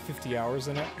 Dropped 50 hours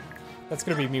in it. That's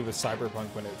gonna be me with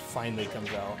Cyberpunk when it finally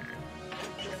comes out.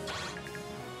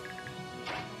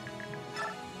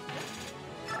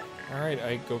 Alright,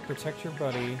 I go protect your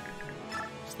buddy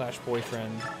 /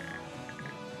 boyfriend.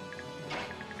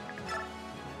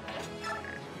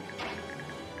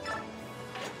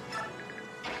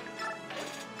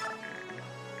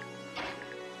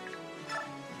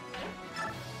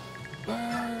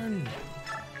 Burn!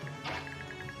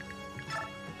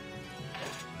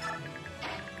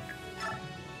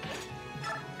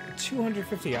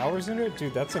 $250 hours in it?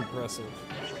 Dude, that's impressive.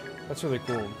 That's really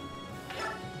cool.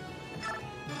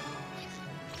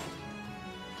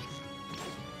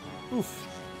 Oof.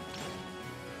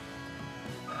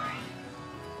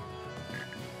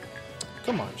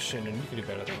 Come on, Shannon, you can do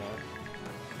better than that.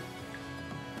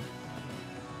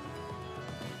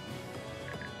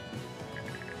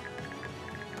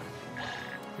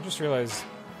 just realized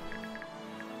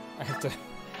I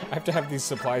have to have these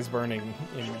supplies burning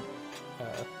in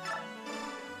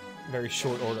very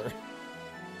short order.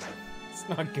 It's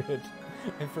not good.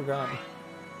 I forgot.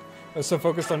 I was so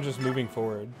focused on just moving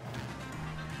forward.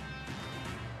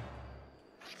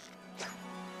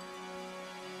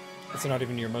 It's not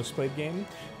even your most played game?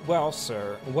 Well,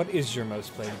 sir, what is your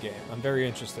most played game? I'm very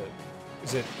interested.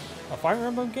 Is it a Fire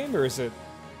Emblem game, or is it...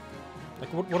 Like,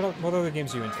 what other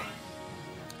games are you into?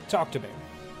 Talk to me.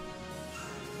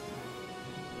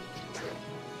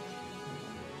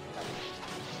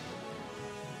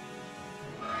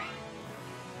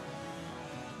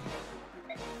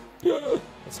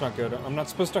 That's not good. I'm not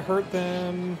supposed to hurt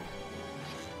them.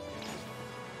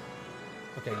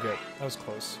 Okay, good. That was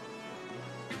close.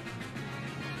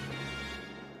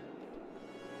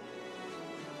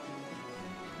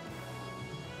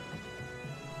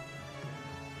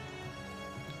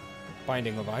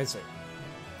 Binding of Isaac.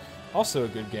 Also a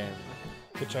good game,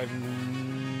 which I've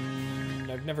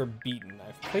never beaten.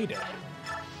 I've played it.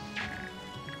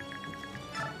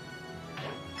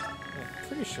 I'm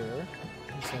pretty sure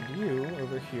I'll send you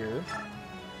over here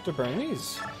to burn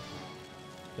these.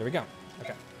 There we go.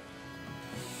 Okay.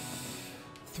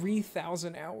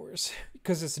 3,000 hours.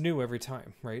 Because it's new every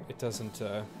time, right? It doesn't,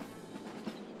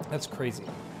 that's crazy.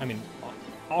 I mean,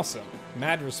 awesome.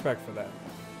 Mad respect for that.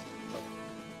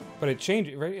 But it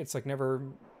changed, right? It's like never...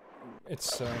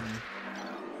 It's,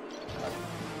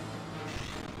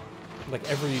 like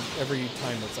every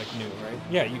time it's like new, right?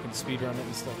 Yeah, you can speedrun it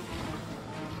and stuff.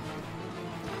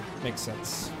 Makes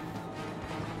sense.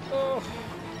 Oh.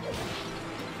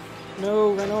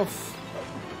 No, run off.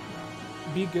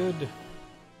 Be good.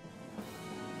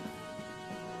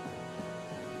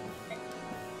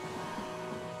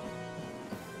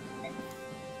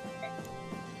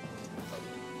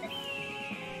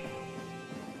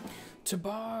 To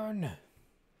barn.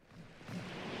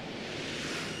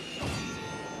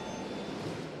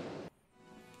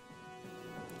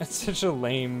 That's such a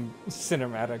lame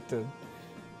cinematic to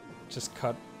just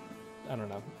cut. I don't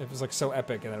know. It was like so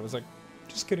epic, and then it was like,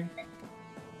 just kidding.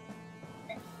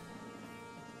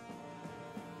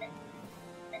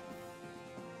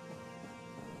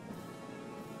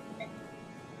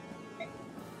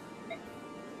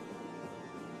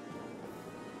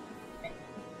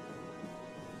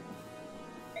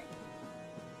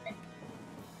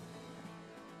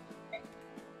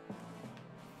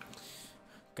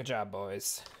 Good job,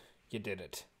 boys. You did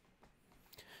it.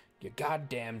 You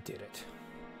goddamn did it.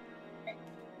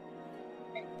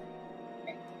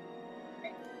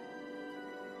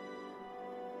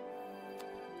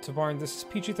 Tabarn, this is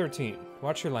PG-13.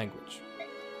 Watch your language.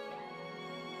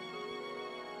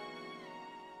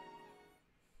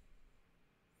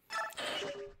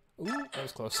 Ooh, that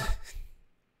was close.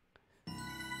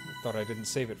 Thought I didn't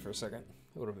save it for a second.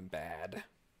 It would have been bad.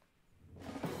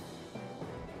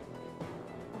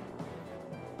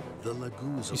 The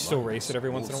Laguz You still race it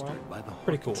every once in a while? by the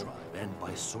Pretty cool. Tribe and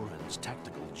by Soren's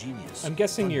tactical genius. I'm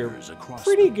guessing you're thunders across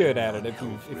pretty the good at it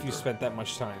Benyon if you River. spent that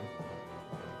much time.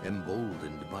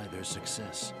 Emboldened by their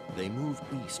success, they move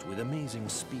east with amazing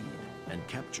speed and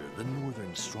capture the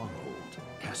northern stronghold,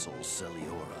 Castle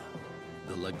Celiora.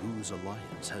 The Laguz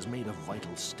alliance has made a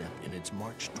vital step in its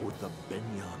march toward the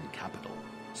Benyon capital,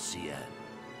 Cien.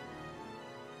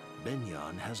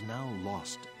 Benyon has now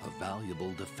lost a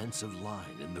valuable defensive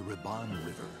line in the Riban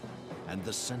River, and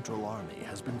the Central Army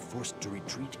has been forced to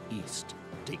retreat east,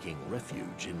 taking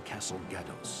refuge in Castle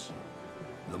Gados.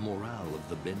 The morale of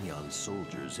the Benyon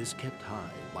soldiers is kept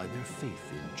high by their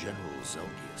faith in General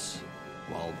Zelgius,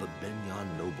 while the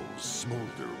Benyon nobles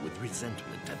smolder with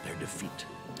resentment at their defeat.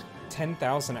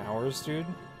 10,000 hours, dude?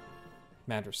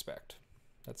 Mad respect.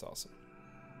 That's awesome.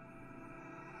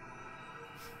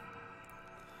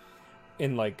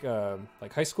 In like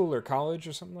high school or college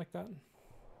or something like that?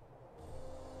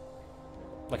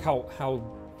 Like how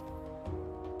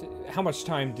much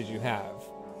time did you have?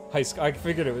 High school. I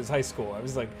figured it was high school. I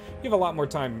was like, you have a lot more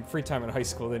time, free time in high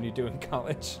school than you do in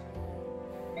college.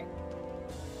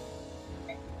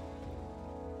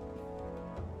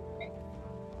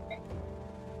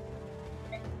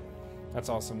 That's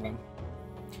awesome, then.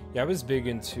 Yeah, I was big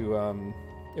into,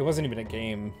 it wasn't even a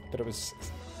game, but it was,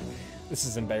 this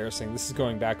is embarrassing. This is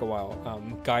going back a while.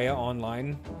 Gaia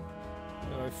Online.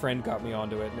 My friend got me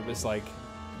onto it, and it was like,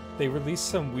 they released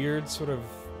some weird sort of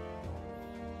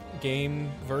game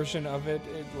version of it,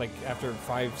 like after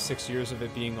 5-6 years of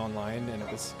it being online, and it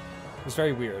was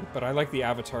very weird. But I like the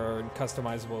avatar and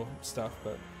customizable stuff.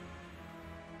 But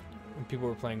when people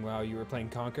were playing WoW, you were playing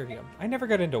Conquer. Yeah, I never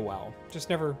got into WoW. Just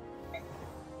never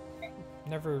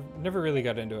really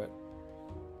got into it.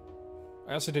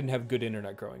 I also didn't have good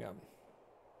internet growing up.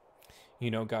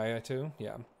 You know Gaia too?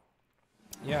 Yeah.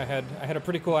 Yeah, I had a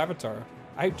pretty cool avatar.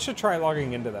 I should try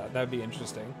logging into that. That'd be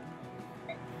interesting.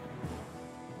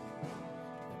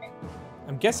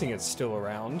 I'm guessing it's still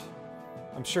around.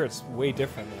 I'm sure it's way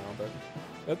different now,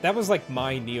 but that was like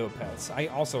my Neopets. I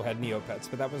also had Neopets,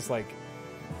 but that was like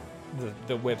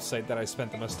the website that I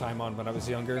spent the most time on when I was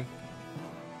younger.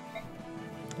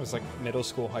 It was like middle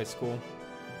school, high school.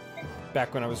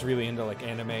 Back when I was really into like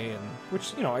anime, and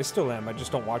which, you know, I still am. I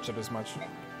just don't watch it as much.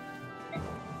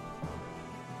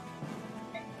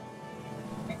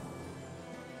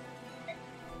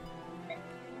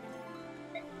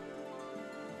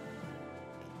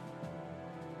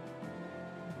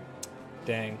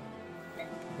 Dang.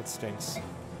 That stinks.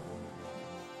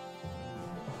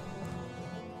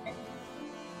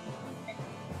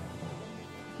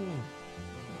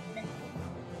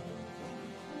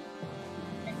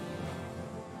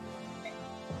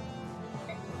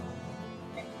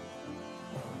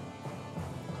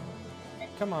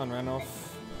 Come on, Renoff.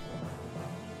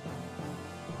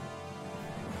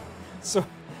 So,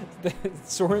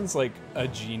 Soren's like a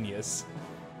genius.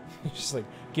 He's just like,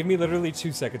 give me literally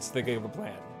 2 seconds to think of a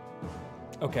plan.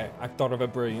 Okay, I've thought of a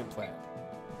brilliant plan.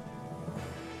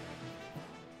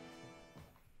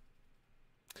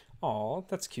 Aw,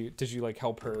 that's cute. Did you like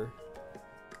help her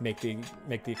make the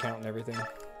account and everything?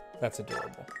 That's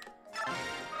adorable.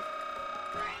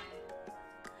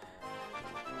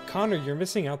 Connor, you're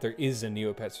missing out. There is a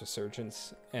Neopets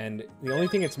resurgence, and the only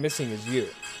thing it's missing is you.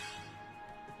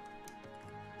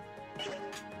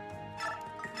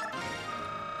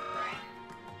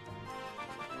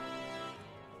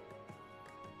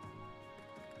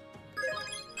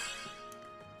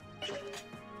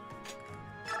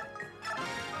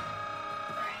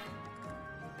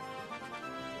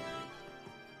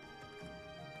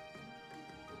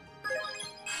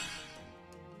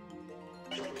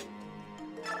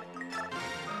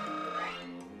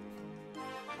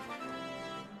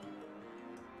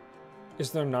 Is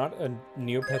there not a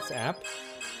Neopets app?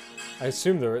 I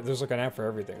assume there's like an app for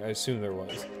everything. I assume there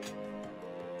was.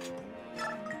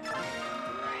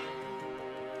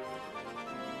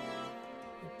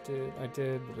 I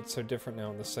did, but it's so different now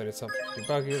on the site itself. It's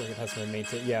buggy, like it hasn't been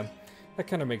maintained. Yeah, that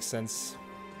kind of makes sense.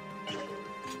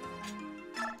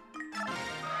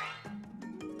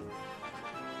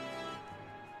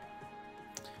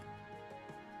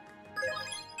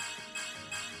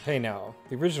 Hey now,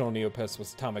 the original Neopets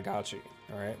was Tamagotchi,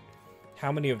 alright?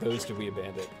 How many of those did we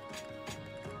abandon?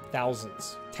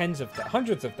 Thousands.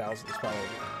 Hundreds of thousands, probably.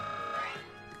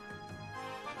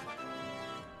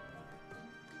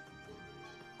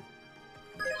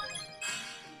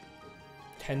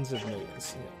 Tens of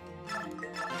millions, yeah.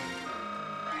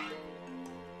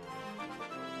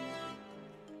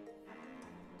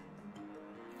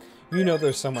 You know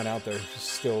there's someone out there who's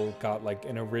still got, like,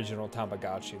 an original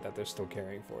Tamagotchi that they're still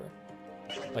caring for.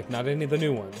 Like, not any of the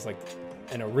new ones, like,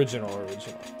 an original.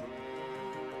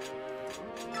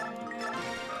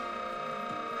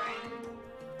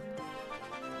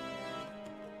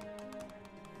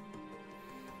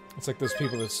 It's like those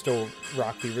people that still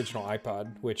rock the original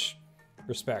iPod, which,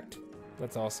 respect.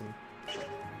 That's awesome.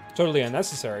 Totally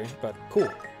unnecessary, but cool.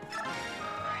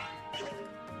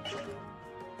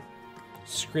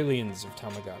 Skrillions of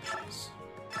Tamagotchis.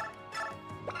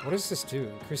 What does this do?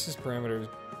 Increases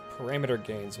parameter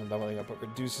gains when leveling up, but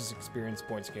reduces experience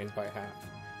points gains by half.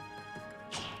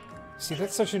 See,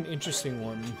 that's such an interesting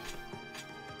one.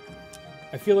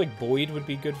 I feel like Boyd would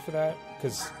be good for that,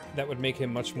 because that would make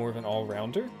him much more of an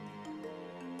all-rounder.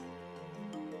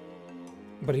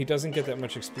 But he doesn't get that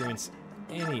much experience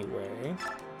anyway.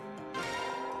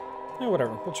 Yeah,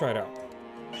 whatever. We'll try it out.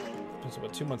 It was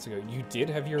about 2 months ago. You did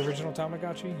have your original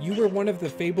Tamagotchi? You were one of the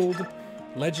fabled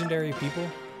legendary people?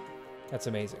 That's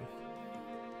amazing.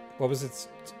 What was its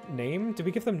name? Did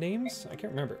we give them names? I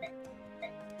can't remember.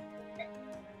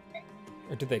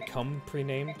 Or did they come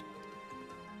pre-named?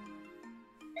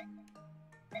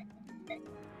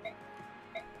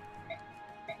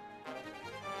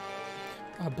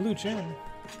 Ah, blue gem. You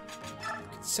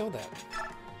could sell that.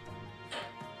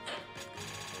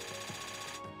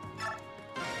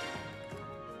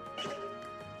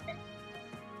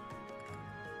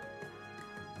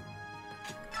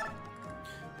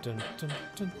 Dun, dun,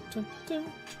 dun, dun, dun.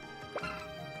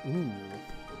 Ooh.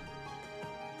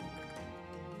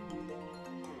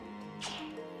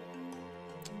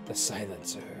 The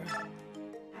silencer.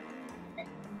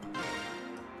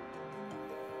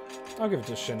 I'll give it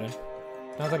to Shinnon.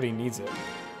 Not that he needs it.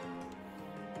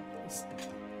 It's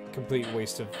a complete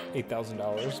waste of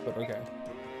 $8,000, but okay.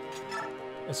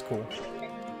 That's cool.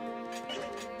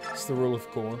 It's the rule of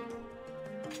cool.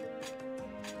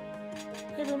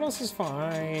 Everyone else is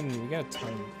fine. We got a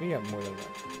ton. We got more than that.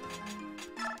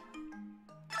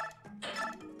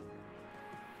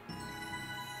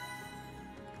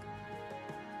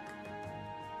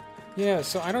 Yeah,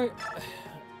 so I don't...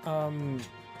 I'm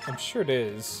sure it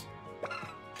is.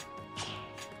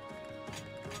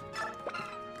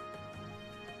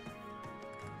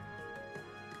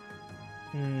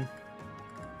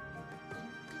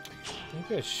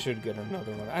 Maybe I should get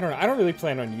another one. I don't know. I don't really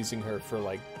plan on using her for,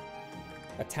 like,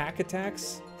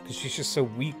 attacks, because she's just so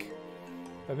weak.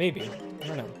 But maybe. I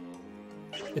don't know.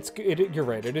 It's good. You're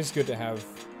right. It is good to have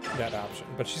that option.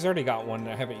 But she's already got one, and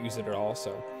I haven't used it at all,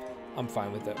 so I'm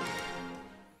fine with it.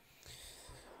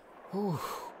 Ooh.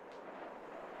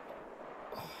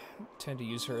 I tend to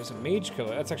use her as a mage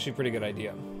killer. That's actually a pretty good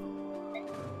idea.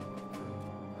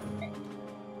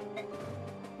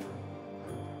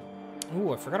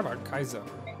 Ooh, I forgot about Kaiza.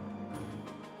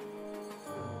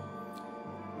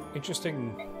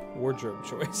 Interesting wardrobe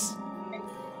choice.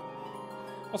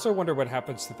 Also, I wonder what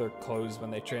happens to their clothes when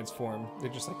they transform. They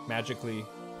just, like, magically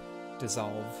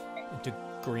dissolve into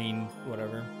green,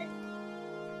 whatever.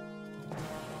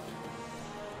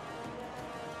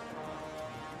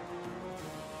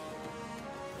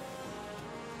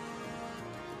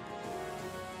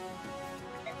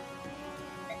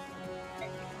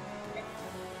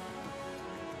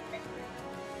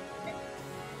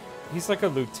 He's like a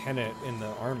lieutenant in the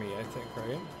army, I think,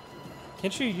 right?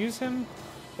 Can't you use him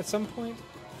at some point?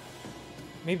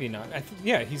 Maybe not.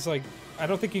 Yeah, he's like... I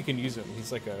don't think you can use him.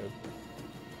 He's like a...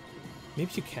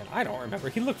 Maybe you can. I don't remember.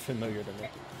 He looked familiar to me.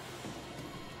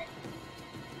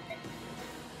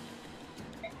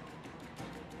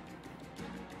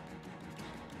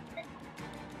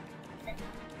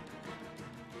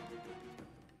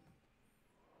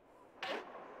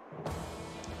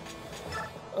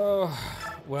 Oh...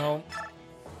 Well,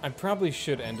 I probably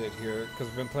should end it here, because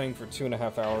I've been playing for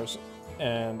 2.5 hours,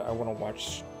 and I want to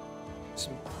watch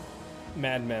some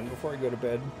Mad Men before I go to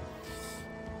bed.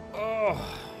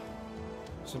 Oh,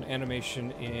 there's an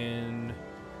animation in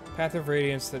Path of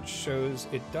Radiance that shows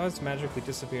it does magically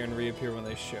disappear and reappear when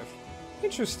they shift.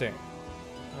 Interesting.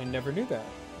 I never knew that.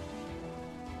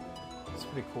 That's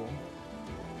pretty cool.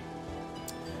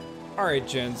 Alright,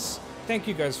 gents. Thank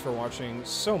you guys for watching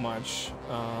so much.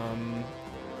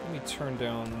 Let me turn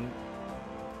down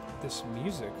this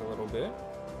music a little bit.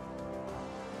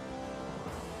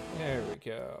 There we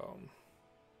go.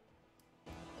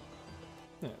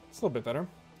 Yeah, it's a little bit better.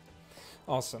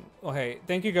 Awesome. Well, hey,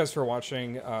 thank you guys for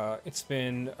watching. It's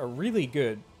been a really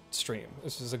good stream.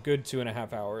 This is a good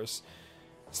 2.5 hours.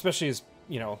 Especially as,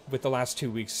 you know, with the last 2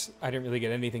 weeks, I didn't really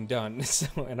get anything done.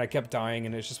 And I kept dying,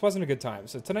 and it just wasn't a good time.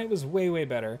 So tonight was way, way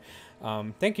better.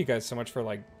 Thank you guys so much for,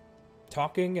 like,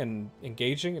 talking and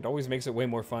engaging. It always makes it way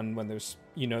more fun when there's,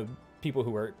 you know, people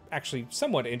who are actually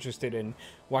somewhat interested in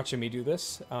watching me do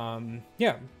this.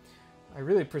 Yeah, I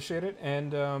really appreciate it.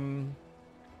 And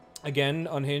again,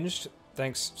 Unhinged,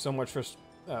 thanks so much for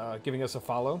giving us a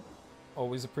follow.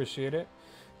 Always appreciate it.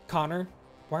 Connor,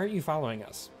 why aren't you following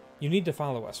us? You need to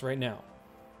follow us right now.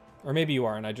 Or maybe you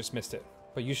are and I just missed it.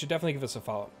 But you should definitely give us a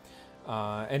follow.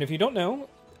 And if you don't know,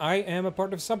 I am a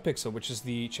part of Subpixel, which is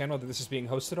the channel that this is being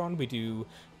hosted on. We do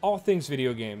all things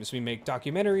video games. We make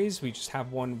documentaries. We just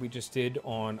have one we just did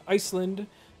on Iceland,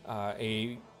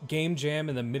 a game jam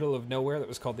in the middle of nowhere that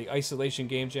was called the Isolation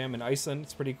Game Jam in Iceland.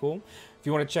 It's pretty cool. If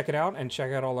you want to check it out and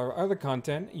check out all our other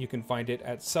content, you can find it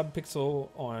at Subpixel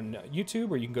on YouTube,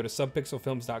 or you can go to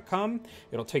subpixelfilms.com.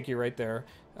 It'll take you right there.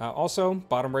 Also,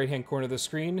 bottom right-hand corner of the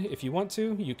screen, if you want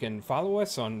to, you can follow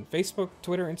us on Facebook,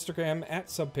 Twitter, Instagram, at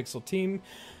Subpixel Team.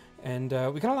 And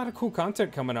we got a lot of cool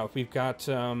content coming up. We've got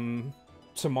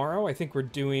tomorrow, I think we're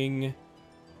doing...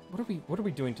 What are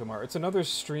we doing tomorrow? It's another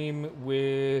stream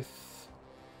with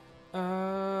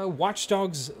Watch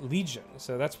Dogs Legion.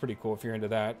 So that's pretty cool if you're into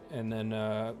that. And then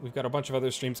we've got a bunch of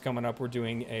other streams coming up. We're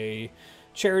doing a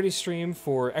charity stream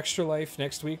for Extra Life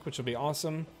next week, which will be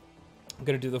awesome. I'm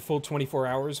going to do the full 24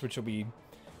 hours, which will be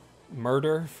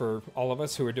murder for all of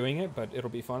us who are doing it, but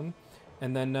it'll be fun.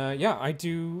 And then, yeah, I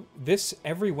do this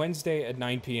every Wednesday at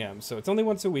 9 p.m. So it's only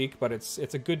once a week, but it's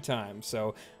a good time.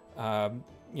 So,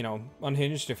 you know,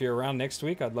 Unhinged, if you're around next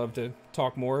week, I'd love to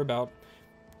talk more about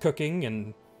cooking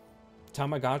and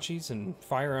Tamagotchis and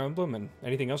Fire Emblem and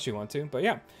anything else you want to. But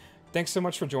yeah, thanks so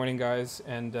much for joining, guys.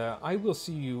 And I will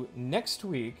see you next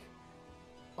week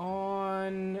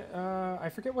on, I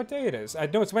forget what day it is. I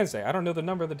know it's Wednesday. I don't know the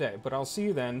number of the day, but I'll see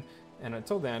you then. And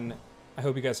until then, I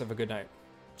hope you guys have a good night.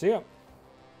 See ya.